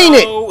 clean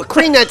show. it.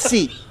 Clean that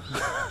seat.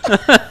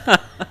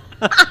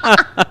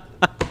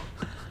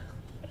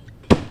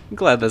 I'm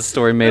glad that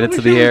story made it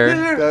to the air.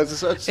 I It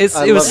was love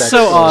that so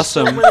story.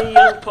 awesome. So many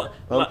young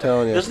I'm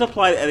telling you. Doesn't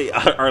apply to any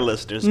our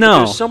listeners. No. But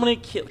there's so many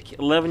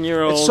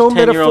 11-year-olds, It's so 10-year-olds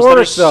that are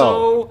metaphoric,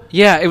 so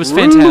Yeah, it was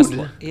Rude.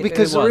 fantastic.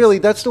 Because It was. really,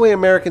 that's the way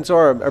Americans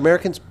are.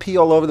 Americans pee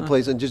all over the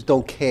place and just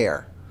don't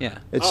care. Yeah.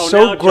 It's Oh, now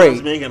so John's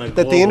great making a that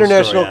the global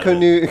international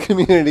story out of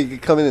community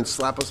could come in and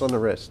slap us on the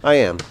wrist. I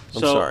am. I'm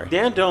so sorry.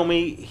 Dan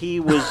Domi, he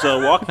was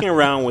walking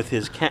around with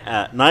his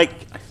Nike.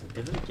 I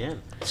did it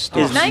again. His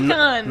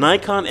Nikon.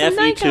 Nikon It's a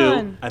FE2.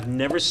 Nikon. I've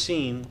never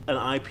seen an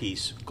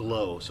eyepiece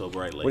glow so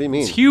brightly. What do you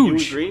mean? It's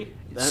huge. You agree?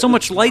 So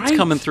much light's bright.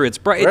 coming through. It's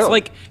bright.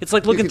 Really? It's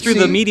like You looking could through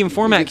the see- medium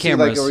format you could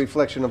cameras. See like a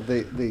reflection of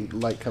the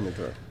light coming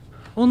through.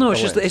 Well, no,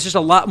 it's just a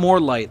lot more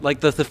light.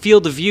 Like the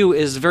field of view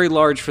is very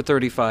large for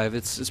 35.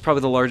 It's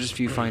probably the largest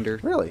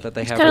viewfinder that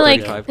they have Kind for of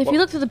 35. like if you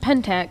look through the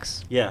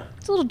Pentax. Yeah.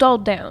 It's a little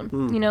dulled down,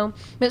 you know,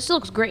 but it still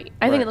looks great.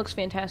 I think it looks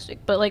fantastic.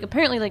 But like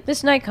apparently, like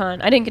this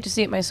Nikon, I didn't get to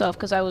see it myself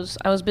because I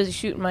was busy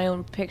shooting my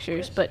own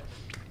pictures. But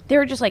they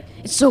were just like,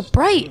 it's so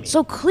bright,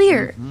 so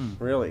clear.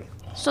 Really?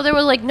 So there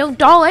were like no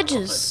dull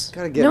edges,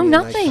 no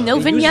nothing, no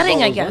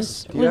vignetting. I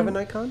guess. Do you have a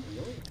Nikon?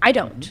 I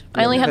don't.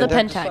 I only have the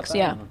Pentax.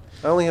 Yeah.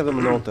 I only have the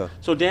Minolta.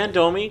 So Dan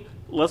Domi,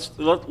 let's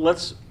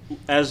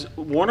as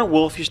Warner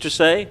Wolf used to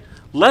say,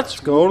 let's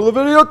go to the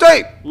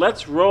videotape.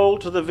 Let's roll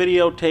to the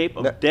videotape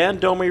of Dan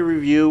Domi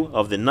review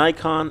of the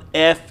Nikon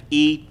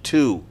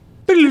FE2.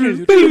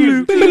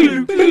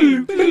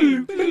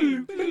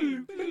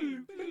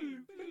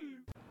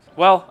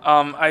 Well,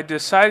 I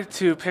decided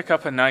to pick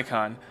up a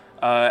Nikon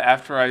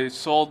after I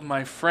sold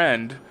my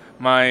friend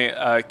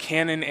my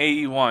Canon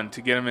AE1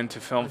 to get him into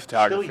film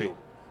photography.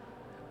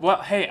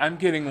 Well, hey, I'm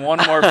getting one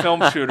more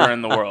film shooter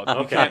in the world.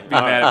 You can't be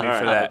mad at me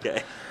for that.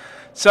 Okay.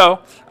 So,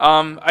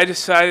 I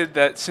decided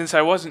that since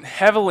I wasn't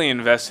heavily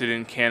invested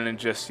in Canon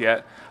just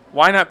yet,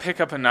 why not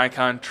pick up a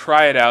Nikon,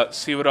 try it out,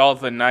 see what all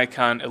the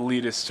Nikon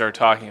elitists are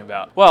talking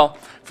about? Well,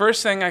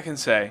 first thing I can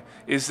say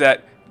is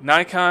that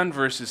Nikon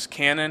versus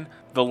Canon,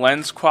 the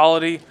lens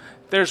quality,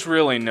 there's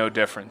really no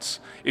difference.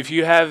 If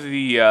you have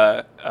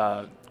the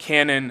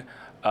Canon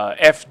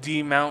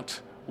FD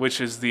mount,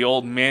 which is the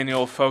old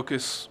manual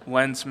focus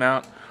lens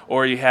mount,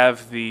 or you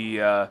have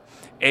the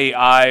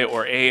AI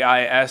or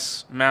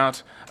AIS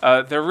mount,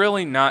 they're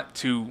really not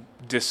too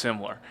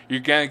dissimilar.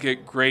 You're going to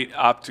get great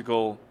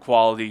optical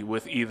quality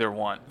with either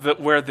one.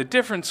 Where the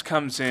difference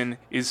comes in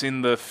is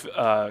in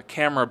the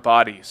camera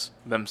bodies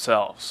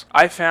themselves.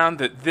 I found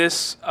that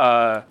this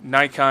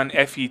Nikon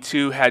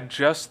FE2 had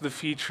just the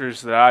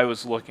features that I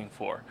was looking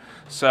for.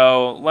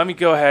 So let me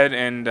go ahead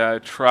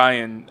and try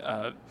and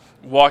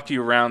walk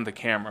you around the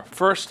camera.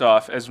 First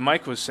off, as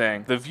Mike was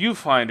saying, the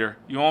viewfinder,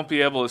 you won't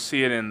be able to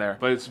see it in there,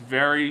 but it's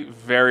very,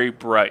 very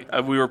bright.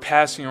 We were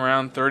passing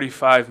around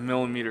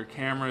 35mm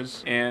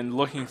cameras and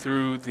looking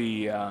through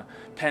the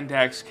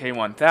Pentax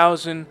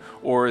K1000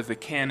 or the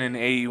Canon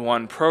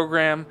AE1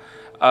 program.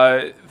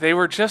 They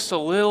were just a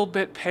little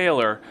bit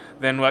paler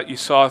than what you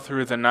saw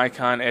through the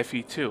Nikon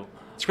FE2.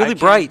 It's really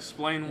bright.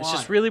 Explain why. It's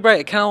just really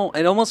bright.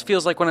 It almost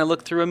feels like when I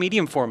look through a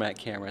medium format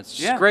camera. It's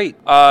just great.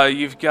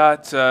 You've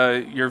got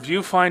your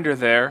viewfinder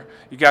there.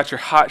 You got your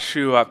hot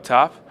shoe up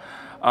top.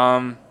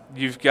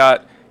 You've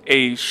got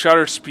a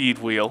shutter speed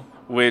wheel,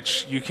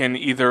 which you can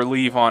either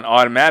leave on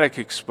automatic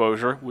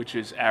exposure, which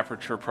is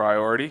aperture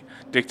priority,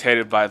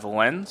 dictated by the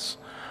lens,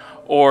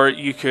 or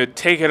you could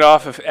take it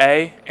off of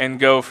A and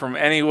go from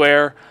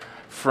anywhere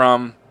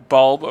from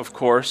bulb, of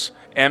course,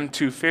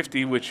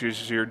 M250, which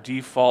is your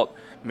default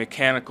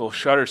mechanical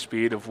shutter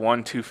speed of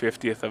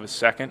 1/250th of a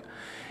second,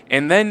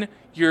 and then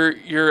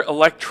your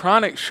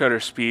electronic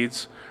shutter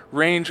speeds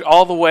range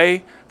all the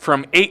way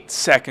from 8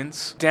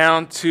 seconds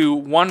down to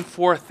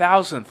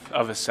 1/4000th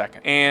of a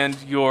second, and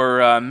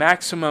your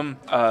maximum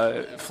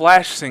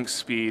flash sync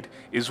speed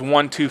is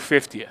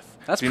 1/250th.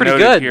 That's pretty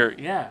good. Here.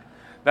 Yeah,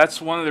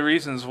 that's one of the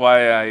reasons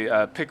why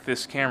I picked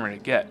this camera to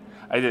get.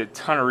 I did a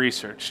ton of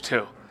research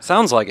too.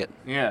 Sounds like it.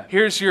 Yeah.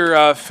 Here's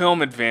your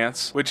film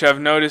advance, which I've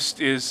noticed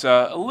is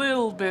a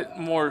little bit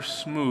more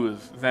smooth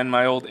than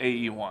my old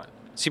AE1.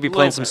 So you'd be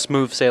playing some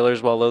Smooth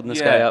Sailors while loading this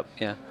guy up?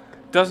 Yeah.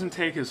 Doesn't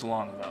take as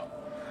long,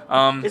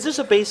 though. Is this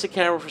a basic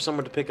camera for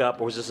someone to pick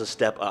up, or is this a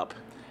step up?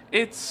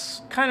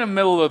 It's kind of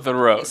middle of the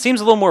road. It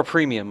seems a little more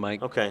premium,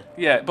 Mike. Okay.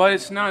 Yeah, but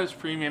it's not as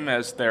premium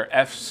as their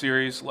F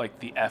series,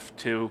 like the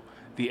F2,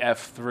 the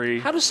F3.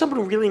 How does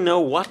someone really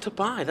know what to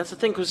buy? That's the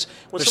thing, because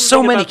when there's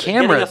so many getting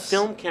a cameras.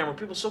 film camera,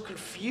 people are so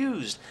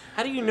confused.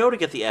 How do you know to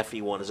get the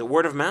FE1? Is it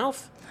word of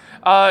mouth?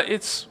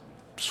 It's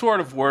sort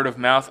of word of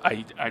mouth.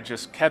 I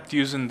just kept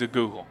using the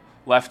Google,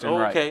 left and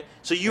right. Okay,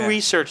 so you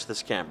researched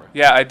this camera.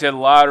 Yeah, I did a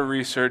lot of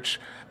research,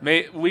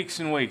 weeks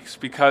and weeks,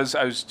 because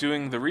I was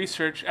doing the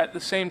research at the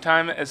same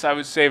time as I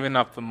was saving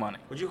up the money.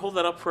 Would you hold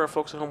that up for our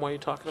folks at home while you're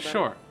talking about it?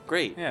 Sure.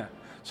 Great. Yeah.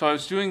 So I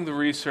was doing the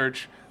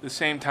research the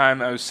same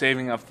time I was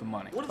saving up the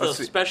money. What are the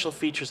special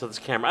features of this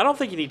camera? I don't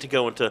think you need to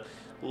go into...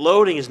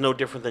 Loading is no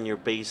different than your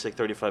basic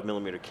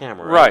 35mm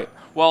camera, right?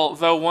 Well,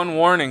 though, one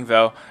warning,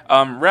 though.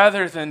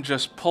 Rather than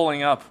just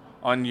pulling up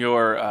on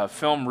your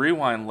film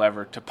rewind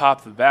lever to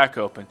pop the back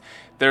open,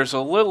 there's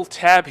a little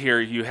tab here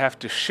you have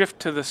to shift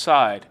to the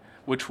side,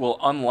 which will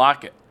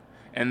unlock it,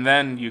 and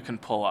then you can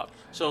pull up.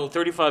 So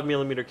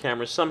 35mm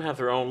cameras, some have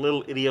their own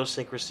little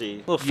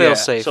idiosyncrasy. Little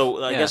fail-safe.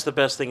 So I guess the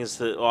best thing is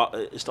to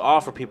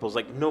offer people is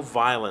like no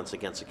violence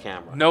against a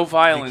camera. No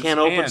violence. You can't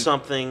open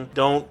something.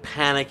 Don't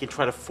panic and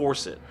try to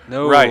force it.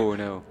 No, right.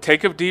 No.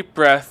 Take a deep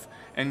breath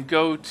and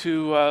go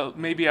to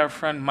maybe our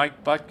friend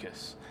Mike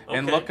Butkus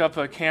and look up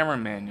a camera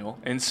manual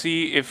and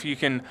see if you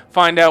can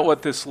find out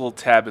what this little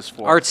tab is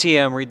for.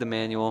 RTM, read the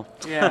manual.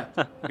 Yeah,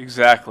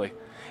 exactly.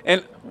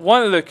 And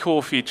one of the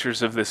cool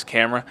features of this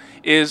camera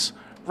is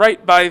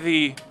right by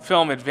the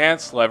film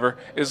advance lever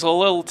is a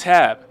little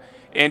tab.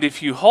 And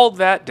if you hold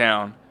that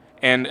down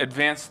and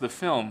advance the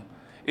film,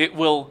 it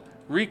will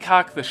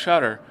recock the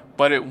shutter,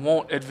 but it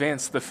won't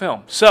advance the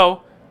film.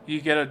 So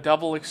you get a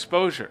double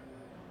exposure.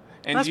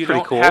 And That's you pretty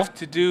don't cool. have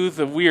to do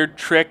the weird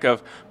trick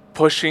of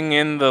pushing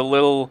in the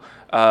little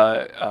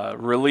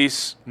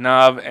release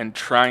knob and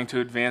trying to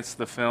advance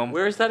the film.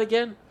 Where is that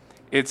again?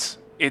 It's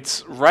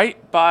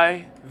right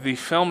by the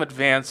film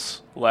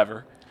advance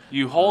lever.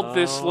 You hold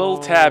this little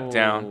tab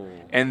down,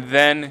 and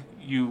then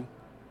you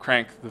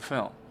crank the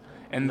film.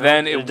 And No,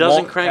 then it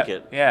doesn't won't crank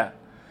it. Yeah.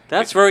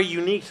 That's very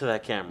unique to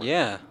that camera.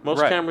 Yeah.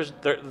 Most Right. cameras,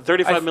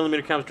 35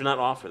 millimeter cameras, do not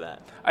offer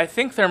that. I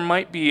think there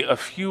might be a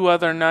few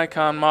other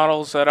Nikon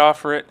models that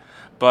offer it,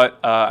 but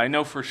I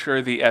know for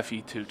sure the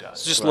FE2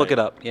 does. Just look it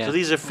up. Yeah. So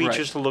these are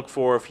features Right. to look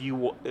for if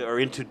you are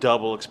into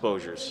double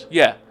exposures.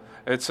 Yeah.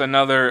 It's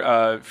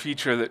another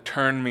feature that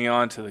turned me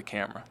on to the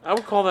camera. I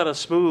would call that a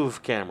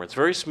smooth camera. It's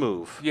very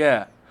smooth.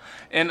 Yeah.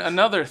 And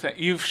another thing,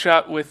 you've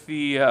shot with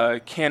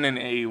the Canon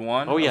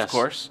AE1, Oh, yes. of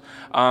course.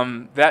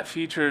 That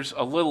features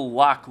a little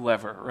lock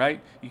lever, right?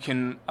 You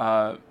can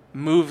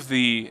move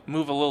a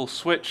little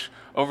switch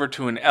over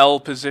to an L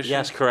position.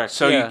 Yes, correct.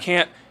 So Yeah.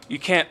 you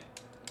can't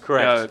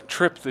Correct.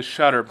 trip the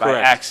shutter by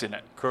Correct.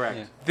 accident. Correct.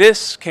 Yeah.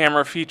 This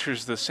camera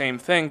features the same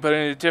thing, but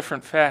in a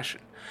different fashion.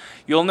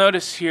 You'll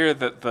notice here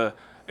that the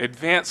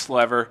advance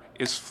lever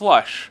is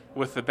flush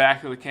with the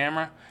back of the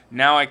camera.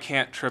 Now I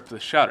can't trip the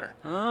shutter.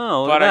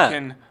 Oh, look But at I that.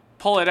 can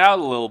pull it out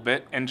a little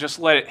bit and just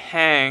let it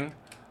hang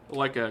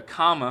like a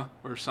comma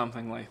or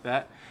something like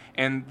that.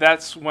 And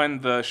that's when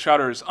the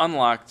shutter is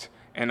unlocked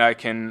and I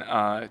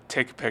can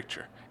take a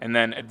picture and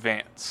then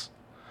advance.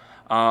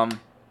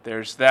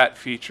 There's that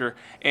feature.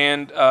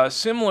 And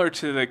similar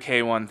to the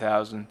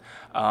K1000,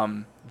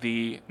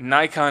 the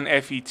Nikon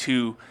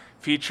FE2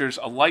 features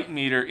a light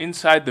meter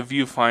inside the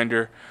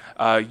viewfinder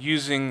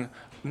using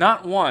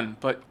not one,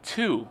 but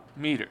 2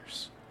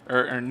 meters,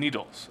 or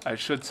needles, I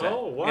should say.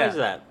 Oh, why is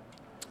that?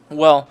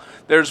 Well,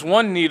 there's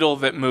one needle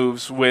that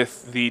moves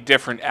with the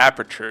different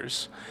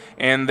apertures,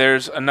 and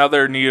there's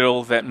another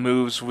needle that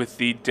moves with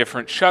the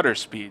different shutter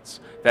speeds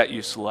that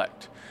you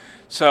select.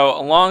 So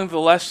along the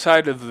left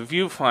side of the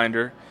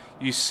viewfinder,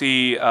 you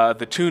see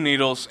the 2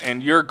 needles,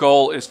 and your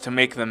goal is to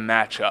make them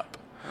match up.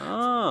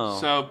 Oh.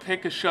 So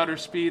pick a shutter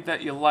speed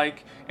that you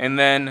like, and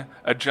then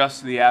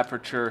adjust the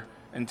aperture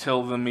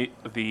until the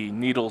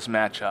needles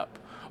match up.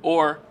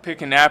 Or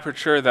pick an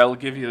aperture that will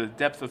give you the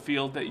depth of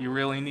field that you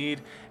really need,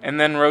 and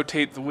then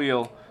rotate the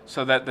wheel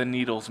so that the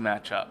needles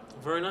match up.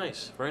 Very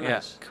nice. Very Yeah.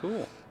 nice.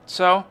 Cool.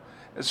 So,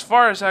 as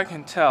far as I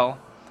can tell,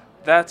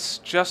 that's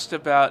just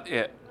about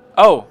it.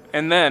 Oh,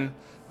 and then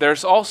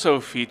there's also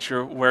a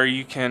feature where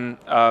you can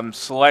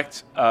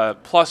select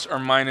plus or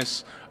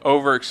minus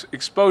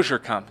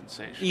overexposure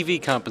compensation. EV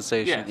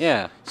compensation. Yes.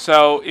 Yeah.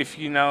 So if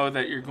you know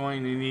that you're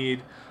going to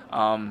need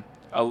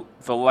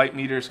the light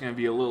meter is going to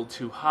be a little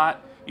too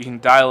hot, you can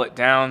dial it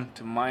down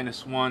to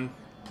 -1.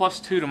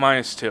 +2 to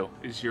 -2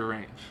 is your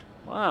range.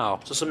 Wow.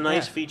 So some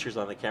nice features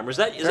on the camera. Is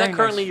that Very that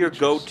currently nice your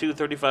features. go-to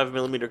 35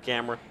 millimeter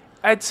camera?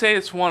 I'd say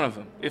it's one of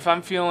them. If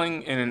I'm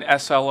feeling in an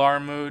SLR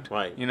mood,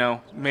 Right. you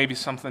know, maybe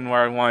something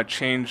where I want to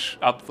change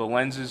up the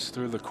lenses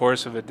through the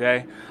course of a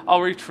day,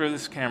 I'll reach for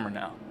this camera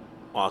now.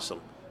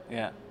 Awesome.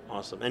 Yeah.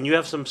 Awesome. And you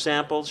have some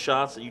samples,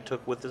 shots that you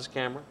took with this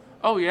camera?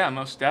 Oh yeah,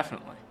 most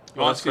definitely.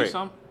 You Oh, want that's to see great.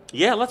 some?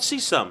 Yeah, let's see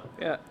some.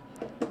 Yeah.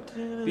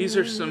 These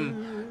are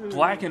some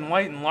black and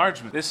white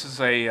enlargement. This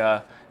is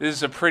a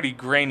pretty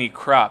grainy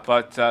crop,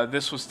 but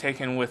this was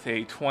taken with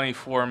a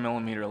 24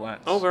 millimeter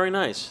lens. Oh, very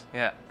nice.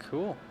 Yeah.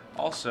 Cool.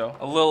 Also,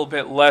 a little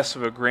bit less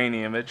of a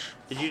grainy image.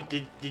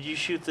 Did you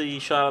shoot the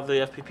shot of the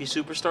FPP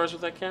Superstars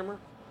with that camera?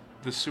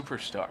 The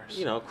Superstars.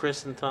 You know,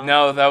 Chris and Tom.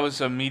 No, that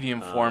was a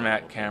medium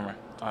format camera,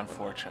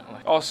 unfortunately.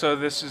 Also,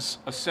 this is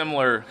a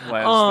similar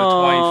lens,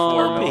 the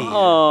 24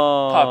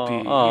 millimeter.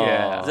 Puppy.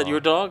 Yeah. Is that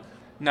your dog?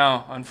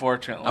 No,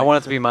 unfortunately. I want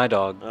it to be my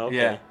dog. Okay.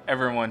 Yeah,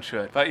 everyone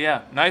should. But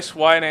yeah, nice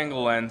wide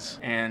angle lens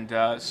and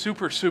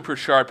super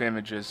sharp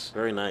images.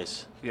 Very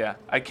nice. Yeah,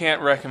 I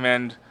can't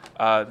recommend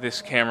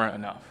this camera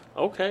enough.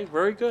 Okay,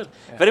 very good.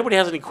 If anybody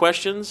has any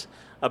questions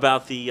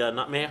about the,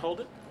 may I hold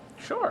it?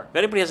 Sure. If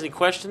anybody has any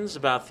questions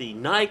about the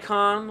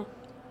Nikon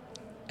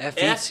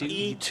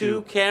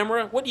FE2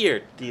 camera, what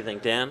year do you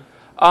think, Dan?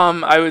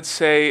 I would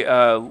say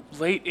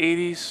late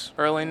 80s,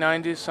 early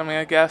 90s, something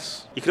I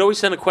guess. You can always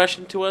send a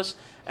question to us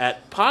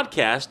at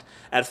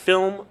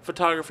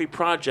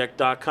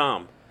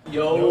podcast@filmphotographyproject.com.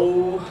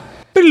 Yo.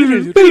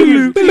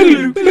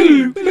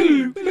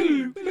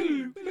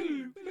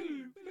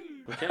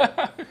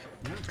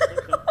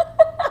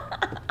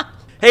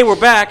 Hey, we're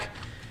back.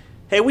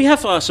 Hey, we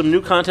have some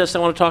new contests I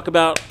want to talk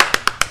about.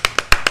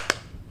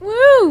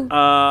 Woo!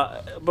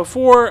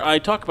 Before I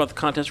talk about the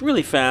contest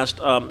really fast,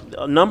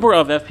 a number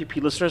of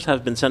FPP listeners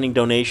have been sending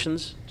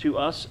donations to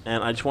us,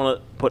 and I just want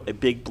to put a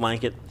big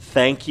blanket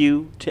thank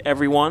you to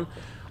everyone.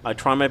 I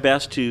try my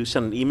best to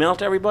send an email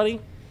to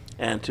everybody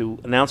and to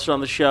announce it on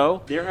the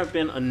show. There have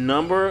been a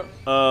number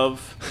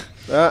of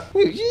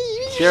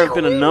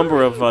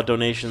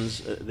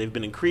donations. They've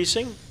been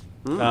increasing.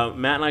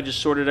 Matt and I just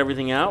sorted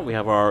everything out. We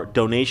have our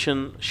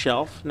donation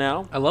shelf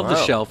now. I love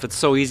the shelf. It's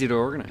so easy to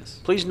organize.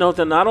 Please note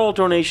that not all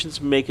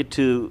donations make it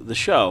to the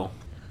show.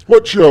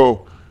 What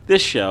show?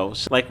 This show.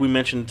 Like we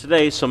mentioned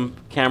today, some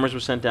cameras were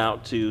sent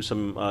out to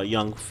some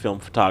young film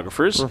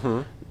photographers.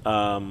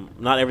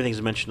 Not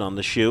everything's mentioned on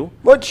the shoe.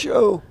 What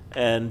show?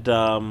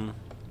 And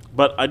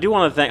but I do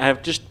want to thank.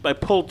 I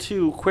pulled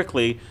two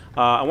quickly.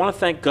 I want to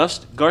thank Gus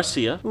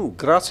Garcia. Ooh,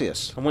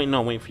 gracias. I'm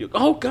waiting for you.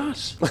 Oh,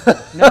 Gus.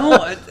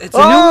 No, it's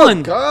a new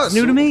one. Gus. It's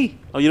new to me.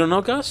 Oh, you don't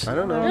know Gus? I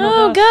don't know.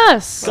 Oh,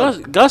 Gus.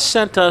 Gus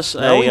sent us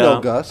Now we know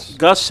Gus.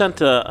 Gus sent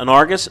an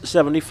Argus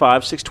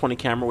 75 620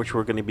 camera, which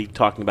we're going to be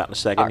talking about in a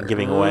second and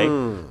giving away.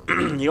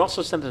 He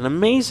also sent an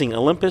amazing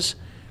Olympus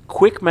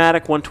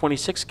Quickmatic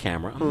 126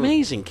 camera,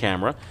 amazing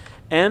camera,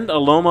 and a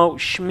Lomo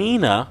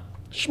Shmina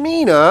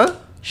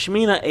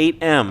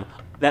 8M.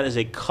 That is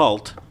a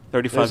cult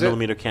 35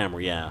 millimeter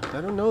camera. Yeah,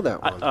 I don't know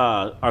that one.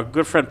 Our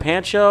good friend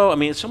Pancho. I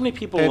mean, so many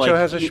people Pancho like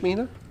has a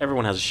Shmina?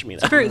 Everyone has a Shmina.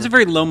 It's a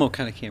very Lomo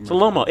kind of camera. It's a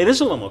Lomo. It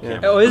is a Lomo camera.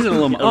 Oh, is it a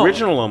Lomo? Oh.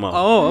 Original Lomo.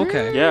 Oh,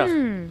 okay.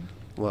 Yeah.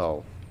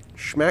 Well,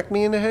 smack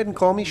me in the head and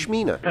call me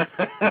Shmina.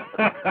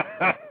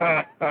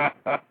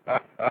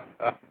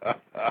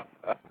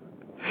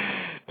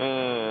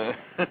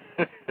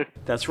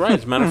 That's right.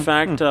 As a matter of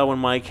fact, when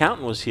my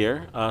accountant was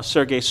here,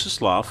 Sergei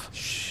Suslov,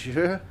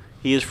 Sure.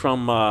 he is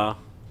from...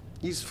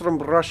 He's from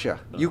Russia,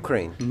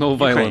 Ukraine. No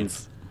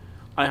violence.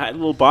 I had a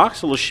little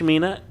box, a little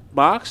Shmina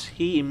box.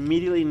 He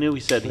immediately knew. He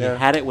said he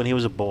had it when he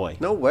was a boy.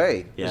 No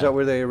way. Yeah. Is that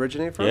where they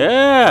originate from?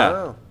 Yeah.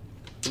 Wow.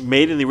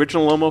 Made in the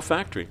original Lomo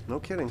factory. No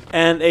kidding.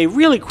 And a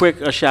really quick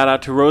shout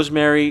out to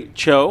Rosemary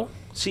Cho,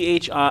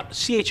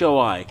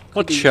 CHOI.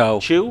 What Cho?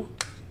 Chew?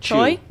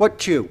 Choi? What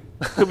chew?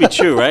 Could be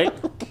Chew, right?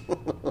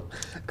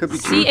 Could be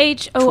chew.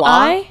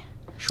 CHOI?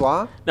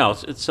 Schwa? No,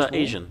 it's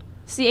Asian.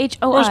 CHOI,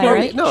 Rosemary.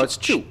 right? No, it's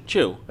chew.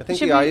 Chew. I think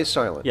Should the I be- is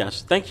silent.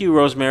 Yes. Thank you,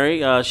 Rosemary.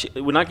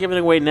 We're not giving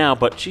it away now,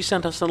 but she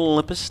sent us an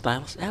Olympus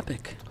Stylus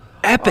Epic.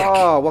 Epic.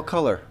 Oh, what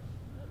color?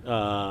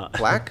 Black?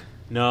 Black?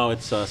 No,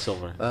 it's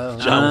silver. Oh.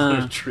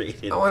 John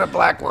traded. I want a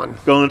black one.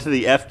 Going to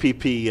the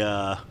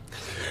FPP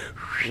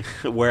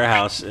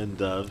warehouse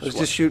and. I was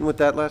just shooting with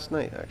that last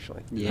night,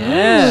 actually.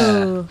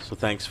 Yeah. Ooh. So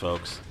thanks,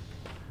 folks.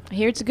 I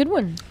hear it's a good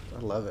one.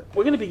 I love it.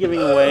 We're going to be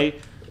giving away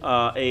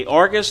a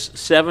Argus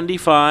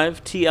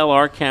 75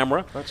 TLR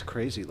camera. That's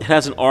crazy. It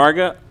has an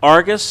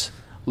Argus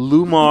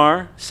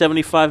Lumar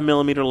 75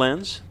 millimeter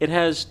lens. It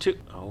has two.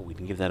 Oh, we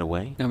can give that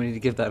away. No, we need to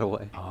give that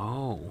away.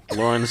 Oh,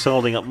 Lauren's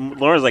holding up.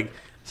 Lauren's like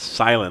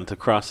silent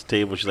across the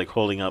table. She's like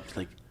holding up,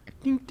 like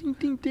ding, ding,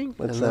 ding, ding.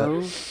 What's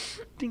Hello? that?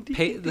 Ding, ding,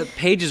 ding, The ding.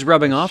 page is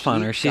rubbing off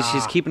on her. She's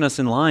keeping us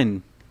in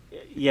line.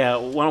 Yeah,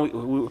 why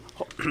don't we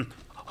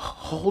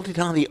hold it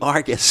on the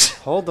Argus?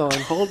 Hold on.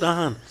 Hold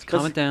on.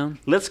 Calm it down.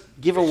 Let's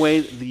give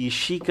away the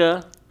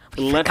Sheikah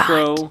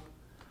Electro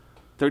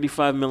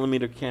 35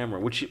 millimeter camera,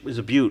 which is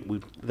a beaut.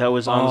 That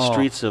was on the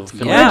streets of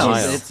Finland,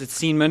 Ohio. Yeah, it's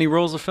seen many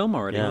rolls of film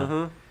already.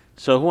 Yeah.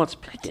 So who wants to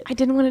pick it? I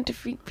didn't want it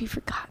to be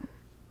forgotten.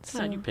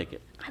 So you pick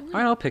it. All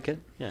right, I'll pick it.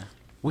 Yeah.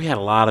 We had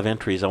a lot of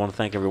entries. I want to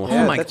thank everyone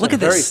Yeah, for my! that's Look a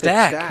at this very thick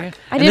stack. stack.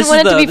 I didn't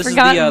want it to be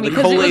forgotten because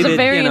it was a collated,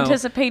 very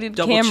anticipated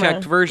camera.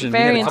 double-checked version.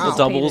 Very we had a couple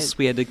anticipated. doubles.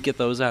 We had to get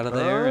those out of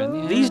there.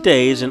 And, yeah. These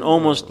days, in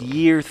almost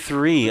year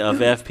 3 of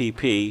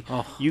FPP,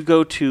 you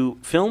go to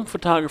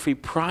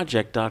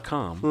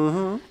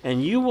filmphotographyproject.com,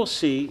 and you will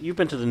see. You've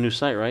been to the new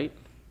site, right?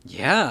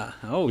 Yeah.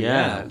 Oh,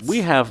 yeah. We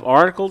have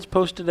articles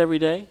posted every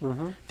day.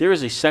 There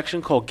is a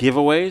section called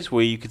giveaways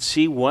where you can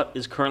see what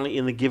is currently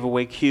in the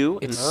giveaway queue.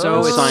 It's and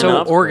so sign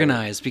up.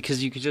 organized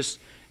because you could just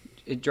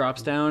it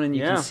drops down and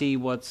you Yeah. can see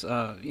what's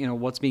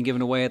what's being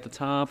given away at the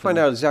top. Find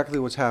and out exactly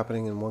what's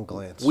happening in one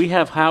glance. We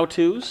have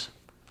how-tos.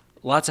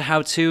 lots of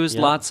how-tos,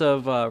 Yep. lots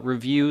of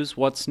reviews,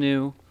 what's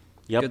new,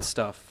 Yep. good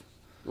stuff.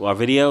 Our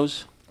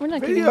videos. We're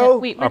not giving Video. that.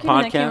 Wait, we're Our giving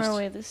that podcast. camera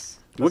away. This.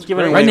 We're giving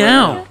great. away Right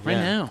now, Yeah. right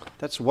now.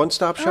 That's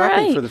one-stop All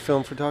shopping right. for the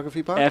Film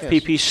Photography Podcast.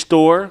 FPP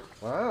store,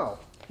 Wow.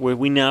 where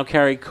we now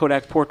carry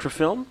Kodak portrait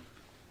film,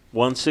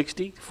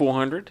 160,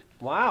 400.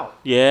 Wow.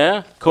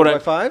 Yeah.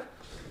 4x5? Kodak.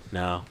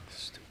 No.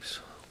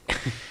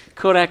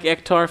 Kodak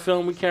Ektar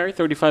film we carry,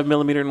 35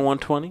 millimeter and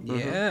 120.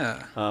 Yeah.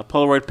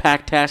 Polaroid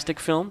Pactastic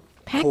film,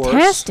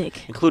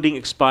 Fantastic. including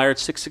expired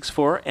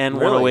 664 and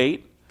Really?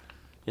 108.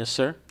 Yes,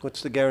 sir.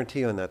 What's the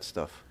guarantee on that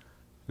stuff?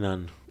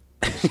 None.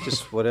 It's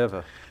just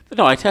whatever.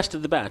 No, I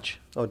tested the batch.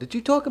 Oh, did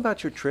you talk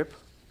about your trip?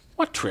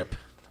 What trip?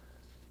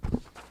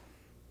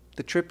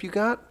 The trip you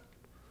got?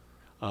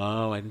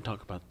 Oh, I didn't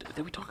talk about.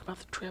 Did we talk about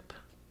the trip?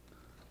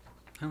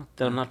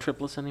 That I'm not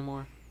tripless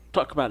anymore.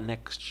 Talk about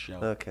next show.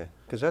 Okay.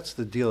 Because that's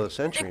the deal of the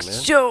century,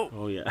 man. Show.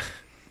 Oh yeah.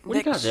 What do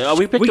you got there? Oh,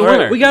 we picked We a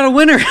winner. got a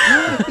winner.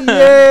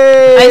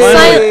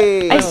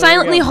 Yay! I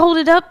silently hold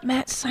it up.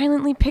 Matt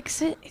silently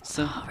picks it. It's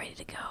So- all ready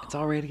to go. It's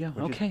all ready to go. just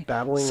Okay.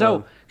 babbling So,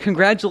 on.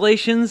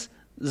 congratulations,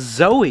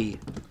 Zoe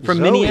from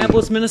Zoe.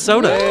 Minneapolis,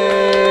 Minnesota.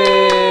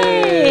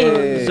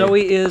 Hey!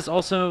 Zoe is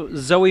also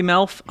Zoe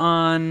Melf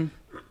on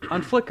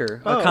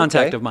Flickr, Oh, a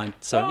contact okay. of mine.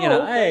 So,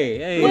 hey,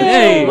 Yay.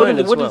 hey. What Mine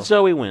did, as what well. did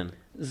Zoe win?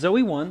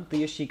 Zoe won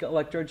the Yashica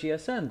Electro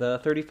GSN, the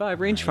 35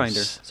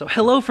 rangefinder. So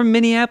hello from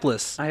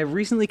Minneapolis. I have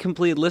recently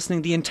completed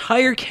listening the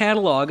entire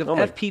catalog of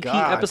FPP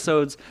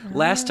episodes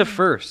last to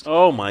first.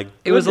 Oh my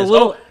goodness. It was a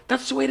little...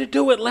 that's the way to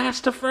do it,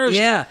 last to first.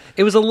 Yeah,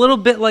 it was a little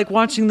bit like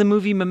watching the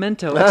movie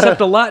Memento,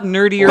 except a lot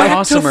nerdier, awesomer.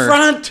 Back to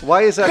front!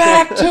 Why is that?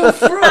 Back to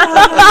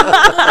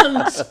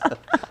front!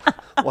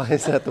 Why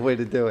is that the way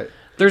to do it?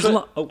 There's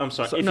I'm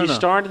sorry. If you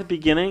start at the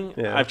beginning,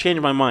 I've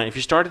changed my mind. If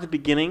you start at the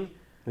beginning,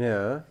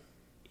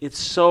 it's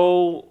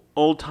so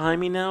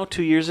old-timey now,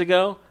 2 years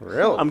ago.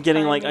 Really? I'm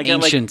getting like...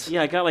 Ancient.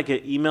 I got like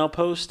an email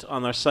post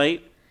on our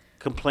site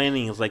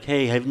complaining. It's like,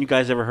 hey, haven't you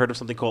guys ever heard of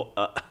something called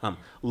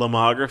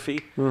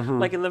lomography?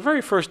 Like in the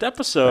very first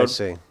episode,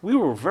 we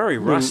were very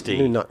rusty.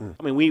 Knew nothing.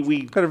 I mean,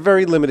 we got a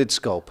very limited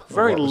scope.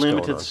 Very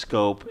limited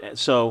scope.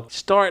 So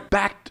start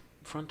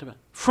front to back.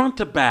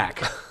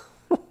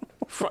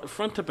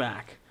 front to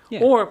back.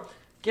 Yeah. Or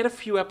get a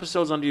few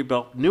episodes under your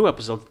belt, new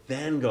episodes,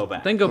 then go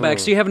back.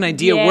 So you have an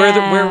idea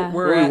where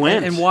we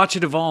went and watch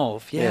it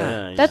evolve.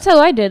 Yeah. That's how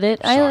I did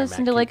it. I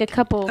listened to like a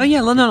couple. Oh yeah,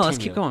 no, let's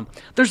keep going.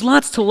 There's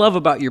lots to love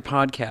about your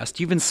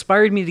podcast. You've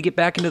inspired me to get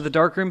back into the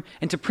darkroom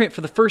and to print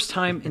for the first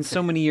time in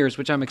so many years,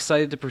 which I'm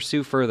excited to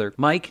pursue further.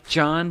 Mike,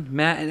 John,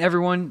 Matt, and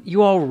everyone,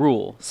 you all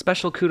rule.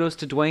 Special kudos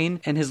to Dwayne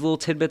and his little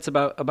tidbits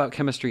about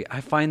chemistry.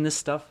 I find this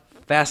stuff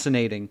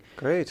fascinating.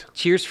 Great.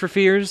 Cheers for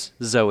fears,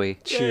 Zoe.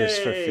 Cheers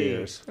for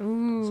fears.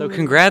 Ooh. So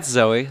congrats,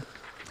 Zoe.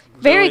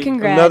 Very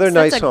congrats. Another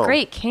nice That's a home.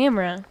 great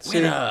camera.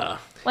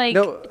 Like,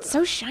 it's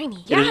so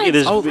shiny. Yeah, it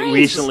is it's great.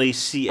 recently Have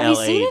CLA'd. you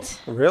seen it?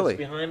 Really? It's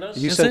behind us.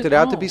 You sent it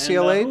out to be And,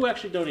 CLA'd? who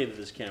actually donated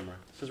this camera?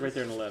 It says right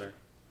there in the letter.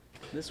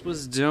 This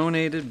was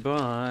donated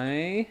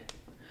by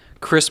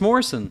Chris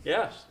Morrison.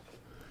 Yes.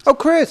 Oh,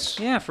 Chris.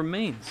 Yeah, from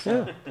Maine.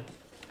 Yeah.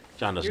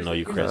 John doesn't know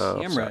you, Chris.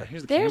 Camera.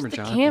 Here's the There's camera, the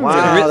John. camera.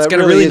 Wow, It's that got a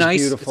really really is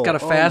nice. beautiful. It's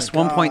got a Oh fast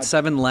my God.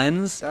 1.7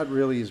 lens. That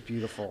really is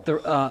beautiful.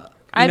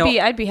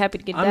 I'd be happy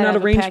to get that I'm not out a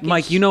of a range. package.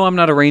 Mike, you know I'm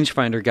not a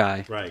rangefinder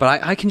guy, Right.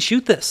 but I can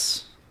shoot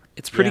this.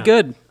 It's pretty Yeah.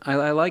 good.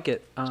 I like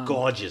it.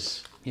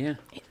 Gorgeous. Yeah.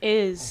 It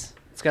is.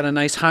 It's got a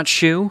nice hot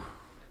shoe.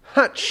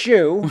 Hot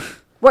shoe?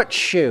 What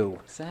shoe?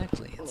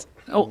 Exactly. It's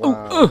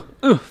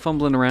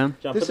fumbling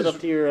around. John, This put it is-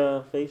 up to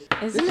your face.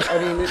 Isn't it? I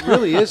mean, it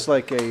really is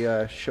like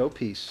a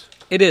showpiece.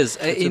 It is.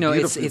 It's a It's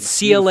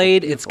beautiful-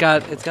 CLA'd.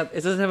 beautiful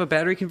It doesn't have a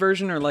battery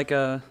conversion or like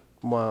a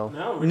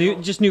Wow. new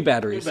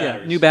batteries. New Yeah,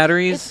 batteries. new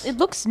batteries. It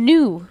looks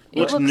new.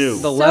 Looks new.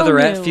 The so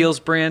leatherette new. feels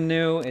brand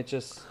new. It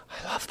just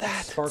I love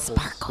that. sparkles.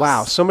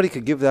 Wow, somebody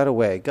could give that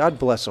away. God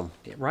bless them.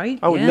 Right?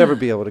 I would Yeah. never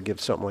be able to give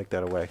something like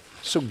that away.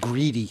 So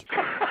greedy.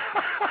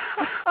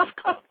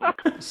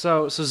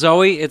 So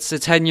Zoe,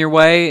 it's heading your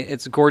way.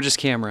 It's a gorgeous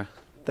camera.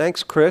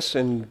 Thanks, Chris,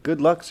 and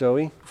good luck,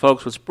 Zoe.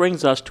 Folks, which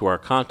brings us to our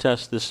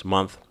contest this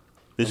month,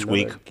 this Another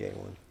week. gay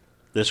one.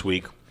 This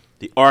week,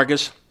 the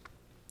Argus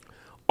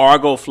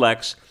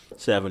ArgoFlex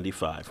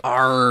 75.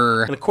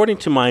 Arr. And according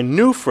to my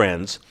new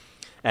friends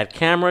at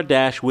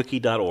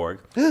camera-wiki.org,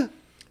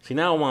 see,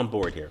 now I'm on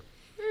board here.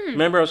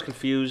 Remember I was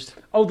confused?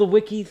 Oh, the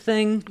wiki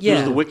thing. It Yeah.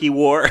 was the Wiki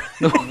War.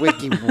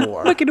 Wiki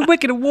war.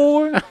 Wicked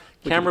war.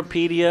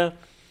 Camerapedia,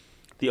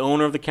 the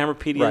owner of the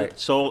Camerapedia, Right.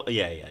 sold.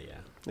 Yeah.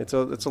 It's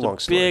a long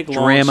story. Big,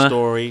 long Drama.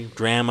 story.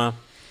 Drama.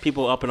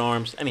 People up in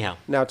arms. Anyhow,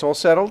 Now it's all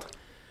settled?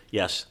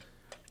 yes.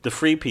 The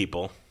free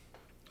people,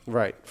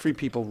 Right. Free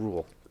people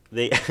rule.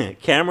 they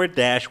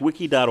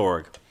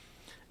camera-wiki.org.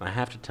 And I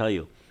have to tell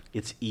you,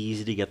 it's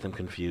easy to get them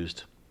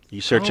confused.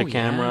 You search Oh, a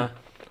camera,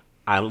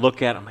 I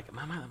look at it, I'm like, am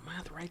I on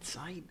the right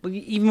site? Well,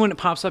 even when it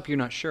pops up, you're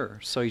not sure.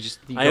 So you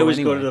I always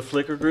anyway. go to the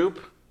Flickr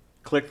group,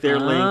 click their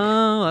link.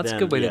 Oh, that's a then-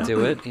 good way to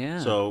do it. Yeah.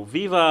 So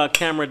Viva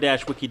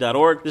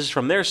camera-wiki.org. This is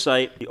from their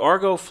site. The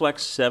ArgoFlex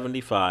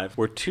 75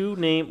 were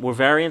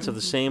variants of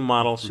the same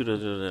model.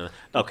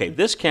 Okay,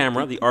 this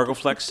camera, the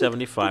ArgoFlex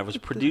 75, was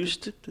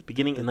produced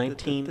beginning in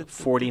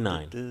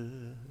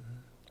 1949.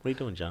 What are you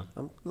doing, John?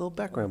 A little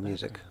background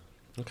music.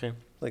 Okay.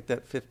 Like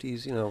that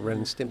 50s, Ren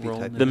and Stimpy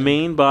type. The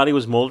main body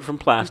was molded from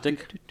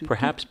plastic,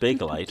 perhaps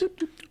Bakelite,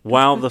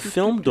 while the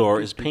film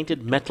door is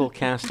painted metal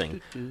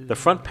casting. The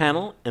front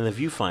panel and the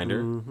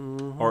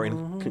viewfinder are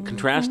in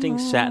contrasting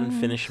satin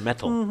finish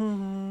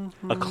metal.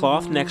 A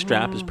cloth neck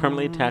strap is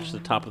permanently attached to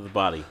the top of the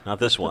body. Not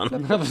this one.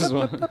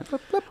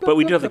 But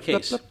we do have the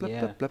case.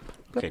 Yeah.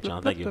 Okay,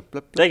 John, thank you.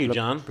 Thank you,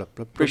 John.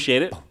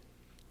 Appreciate it.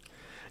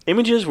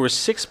 Images were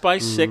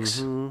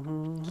 6x6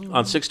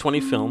 on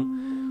 620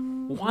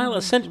 film, while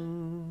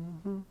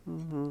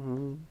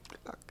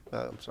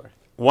I'm sorry.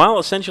 While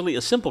essentially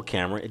a simple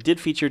camera, it did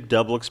feature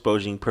double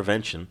exposure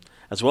prevention,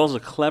 as well as a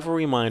clever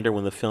reminder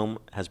when the film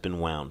has been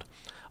wound.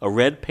 A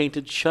red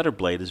painted shutter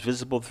blade is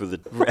visible through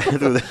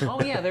the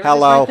Oh yeah, there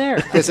Hello. it is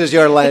right there. This is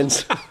your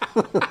lens.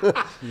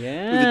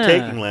 Yeah. through the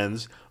taking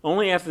lens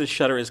only after the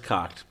shutter is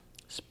cocked.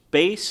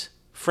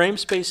 Frame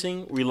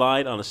spacing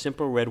relied on a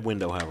simple red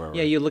window, however.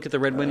 Yeah, you look at the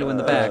red window in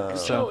the back.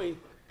 So Joey,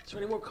 is there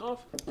any more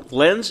cough?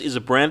 Lens is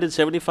a branded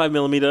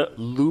 75mm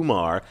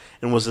Lumar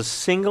and was a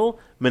single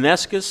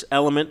meniscus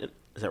element.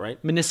 Is that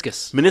right?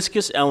 meniscus.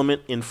 Meniscus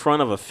element in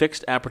front of a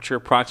fixed aperture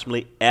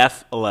approximately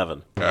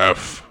f11.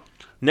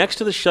 Next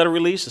to the shutter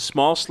release, a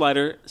small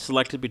slider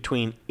selected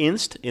between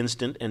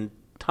instant, and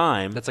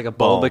time. That's like a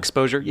bulb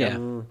exposure? Yeah.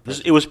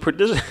 This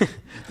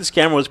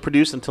camera was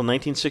produced until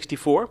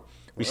 1964.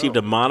 Received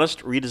a modest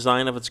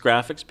redesign of its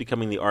graphics,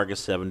 becoming the Argus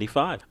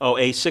 75.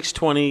 A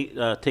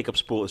 620 take-up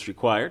spool is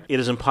required. It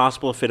is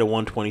impossible to fit a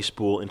 120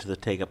 spool into the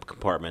take-up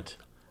compartment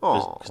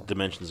because the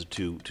dimensions are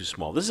too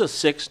small. This is a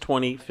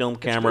 620 film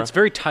camera. It's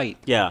very tight.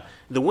 Yeah.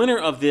 The winner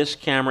of this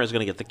camera is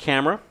going to get the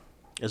camera,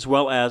 as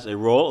well as a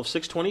roll of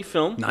 620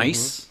 film.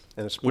 Nice.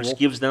 And a spool. Which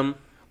gives them...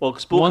 Well,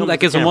 spool one comes that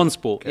with gives the them camera. one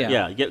spool.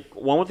 Yeah. You get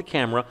one with the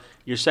camera.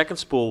 Your second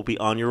spool will be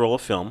on your roll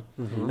of film.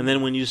 And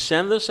then when you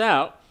send this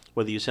out,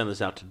 whether you send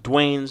this out to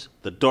Dwayne's,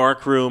 The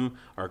Dark Room,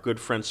 our good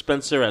friend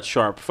Spencer at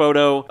Sharp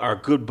Photo, our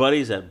good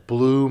buddies at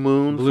Blue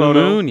Moon Photo. Blue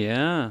Moon,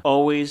 yeah.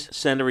 Always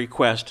send a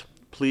request.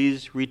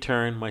 Please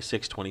return my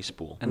 620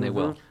 spool. And they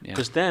will.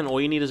 Because then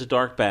all you need is a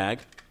dark bag,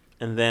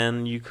 and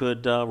then you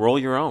could roll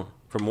your own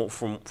from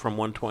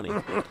 120.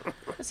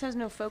 This has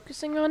no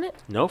focusing on it?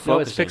 No focusing. No,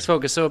 it's fixed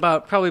focus. So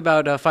probably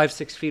about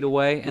 5-6 feet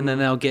away, and then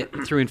they'll get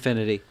through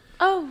infinity.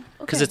 Oh, okay.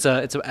 Because it's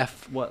a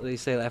F. What they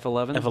say,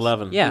 F11.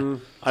 F11. Yeah.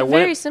 It's a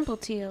very simple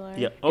TLR.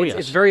 Yeah. Oh, it's, yes.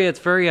 It's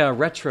very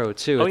retro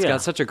too. It's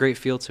got such a great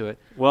feel to it.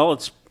 Well,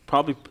 it's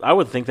probably, I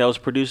would think that was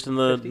produced in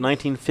the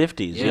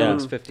 1950s. Yeah,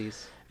 it's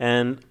 50s.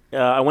 And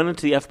I went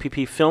into the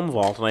FPP film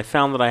vault, and I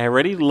found that I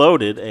already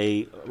loaded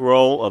a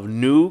roll of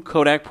new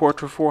Kodak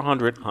Portra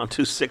 400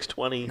 onto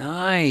 620.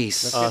 Nice.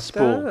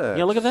 Spool.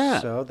 Yeah, look at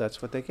that. So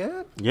that's what they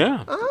get?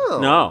 Yeah. Oh.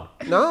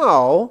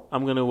 No.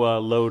 I'm going to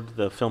load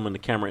the film in the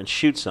camera and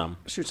shoot some.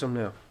 Shoot some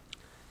now.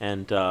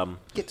 And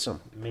get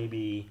some.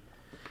 Maybe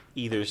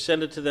either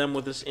send it to them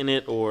with this in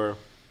it, or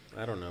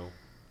I don't know.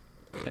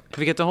 Have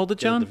you get to hold it,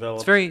 John?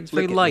 It's very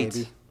Lick it, light.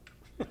 maybe.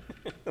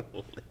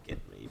 Lick it,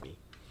 maybe.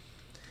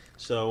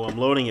 So I'm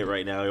loading it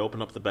right now. I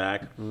open up the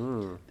back.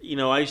 You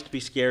know, I used to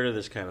be scared of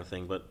this kind of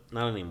thing, but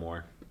not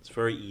anymore. It's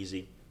very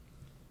easy.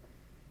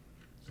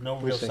 There's no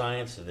real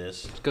science to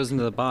this. It goes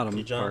into the bottom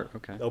See, John, part.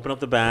 Okay. Open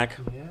up the back.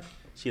 Yeah.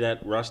 See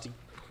that rusty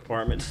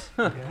compartment?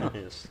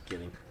 Just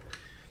kidding.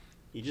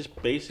 You just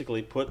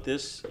basically put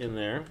this in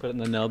there. Put it in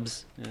the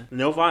nubs. Yeah.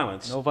 No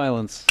violence. No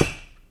violence.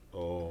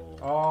 Oh,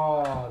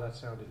 that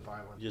sounded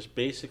violent. Just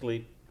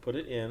basically put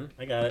it in.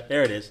 I got it.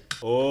 There it is.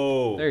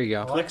 Oh. There you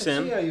go. Well, Clicks I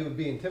can in. see how you would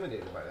be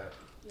intimidated by that.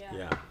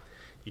 Yeah.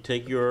 You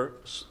take your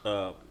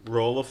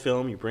roll of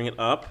film, you bring it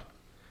up,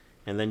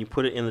 and then you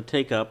put it in the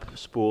take-up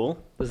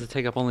spool. Does the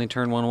take-up only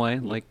turn one way?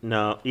 Like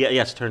No.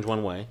 Yes, it turns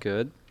one way.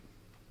 Good.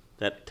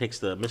 That takes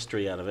the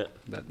mystery out of it.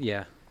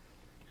 Yeah.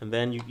 And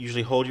then you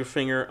usually hold your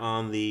finger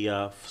on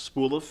the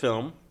spool of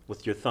film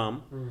with your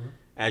thumb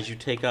as you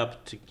take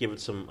up to give it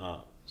some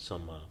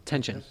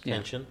tension.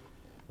 Tension.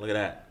 Look at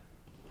that.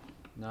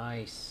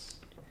 Nice.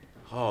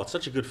 Oh, it's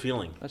such a good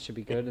feeling. That should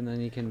be good, and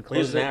then you can Here's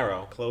close an it.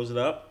 arrow. Close it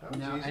up.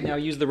 And now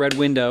use the red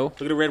window.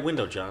 Look at the red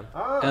window, John.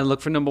 And look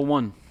for number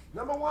 1.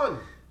 Number 1.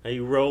 Now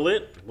you roll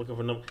it. Looking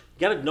for number. You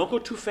gotta don't go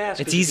too fast.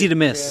 It's 'cause easy to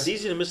miss. It's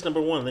easy to miss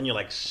number 1. Then you're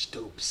like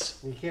stoops.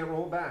 You can't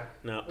roll back.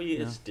 No,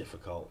 it's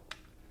difficult.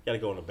 You gotta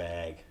go in a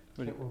bag.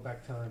 Can't roll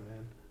back time,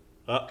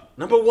 man.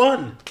 Number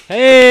 1.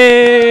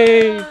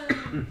 Hey,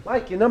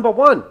 Mike, you're number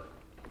 1.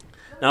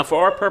 Now,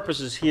 for our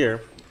purposes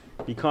here,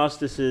 because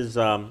this is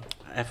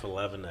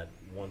F11 at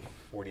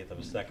 1/40th of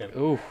a second.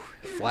 Ooh,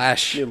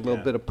 flash. Need a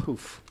little bit of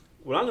poof.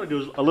 What I'm going to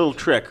do is a little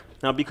trick.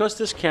 Now, because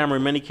this camera,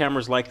 many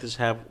cameras like this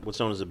have what's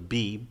known as a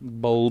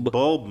bulb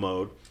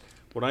mode.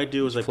 What I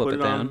do is I Flip put it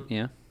it down, on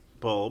yeah.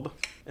 bulb,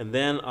 and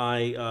then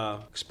I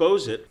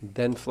expose it.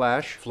 Then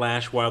flash.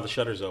 Flash while the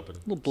shutter's open. A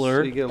little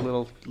blurred. So you get a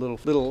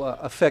little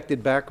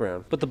affected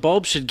background. But the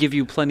bulb should give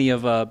you plenty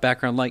of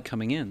background light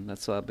coming in.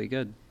 That'll be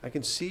good. I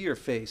can see your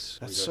face.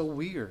 That's so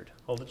weird.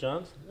 Hold it,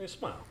 John. Hey,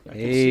 smile. I can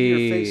see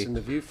your face in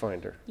the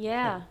viewfinder.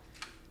 Yeah.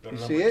 You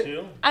see it?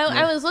 2?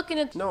 I was looking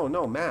at...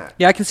 No, Matt.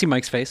 Yeah, I can see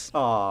Mike's face.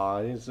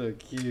 Aw, he's so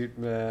cute,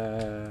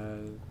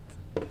 man.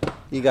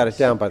 You got it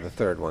down by the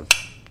third one.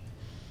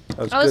 That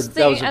was I was good.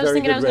 That was thinking, a I was very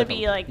thinking I was good going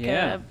to be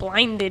like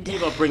blinded.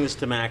 Maybe I'll bring this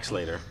to Max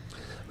later.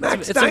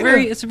 Max It's a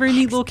very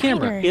neat little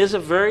camera. It is a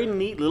very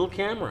neat little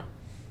camera.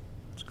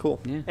 It's cool.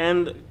 Yeah.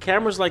 And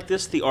cameras like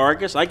this, the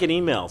Argus, I get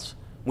emails.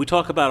 We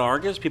talk about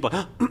Argus, people,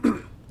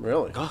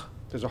 Really?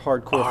 There's a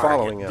hardcore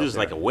following out There's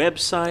there. like a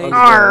website.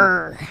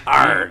 Argus.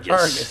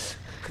 Argus.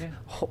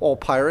 All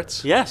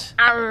pirates? Yes.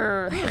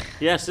 Arr.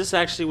 Yes, this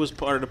actually was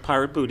part of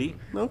Pirate Booty.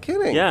 No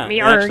kidding. Yeah. Me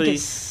Actually,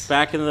 Argus.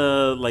 back in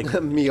the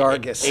Me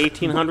Argus.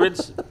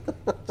 1800s,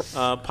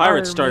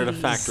 pirates started a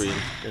factory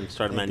and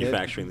started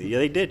manufacturing these. Yeah,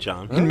 they did,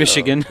 John. In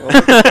Michigan.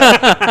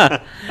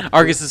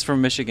 Argus is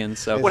from Michigan,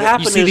 so What you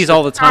happened see is these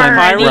all the time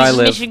Pirates. where I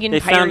live. Michigan They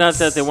found out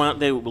pirates. that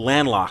they were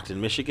landlocked in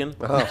Michigan,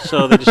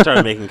 so they just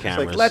started making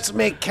cameras. Like, let's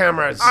make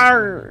cameras.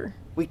 Arr.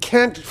 We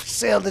can't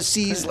sail the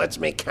seas. Let's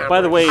make cameras.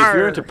 By the way, if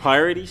you're Arr. into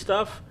piratey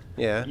stuff,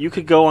 Yeah. you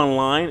could go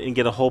online and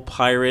get a whole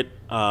pirate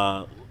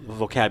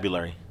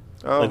vocabulary,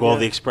 Oh, like all yeah.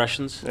 the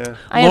expressions. Yeah.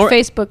 I have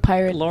Facebook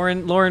pirate.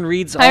 Lauren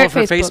reads all Pirate of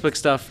her Facebook. Facebook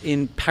stuff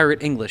in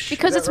pirate English.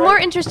 Because that it's more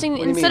right? interesting What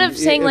do you instead mean? of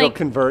saying It'll like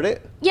convert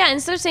it. yeah,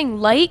 instead of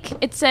saying like,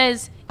 it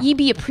says ye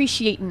be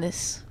appreciating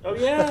this. Oh,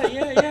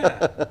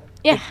 yeah.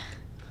 Yeah.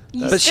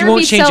 But she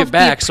won't change it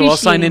back, so I'll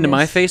sign into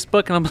my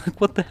Facebook, and I'm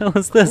like, what the hell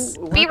is this?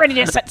 Be ready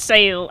to set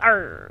sail.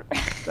 Arr.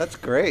 That's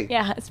great.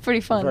 Yeah, it's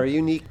pretty fun. Very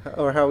unique,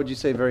 or how would you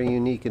say very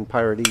unique in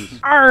Pirates?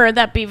 Arr,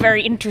 that'd be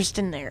very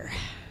interesting there.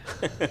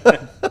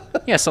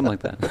 Yeah, something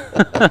like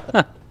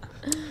that.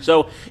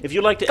 So, if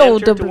you'd like to Go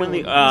enter to win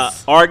the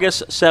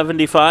Argus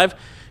 75,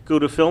 go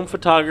to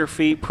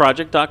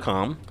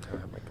filmphotographyproject.com.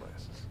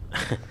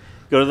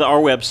 Go to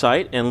our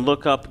website and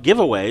look up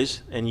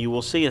giveaways, and you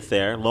will see it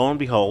there. Lo and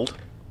behold.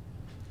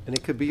 And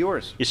it could be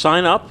yours. You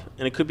sign up,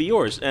 and it could be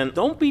yours. And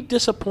don't be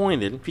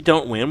disappointed if you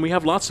don't win. We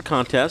have lots of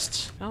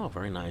contests. Oh,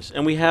 very nice.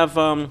 And we have,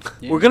 we're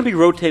going to be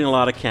rotating a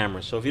lot of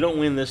cameras. So if you don't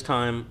win this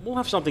time, we'll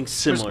have something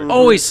similar. There's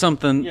always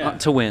something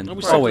to win.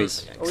 Always Always.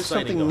 something Always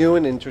exciting something going new on.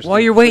 and interesting. While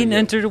you're waiting,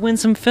 enter to win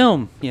some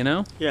film, you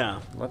know? Yeah.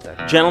 What the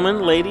heck?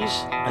 Gentlemen, ladies,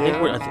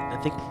 I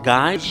think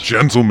guys.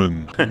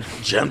 Gentlemen.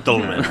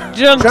 Gentlemen.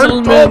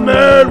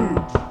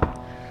 Gentlemen!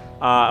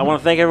 I want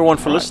to thank everyone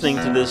for listening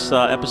to this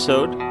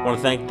episode. I want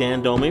to thank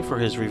Dan Domi for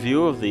his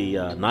review of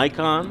the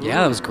Nikon.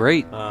 Yeah, that was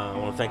great. I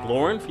want to thank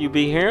Lauren for you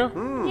being here.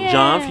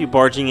 John for you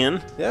barging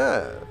in.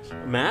 Yeah.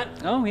 Matt.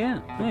 Oh, yeah.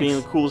 For being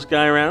the coolest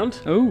guy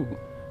around. Oh.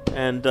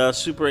 And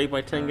Super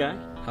 8x10 guy.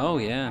 Oh,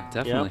 yeah,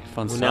 definitely. Yep.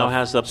 Fun who stuff. Now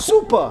has a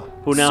Super.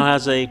 Who now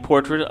has a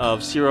portrait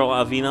of Cyril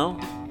Avino.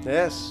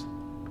 Yes.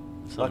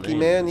 Lucky name,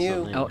 man,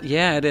 you. Oh,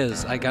 yeah, it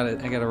is. I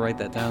gotta write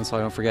that down so I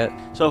don't forget.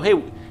 So, hey,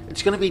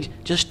 it's going to be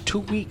just 2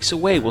 weeks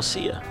away. We'll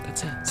see you.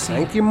 That's it.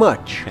 Thank you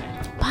much.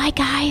 Bye,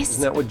 guys.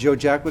 Isn't that what Joe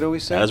Jack would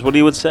always say? That's what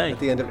he would say. At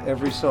the end of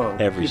every song.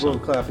 Every People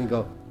song. would clap and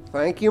go,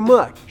 thank you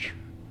much.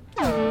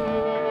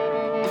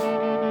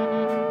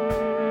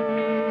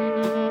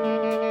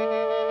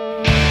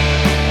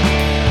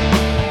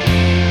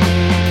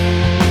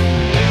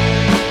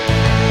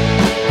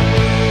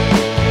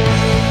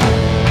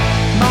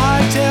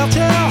 My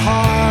telltale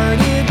heart,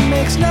 it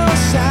makes no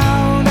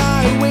sound.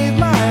 I wave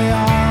my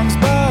arms,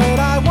 but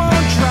I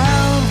won't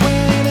drown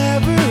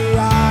whenever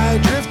I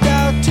drift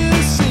out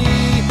to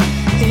sea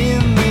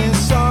in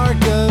this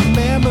arc of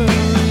memory.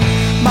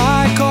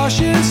 My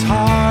cautious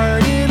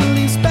heart, it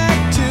leads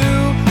back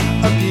to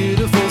a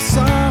beautiful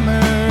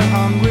summer,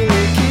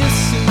 hungrily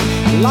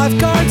kissing.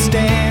 Lifeguards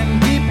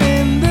stand deep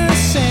in the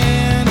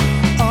sand,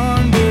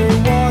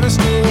 underwater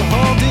still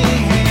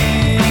holding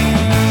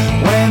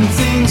hands. When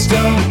things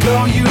don't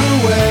go your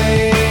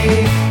way,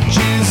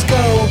 just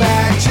go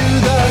back to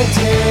the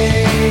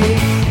day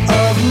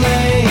of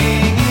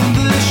laying in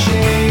the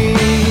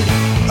shade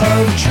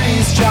of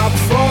trees chopped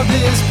for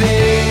this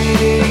bay.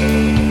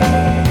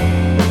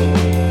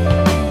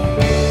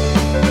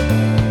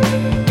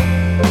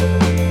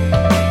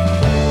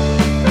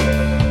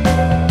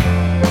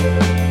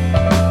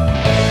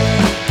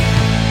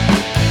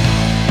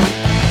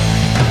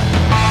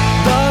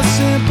 The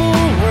simple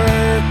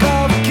work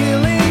of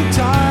killing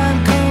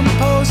time,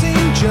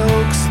 composing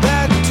jokes that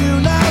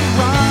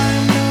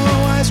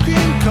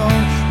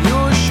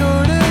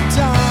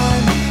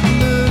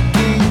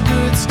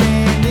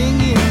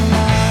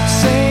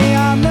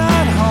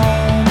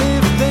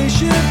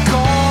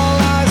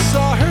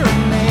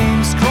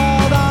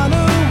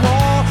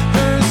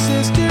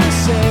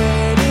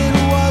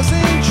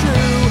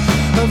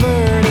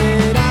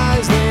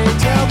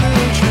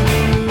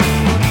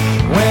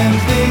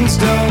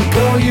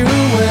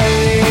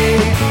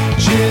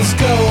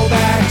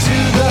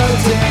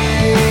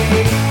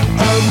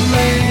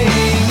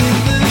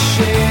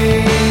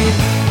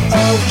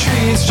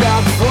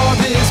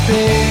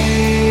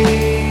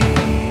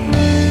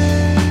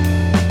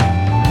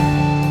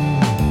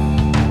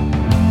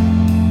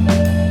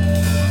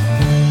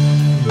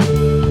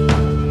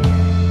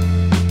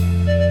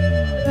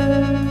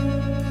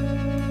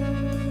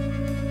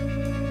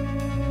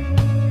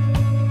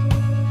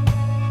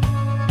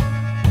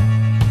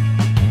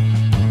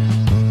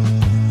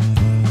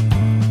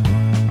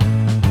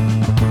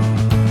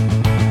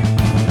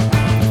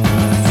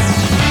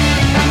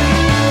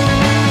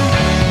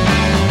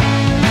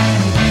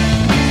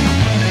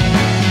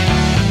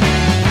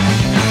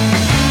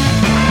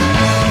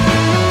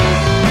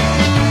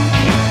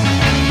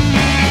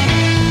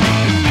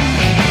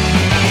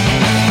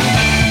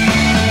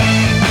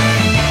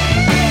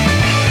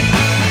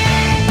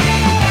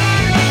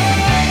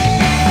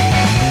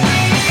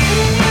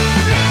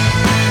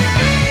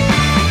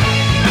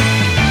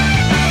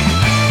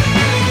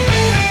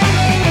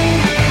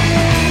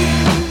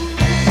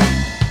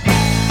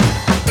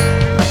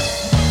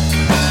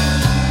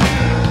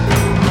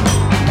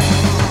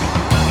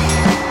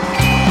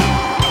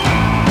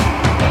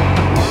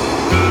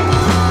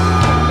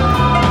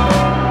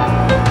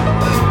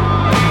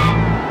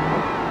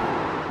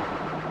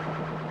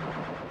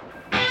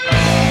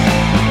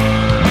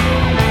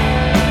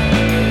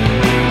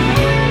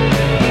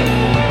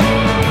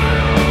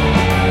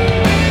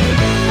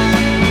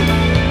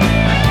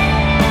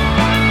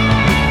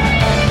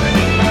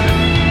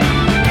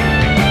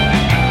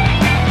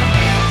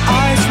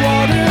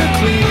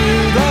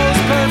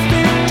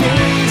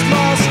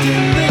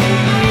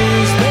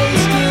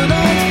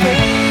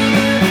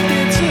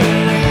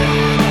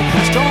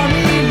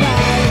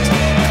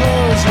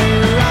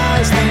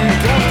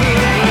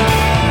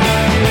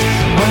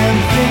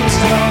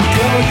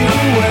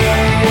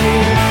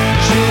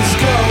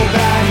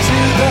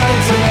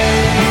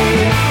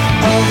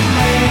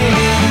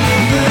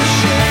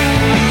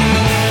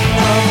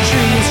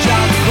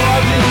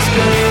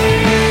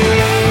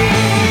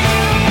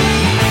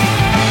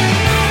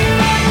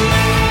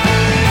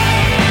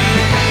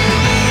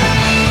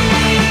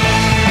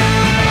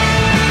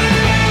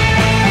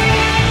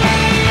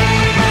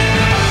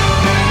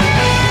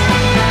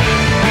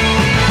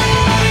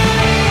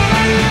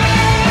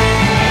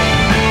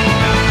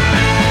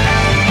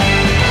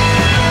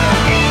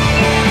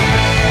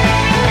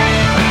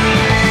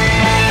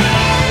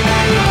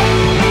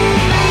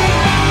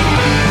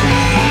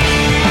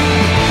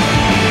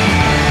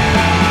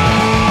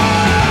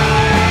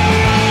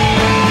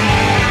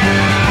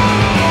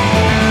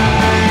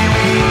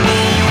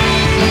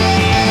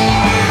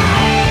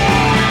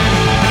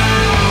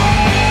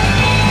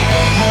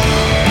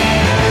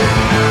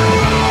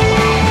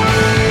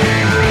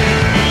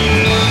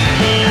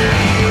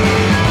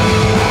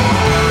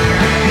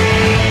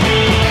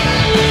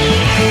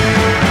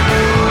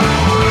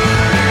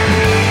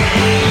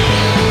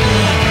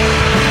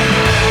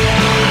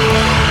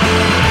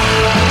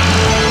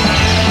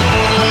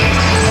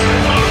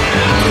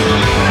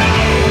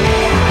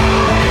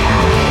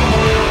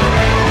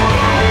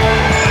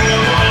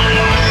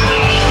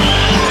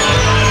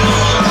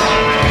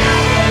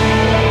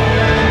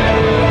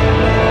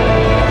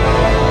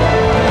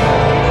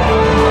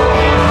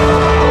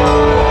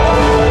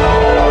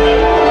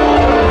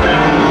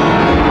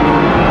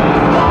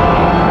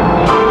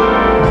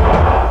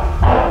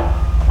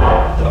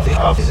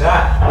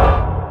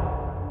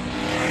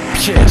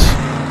Yes.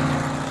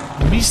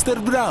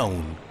 Mr.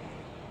 Brown.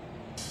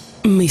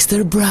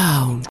 Mr.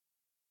 Brown.